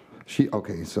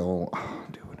 Okay, so,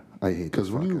 dude, I hate Because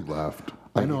when you left,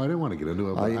 I know I didn't want to get into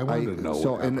it, but I wanted to know.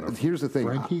 So, what happened. here's the thing.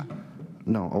 Frankie?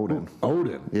 No, Odin.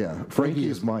 Odin. Yeah, Frankie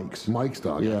is Mike's. Mike's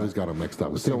dog. Yeah. I always got him mixed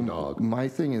up. Same dog. My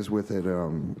thing is with it,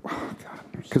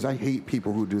 because I hate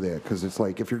people who do that. Because it's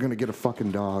like, if you're gonna get a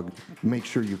fucking dog, make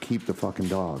sure you keep the fucking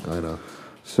dog. I know.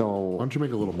 So Why don't you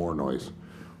make a little more noise?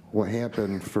 what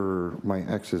happened for my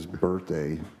ex's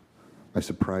birthday? I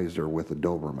surprised her with a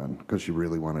Doberman because she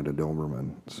really wanted a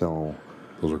Doberman. So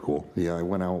Those are cool. yeah, I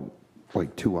went out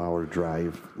like 2-hour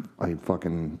drive. I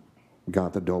fucking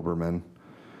got the Doberman,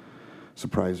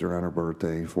 surprised her on her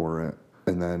birthday for it,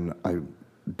 and then I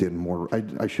did more.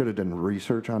 I should have done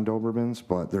research on Dobermans,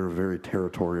 but they're a very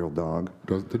territorial dog.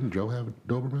 Didn't Joe have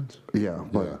Dobermans? Yeah,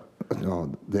 but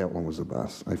no, that one was the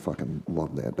best. I fucking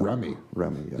loved that dog.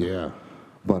 Remy, yeah. Yeah.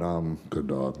 But Good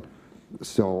dog.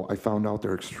 so I found out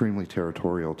they're extremely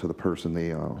territorial to the person they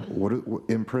what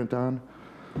imprint on.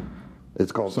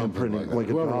 It's called Something imprinting, like that. like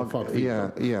a Whoever the dog. fuck feeds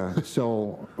Yeah, yeah.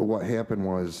 So what happened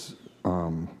was,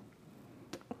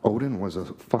 Odin was a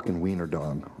fucking wiener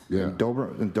dog. Yeah. And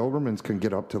Dobermans can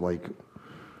get up to like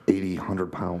 80,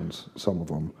 100 pounds, some of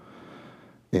them.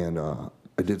 And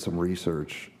I did some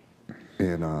research,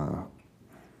 and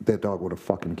that dog would have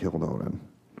fucking killed Odin.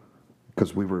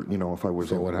 Because we were, if I was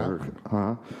So at what work. happened?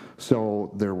 Huh?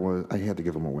 So I had to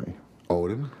give him away.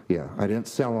 Odin? Yeah, I didn't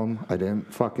sell them. I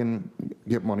didn't fucking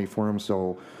get money for them.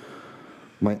 So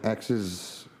my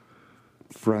ex's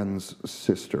friend's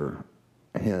sister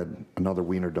had another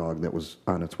wiener dog that was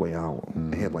on its way out.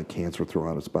 It had like cancer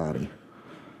throughout its body.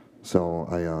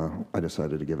 So I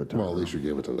decided to give it to her. Well, at least you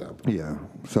gave it to them. Yeah.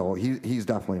 So he's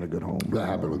definitely in a good home. That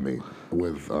happened with me.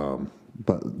 With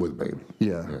Bane.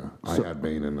 Yeah. I had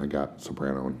Bane and I got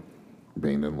Soprano, and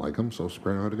Bane didn't like him, so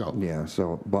Soprano had to go. Yeah.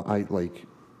 So, but I like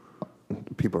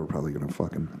people are probably gonna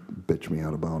fucking bitch me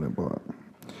out about it, but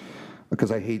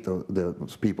because I hate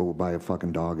those people who buy a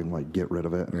fucking dog and like get rid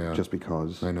of it Yeah. just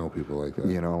because. I know people like that.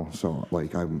 You know, so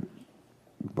like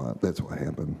but that's what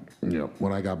happened. Yeah.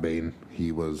 When I got Bane,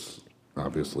 he was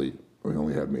obviously, he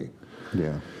only had me.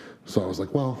 Yeah. So I was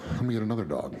like, well, let me get another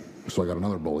dog. So I got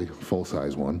another bully,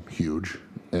 full-size one, huge.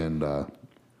 And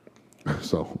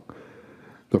so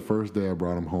the first day I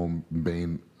brought him home,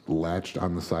 Bane latched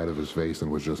on the side of his face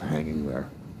and was just hanging there.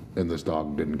 And this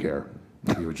dog didn't care.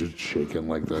 He was just shaking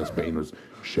like this. Bane was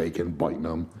shaking, biting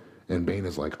him. And Bane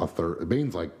is like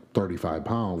Bane's like 35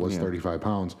 pounds, was 35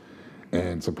 pounds.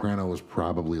 And Soprano was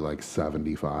probably like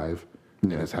 75.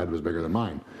 And his head was bigger than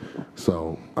mine.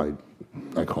 So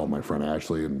I called my friend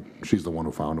Ashley, and she's the one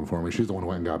who found him for me. She's the one who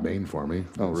went and got Bane for me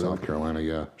in South Carolina.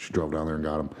 Yeah, she drove down there and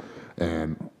got him.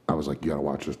 And I was like, you gotta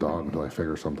watch this dog until I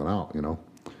figure something out, you know?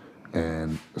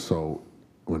 And so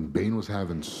when Bane was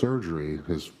having surgery,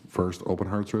 his first open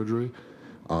heart surgery,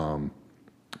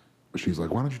 she's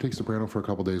like, why don't you take Soprano for a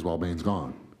couple days while Bane's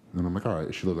gone? And I'm like, all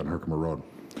right. She lived on Herkimer Road.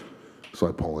 So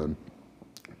I pull in.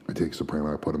 I take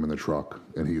Soprano, I put him in the truck,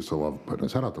 and he used to love putting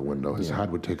his head out the window. His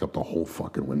head would take up the whole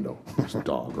fucking window. This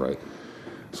dog, right?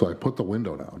 So I put the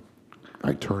window down.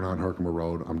 I turn on Herkimer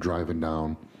Road. I'm driving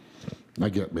down. I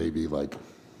get maybe like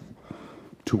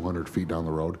 200 feet down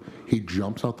the road. He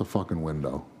jumps out the fucking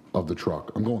window of the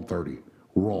truck. I'm going 30.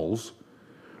 Rolls.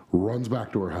 Runs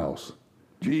back to her house.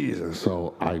 Jesus.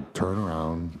 So I turn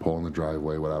around, pull in the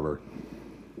driveway, whatever.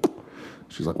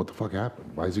 She's like, what the fuck happened?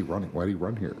 Why is he running? Why did he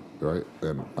run here? Right?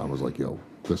 And I was like, yo,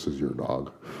 this is your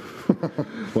dog.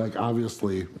 Like,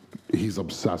 obviously, he's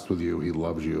obsessed with you. He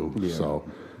loves you. Yeah. So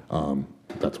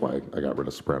that's why I got rid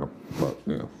of Soprano. But,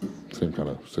 you know, same kind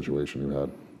of situation you had.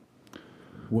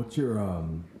 What's your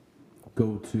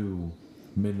go-to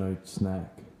midnight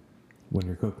snack when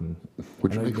you're cooking?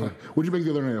 What'd you make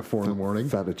the other night at 4 in the morning?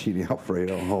 Fettuccine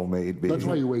Alfredo, homemade. Baby. That's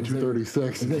why you weigh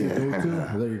 236. Is that your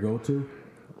go-to? Is that your go-to?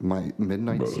 My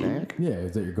midnight snack? Yeah,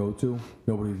 is that your go-to?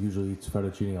 Nobody usually eats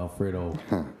fettuccine Alfredo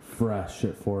fresh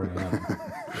at 4 a.m.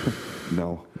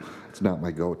 No, it's not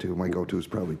my go-to. My go-to is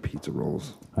probably pizza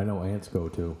rolls. I know Ant's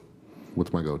go-to.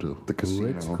 What's my go-to? The casino.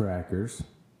 Ritz crackers,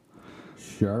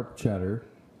 sharp cheddar,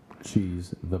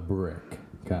 cheese, the brick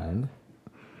kind,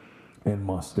 and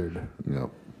mustard. Yep.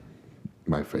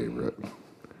 My favorite.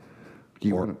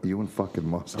 You and fucking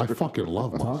mustard. I fucking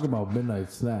love mustard. Talk about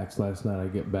midnight snacks. Last night I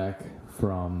get back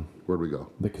from Where'd we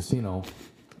go? the casino.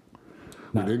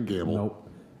 We didn't gamble. Nope.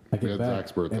 I We get had back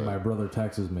Zach's birthday. and my brother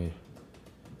texts me.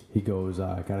 He goes,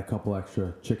 I got a couple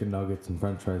extra chicken nuggets and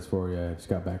french fries for you. I just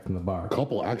got back from the bar.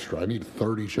 Couple extra. I need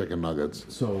 30 chicken nuggets.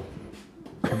 So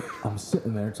I'm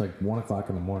sitting there. It's like 1 o'clock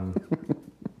in the morning.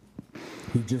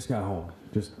 He just got home.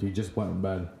 He just went in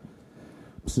bed.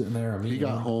 I'm sitting there. I'm He eating.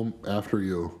 got home after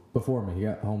you. Before me. He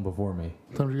got home before me.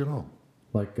 What time did you get home?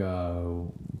 Like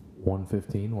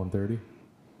 1:15, 1:30.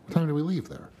 What time did we leave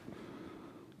there?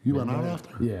 You went out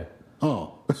after? Yeah.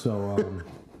 Oh. So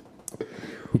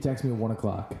he texts me at 1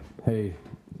 o'clock. Hey,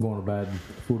 going to bed.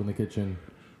 Food in the kitchen.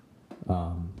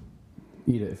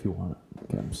 Eat it if you want it.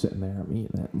 Okay, I'm sitting there. I'm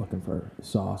eating it, looking for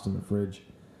sauce in the fridge,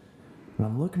 and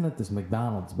I'm looking at this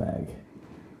McDonald's bag,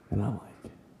 and I'm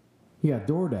like, "He got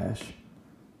DoorDash."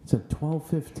 It said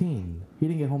 12:15. He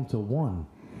didn't get home till 1.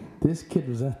 This kid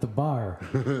was at the bar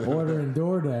ordering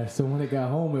DoorDash, so when it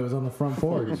got home, it was on the front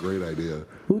porch. Fucking great idea.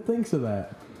 Who thinks of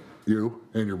that? You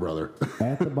and your brother.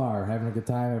 At the bar, having a good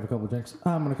time, have a couple drinks.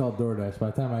 I'm gonna call DoorDash.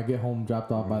 By the time I get home,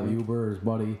 dropped off by the Uber or his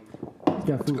buddy, he's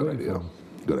got food Good waiting for idea. him.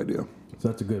 Good idea. So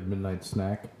that's a good midnight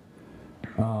snack.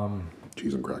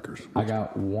 Cheese and crackers. I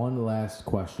got one last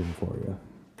question for you,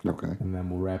 Okay. and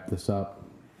then we'll wrap this up.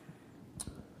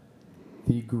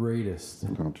 The greatest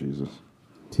Oh, Jesus.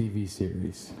 TV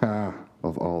series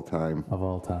Of all time. of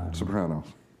all time. Sopranos.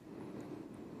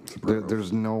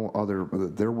 There's no other,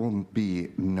 there will be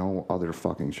no other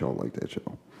fucking show like that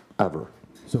show. Ever.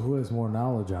 So who has more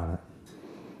knowledge on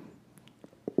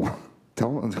it?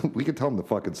 Tell them, we can tell them the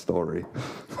fucking story.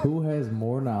 Who has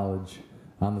more knowledge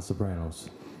on The Sopranos?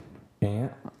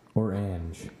 Ant or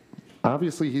Ange?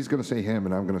 Obviously, he's going to say him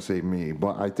and I'm going to say me,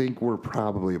 but I think we're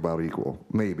probably about equal.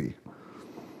 Maybe.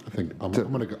 I think I'm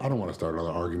gonna. I don't want to start another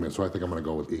argument, so I think I'm gonna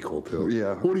go with equal too.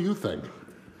 Yeah. What do you think?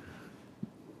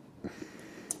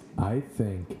 I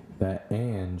think that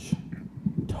Ange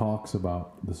talks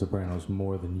about The Sopranos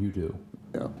more than you do.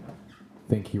 Yeah. I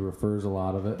think he refers a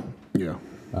lot of it. Yeah.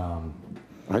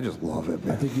 I just love it, I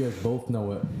man. think you guys both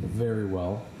know it very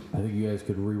well. I think you guys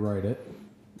could rewrite it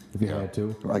if you Yeah. had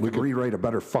to. I could rewrite a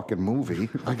better fucking movie.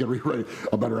 I could rewrite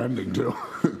a better ending too.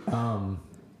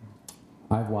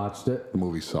 I've watched it. The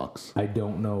movie sucks. I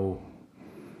don't know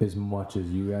as much as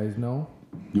you guys know.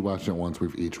 You watched it once.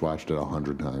 We've each watched it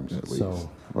 100 times at least. So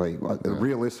Like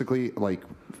realistically, like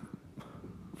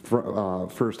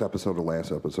first episode to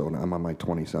last episode, I'm on my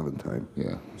 27th time.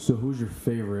 Yeah. So who's your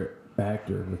favorite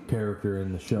actor, the character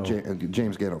in the show?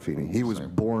 James Gandolfini. He was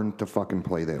born to fucking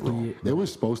play that role. It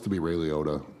was supposed to be Ray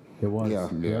Liotta. It was. Yeah.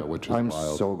 Yeah, Yep. which is I'm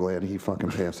wild. so glad he fucking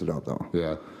passed it up though.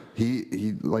 Yeah.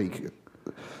 He like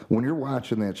when you're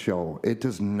watching that show, it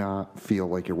does not feel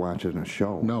like you're watching a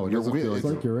show. No, it doesn't feel It's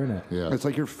like you're in it. Yeah. It's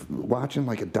like you're watching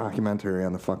like a documentary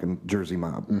on the fucking Jersey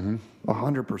Mob.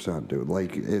 100%, dude.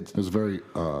 Like it's It was very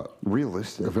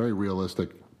realistic. a very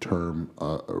realistic term,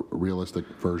 a realistic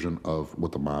version of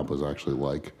what the mob was actually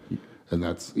like, and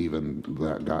that's even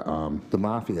that guy. The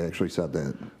mafia actually said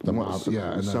that. The mob,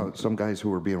 yeah, and then- some guys who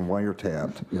were being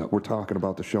wiretapped Yep. were talking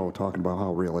about the show, talking about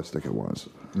how realistic it was.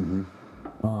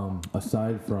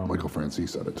 Aside from Michael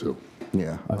Francis said it too.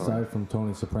 Yeah. aside from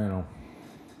Tony Soprano,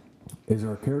 is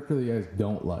there a character that you guys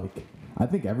don't like? I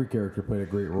think every character played a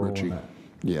great role Richie. in that.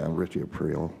 Yeah, Richie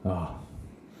Aprile. Oh,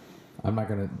 I'm not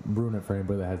gonna ruin it for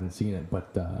anybody that hasn't seen it,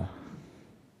 but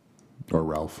Or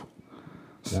Ralph.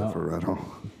 Cifaretto.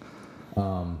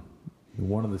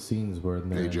 one of the scenes where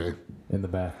they're AJ. in the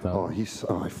bathtub.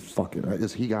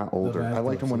 He got older. I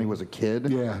liked him when he was a kid.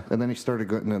 Yeah. And then he started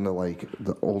getting into like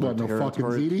the older What, no fucking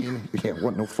territory. ziti? Yeah,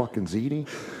 what, no fucking ziti?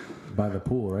 By the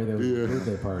pool, right? That was a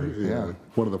birthday party. Yeah.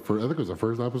 One of the first. I think it was the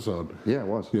first episode. Yeah, it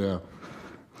was. Yeah.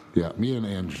 Yeah. Me and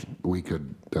Ange, we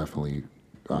could definitely.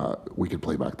 We could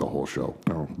play back the whole show.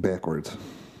 No, backwards.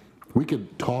 We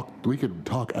could talk. We could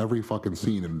talk every fucking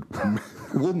scene and.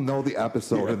 We'll know the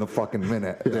episode in the fucking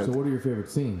minute. So, what are your favorite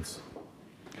scenes?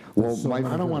 Well, So my,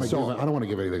 I don't want to. so, I don't want to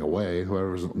give anything away.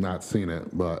 Whoever's not seen it,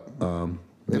 but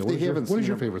If they haven't what is seen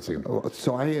your it- favorite scene?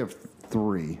 So I have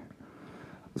 3.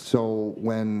 So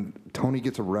when Tony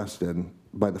gets arrested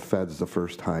by the feds the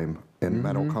first time, and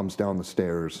Meadow comes down the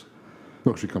stairs.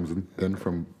 No, she comes in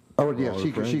from. Oh yeah, all her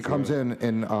she friends, comes yeah. in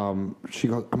and she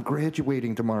goes, "I'm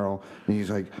graduating tomorrow," and he's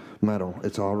like, "Meadow,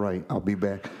 it's all right. I'll be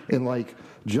back." And like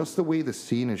just the way the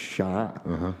scene is shot,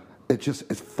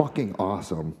 it's fucking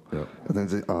awesome. Yep. And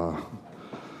then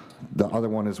the other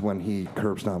one is when he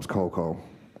curb stomps Coco,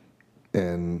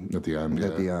 and At the end,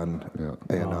 At yeah. the end,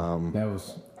 Yeah. and That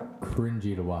was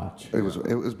cringy to watch. it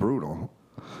was brutal.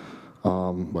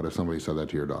 But if somebody said that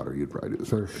to your daughter, you'd probably do the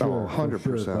same. For sure, 100%.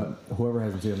 for sure, but whoever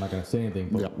hasn't seen it, I'm not going to say anything.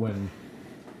 But Yeah. when,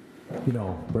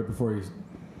 right before he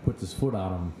puts his foot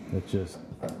on him, it's just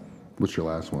What's your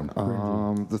last one?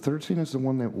 The third scene is the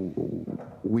one that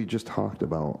we just talked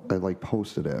about. I like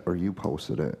posted it, or you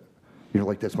posted it. You're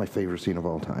like, that's my favorite scene of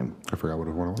all time. I forgot what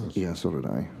one it was. Yeah, so did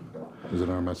I. Is it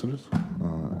on our messages? I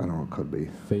don't know, it could be.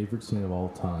 favorite scene of all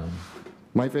time.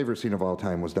 My favorite scene of all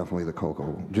time was definitely the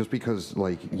Coco, just because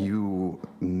like you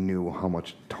knew how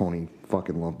much Tony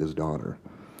fucking loved his daughter.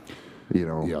 You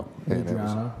know. Yeah. And it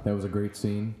was, Adriana, that was a great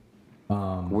scene.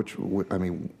 I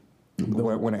mean,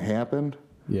 when it happened,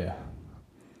 Yeah.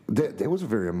 that was a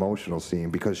very emotional scene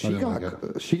because she didn't got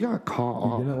like she got caught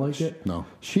You off. didn't like it? No.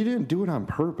 She didn't do it on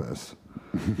purpose.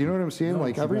 You know what I'm saying? No,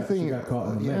 like she got- everything. she got caught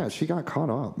in the yeah, mix. she got caught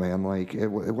up, man. Like it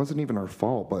wasn't even her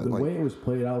fault, but The like way it was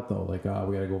played out, though, like, we got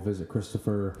to go visit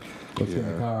Christopher. Let's get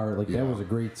in the car. Like, that was a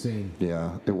great scene.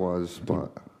 yeah, it was,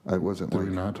 but I wasn't Did like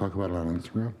we not talk about it on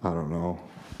Instagram? I don't know.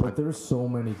 But there's so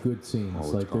many good scenes. Oh,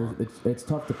 it's Like, gone. it's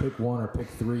tough to pick one or pick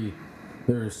 3.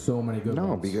 There's so many good No,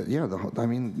 ones. because I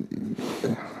mean,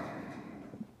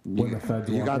 When the feds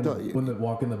you walk got in, the- when they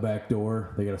walk in the back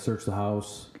door, they got to search the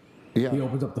house. yeah, He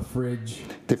opens up the fridge.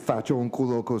 te faccio un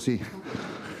culo così.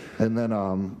 And then,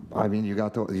 I mean, you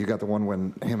got the one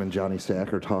when him and Johnny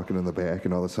Sack are talking in the back,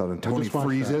 and all of a sudden Tony just watched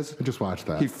freezes. that. I just watched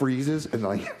that. He freezes and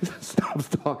like stops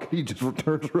talking. He just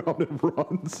turns around and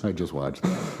runs. I just watched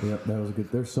that. Yep, that was a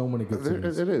good. There's so many good There,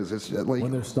 scenes. it is. It's like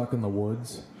When they're stuck in the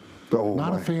woods. oh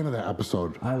Not my. a fan of that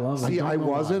episode. I love it. See, I don't know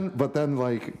why. wasn't, but then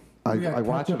like We got I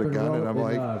watch it ketchup again and I'm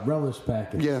like, relish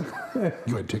packets. yeah,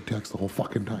 You had Tic Tacs the whole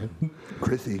fucking time.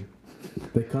 Chrissy.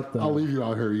 They cut I'll the leave you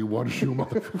out here, you one shoe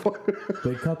motherfucker.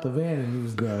 they cut the van and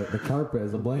used the carpet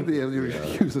as a blanket. Yeah, you're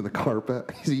using the carpet.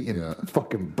 He's eating Yeah.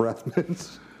 fucking breath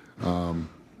mints. I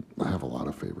have a lot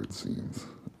of favorite scenes.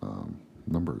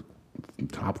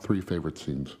 Top 3 favorite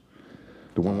scenes.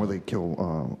 The one where they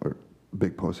kill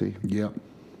Big Pussy. Yep.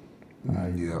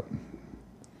 Yep.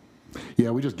 Yeah,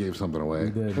 we just gave something away.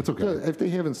 We did. That's okay. If they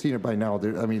haven't seen it by now,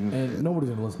 I mean, And nobody's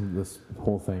gonna listen to this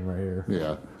whole thing right here.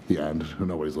 Yeah, the end.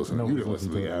 Nobody's listening. Nobody's You didn't listen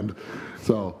to the listening end.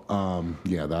 So,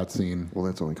 yeah, that scene. well,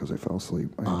 that's only because I fell asleep.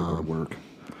 I had to go to work.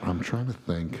 I'm trying to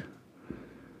think.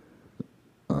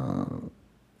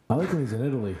 I like when he's in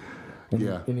Italy. And,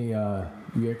 Yeah. And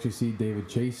you actually see David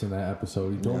Chase in that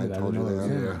episode. He told Yeah, me I that. told you didn't know it was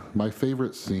that. him. Yeah, my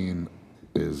favorite scene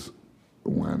is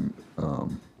when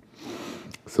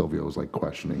Silvio was like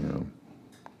questioning him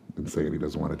and saying he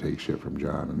doesn't want to take shit from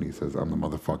John, and he says, "I'm the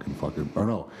motherfucking fucking." Or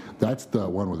no, that's the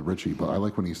one with Richie. But I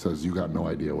like when he says, "You got no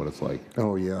idea what it's like."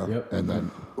 Oh yeah. Yep. And then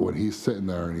when he's sitting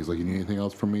there and he's like, "You need anything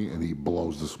else from me?" and he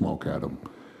blows the smoke at him.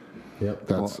 Yep.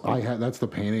 That's the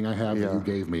painting I have that Yeah. you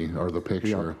gave me, or the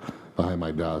picture behind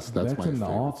my desk. That's my in the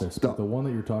favorite. office, but the one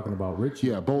that you're talking about, Richie.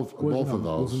 Yeah, both of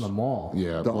those. Was in the mall.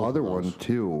 Yeah, The both of other those. one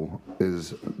too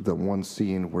is the one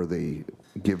scene where they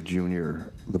give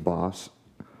Junior the boss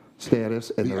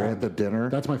status, and they're Yeah. at the dinner.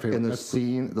 That's my favorite. And the That's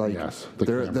scene, like, yes, the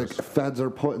cameras. feds are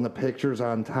putting the pictures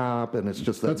on top, and it's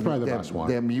just That's probably the that, best one.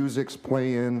 That music's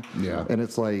playing, Yeah. and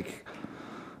it's like.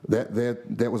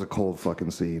 That was a cold fucking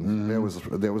scene. That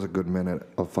was a good minute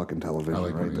of fucking television Mm-hmm. I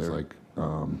like right when he's there. like,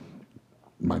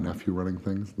 my nephew running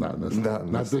things. Not in this. Not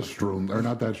in Not this this Stroom, or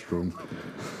not that Stroom.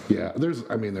 Yeah, there's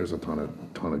a ton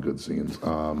of good scenes.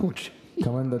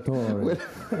 Commendatore.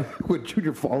 When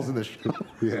Junior falls in the show,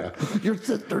 Yeah, your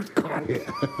sister's caught.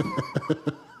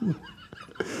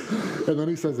 and then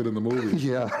he says it in the movie.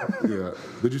 Yeah. Yeah.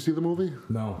 Did you see the movie?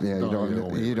 No. Yeah,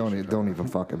 No, you don't even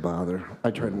fucking bother.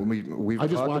 I tried. We I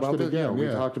just talked watched about it again, We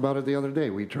yeah. talked about it the other day.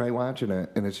 We tried watching it,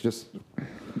 and it's just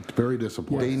It's very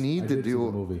disappointing. they need I to did see do.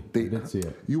 the movie. They I did see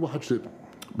it. You watched it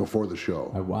before the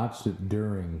show. I watched it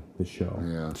during the show.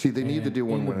 Yeah. see. They need to And do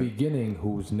one in the when beginning.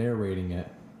 Who's narrating it,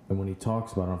 and when he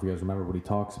talks about, I don't know if you guys remember what he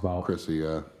talks about. Chrissy.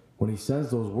 When he says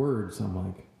those words, I'm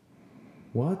like,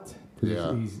 what? 'Cause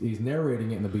Yeah. He's narrating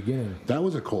it in the beginning. That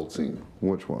was a cold scene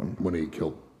which one? when he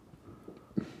killed.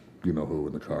 You know who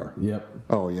in the car. Yep.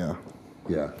 Oh yeah,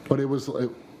 Yeah, but it was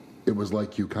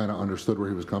like you kind of understood where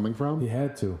he was coming from. He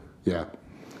had to. Yeah.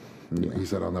 He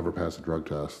said, "I'll never pass a drug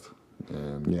test."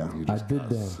 And Yeah. you I just did got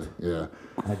that. sick. Yeah.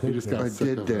 I He did just that. got I sick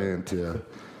did of it. that. Yeah.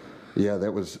 yeah.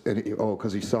 That was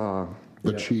because he saw.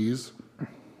 The Yeah. cheese.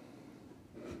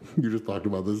 You just talked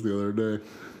about this the other day.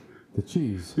 The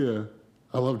cheese. Yeah.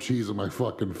 I love cheese on my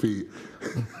fucking feet.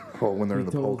 Oh, when they're in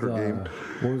the told, poker game.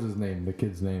 What was his name? The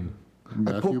kid's name.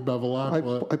 Matthew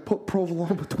Bevilacqua. I put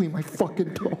provolone between my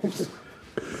fucking toes.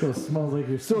 So it smells like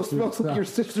your So it sister's smells like your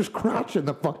stuff. sister's crotch in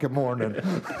the fucking morning.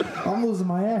 I'm losing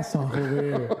my ass off over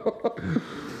here.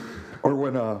 Or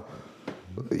when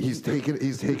he's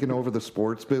taking over the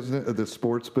sports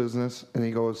business, and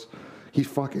he goes, he's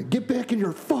fucking get back in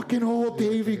your fucking hole,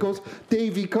 Davey. He goes,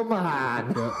 Davey, come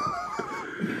on.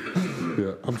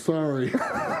 Yeah. I'm sorry.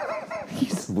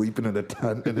 He's sleeping in a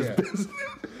tent in his Yeah. business.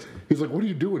 He's like, "What are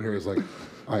you doing here?" He's like,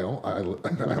 I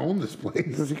own this He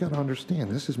place." goes, you gotta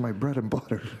understand, this is my bread and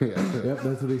butter. Yeah. Yep,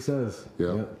 that's what he says.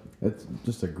 Yeah. Yep. It's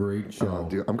just a great show. Oh,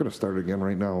 dude, I'm gonna start it again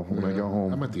right now when I go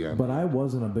home. I'm at the end. But I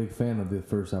wasn't a big fan of the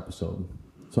first episode.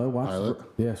 So I watched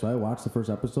Pilot? so I watched the first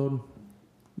episode,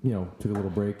 took a little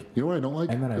break, You know what I don't like?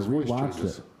 And then I His voice rewatched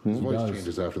changes. it. His He voice does.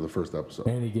 changes after the first episode.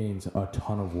 and he gains a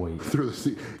ton of weight. Through the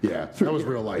sea. Yeah, that was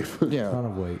real life. Yeah. Ton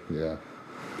of weight. Yeah.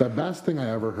 The best thing I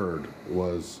ever heard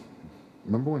was,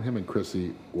 remember when him and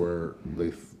Chrissy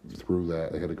they threw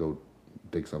that, they had to go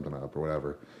dig something up or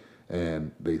whatever,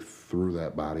 and they threw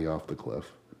that body off the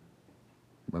cliff.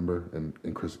 Remember? And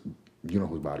Chris, you know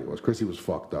whose body it was. Chrissy was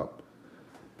fucked up.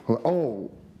 Oh,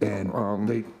 And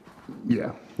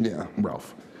yeah,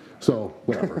 Ralph. So,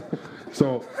 whatever.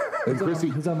 And Chrissy,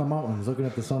 He's on the mountains looking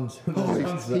at the sunset.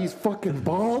 he's fucking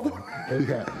bald.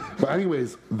 yeah. But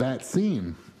anyways, that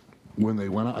scene when they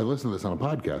went out, I listened to this on a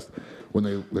podcast. When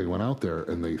they went out there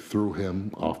and they threw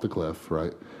him off the cliff,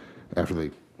 right after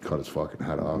they cut his fucking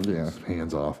head off, Yeah. his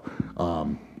hands off.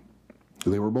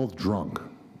 They were both drunk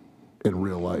in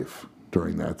real life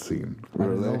during that scene. I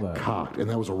didn't know that. Cocked, and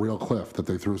that was a real cliff that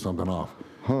they threw something off.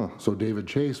 Huh. So David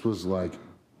Chase was like,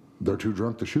 "They're too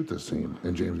drunk to shoot this scene,"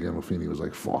 and James Gandolfini was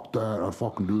like, "Fuck that! I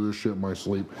fucking do this shit in my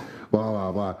sleep." Blah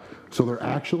blah blah. So they're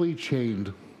actually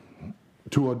chained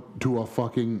to a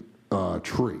fucking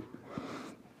tree,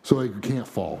 so they can't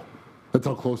fall. That's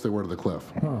how close they were to the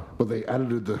cliff. But they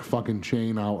edited the fucking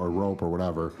chain out or rope or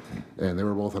whatever, and they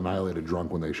were both annihilated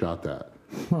drunk when they shot that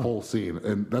whole scene.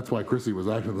 And that's why Chrissy was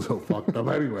acting so fucked up,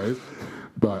 anyways.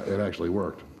 But it actually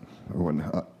worked. When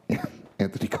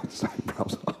Anthony cuts his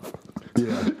eyebrows off.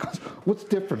 Yeah. Goes, what's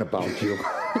different about you?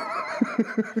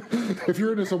 If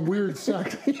you're into some weird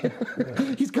sex.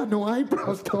 He's got no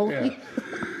eyebrows, Tony.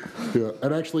 Yeah.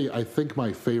 And actually, I think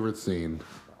my favorite scene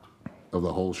of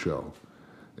the whole show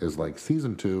is like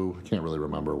season 2. I can't really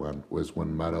remember when. Was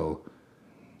when Meadow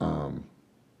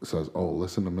says, "Oh,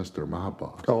 listen to Mr. Mob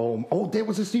Boss." Oh, that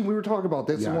was the scene we were talking about.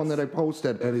 That's the one Yes. that I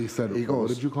posted. And he said, "What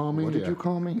did you call me?" What did Yeah. you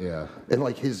call me? Yeah. And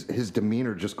like his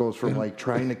demeanor just goes from like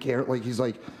trying to care, like he's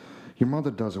like, your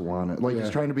mother doesn't want it. Like Yeah.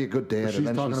 he's trying to be a good dad. She's and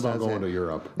then talking she about says going it, to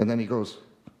Europe. And then he goes,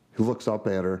 he looks up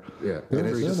at her. Yeah. And They're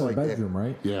it's in just the like, bedroom,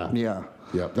 right? Yeah. yeah.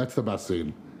 Yeah. That's the best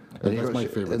scene. And he That's goes, my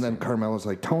favorite. and then scene. Carmela's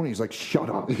like, Tony's like, shut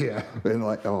up. Yeah. And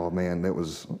like, oh man, that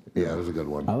was, Yeah, yeah. that was a good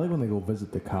one. I like when they go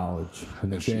visit the college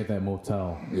and they stay at that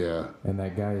motel, Yeah. and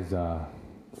that guy's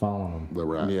following them. The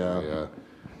rat. Yeah.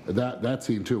 Yeah. That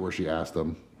scene too, where she asked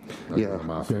him. Yeah. the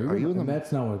mafia. So Are you in and the-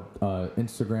 that's now a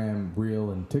Instagram reel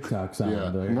and TikTok sound. Yeah.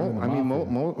 They're in the I mean,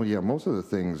 mafia. most of the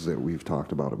things that we've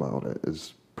talked about it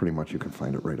is pretty much you can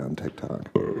find it right on TikTok.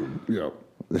 Yeah.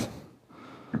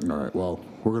 All right. Well,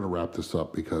 we're gonna wrap this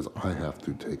up because I have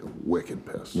to take a wicked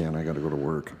piss. Yeah, and I got to go to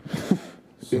work.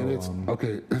 And it's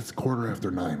okay. It's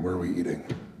 9:15. Where are we eating?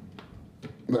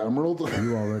 The Emerald.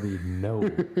 You already know.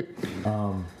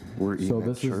 We're eating So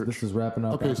at church. this is wrapping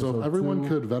up. Okay, so if episode everyone 2.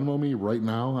 could Venmo me right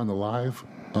now on the live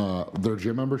their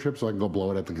gym membership, so I can go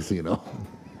blow it at the casino.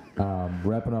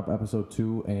 Wrapping up episode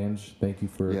 2, Ange, thank you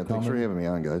for Yeah, thanks for coming. having me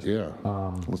on, guys. Yeah.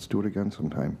 Let's do it again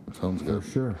sometime. Sounds For good.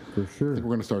 sure, for I sure. think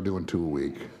we're gonna start doing 2 a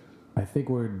week. I think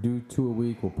we're due 2 a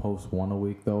week. We'll post 1 a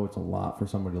week, though. It's a lot for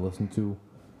somebody to listen to.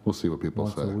 We'll see what people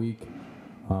Once say. a week.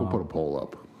 We'll put a poll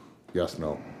up. Yes,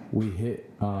 no. We hit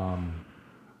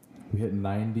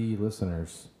 90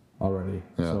 listeners already.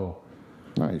 Yeah. So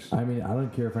Nice. I mean, I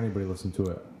don't care if anybody listened to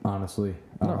it. Honestly,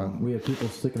 we have people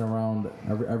sticking around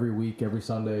every week, every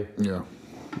Sunday. Yeah.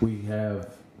 We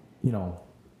have,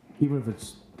 even if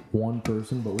it's one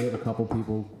person, but we have a couple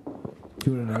people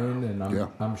tuning in, and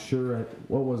I'm sure.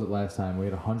 What was it last time? We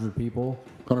had 100 people.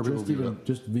 100 people viewed it.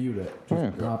 Just viewed it.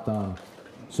 Just hopped on.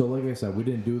 So, like I said, we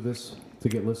didn't do this to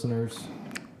get listeners.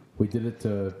 We did it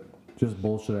to just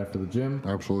bullshit after the gym.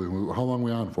 Absolutely. How long are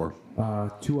we on for?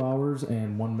 2 hours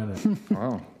and 1 minute.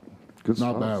 Wow. Good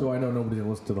Not stuff. bad. So I know nobody will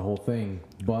listen to the whole thing,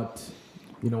 but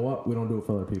you know what? We don't do it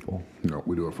for other people. No,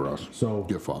 we do it for us. So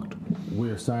Get fucked. we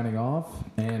are signing off,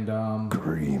 and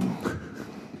Cream.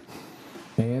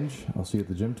 Ange, I'll see you at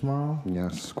the gym tomorrow.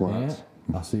 Yes, squats.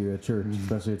 And I'll see you at church,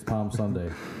 especially it's Palm Sunday.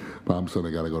 Mom said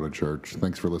I gotta go to church.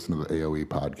 Thanks for listening to the AOE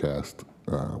podcast.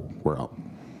 We're out.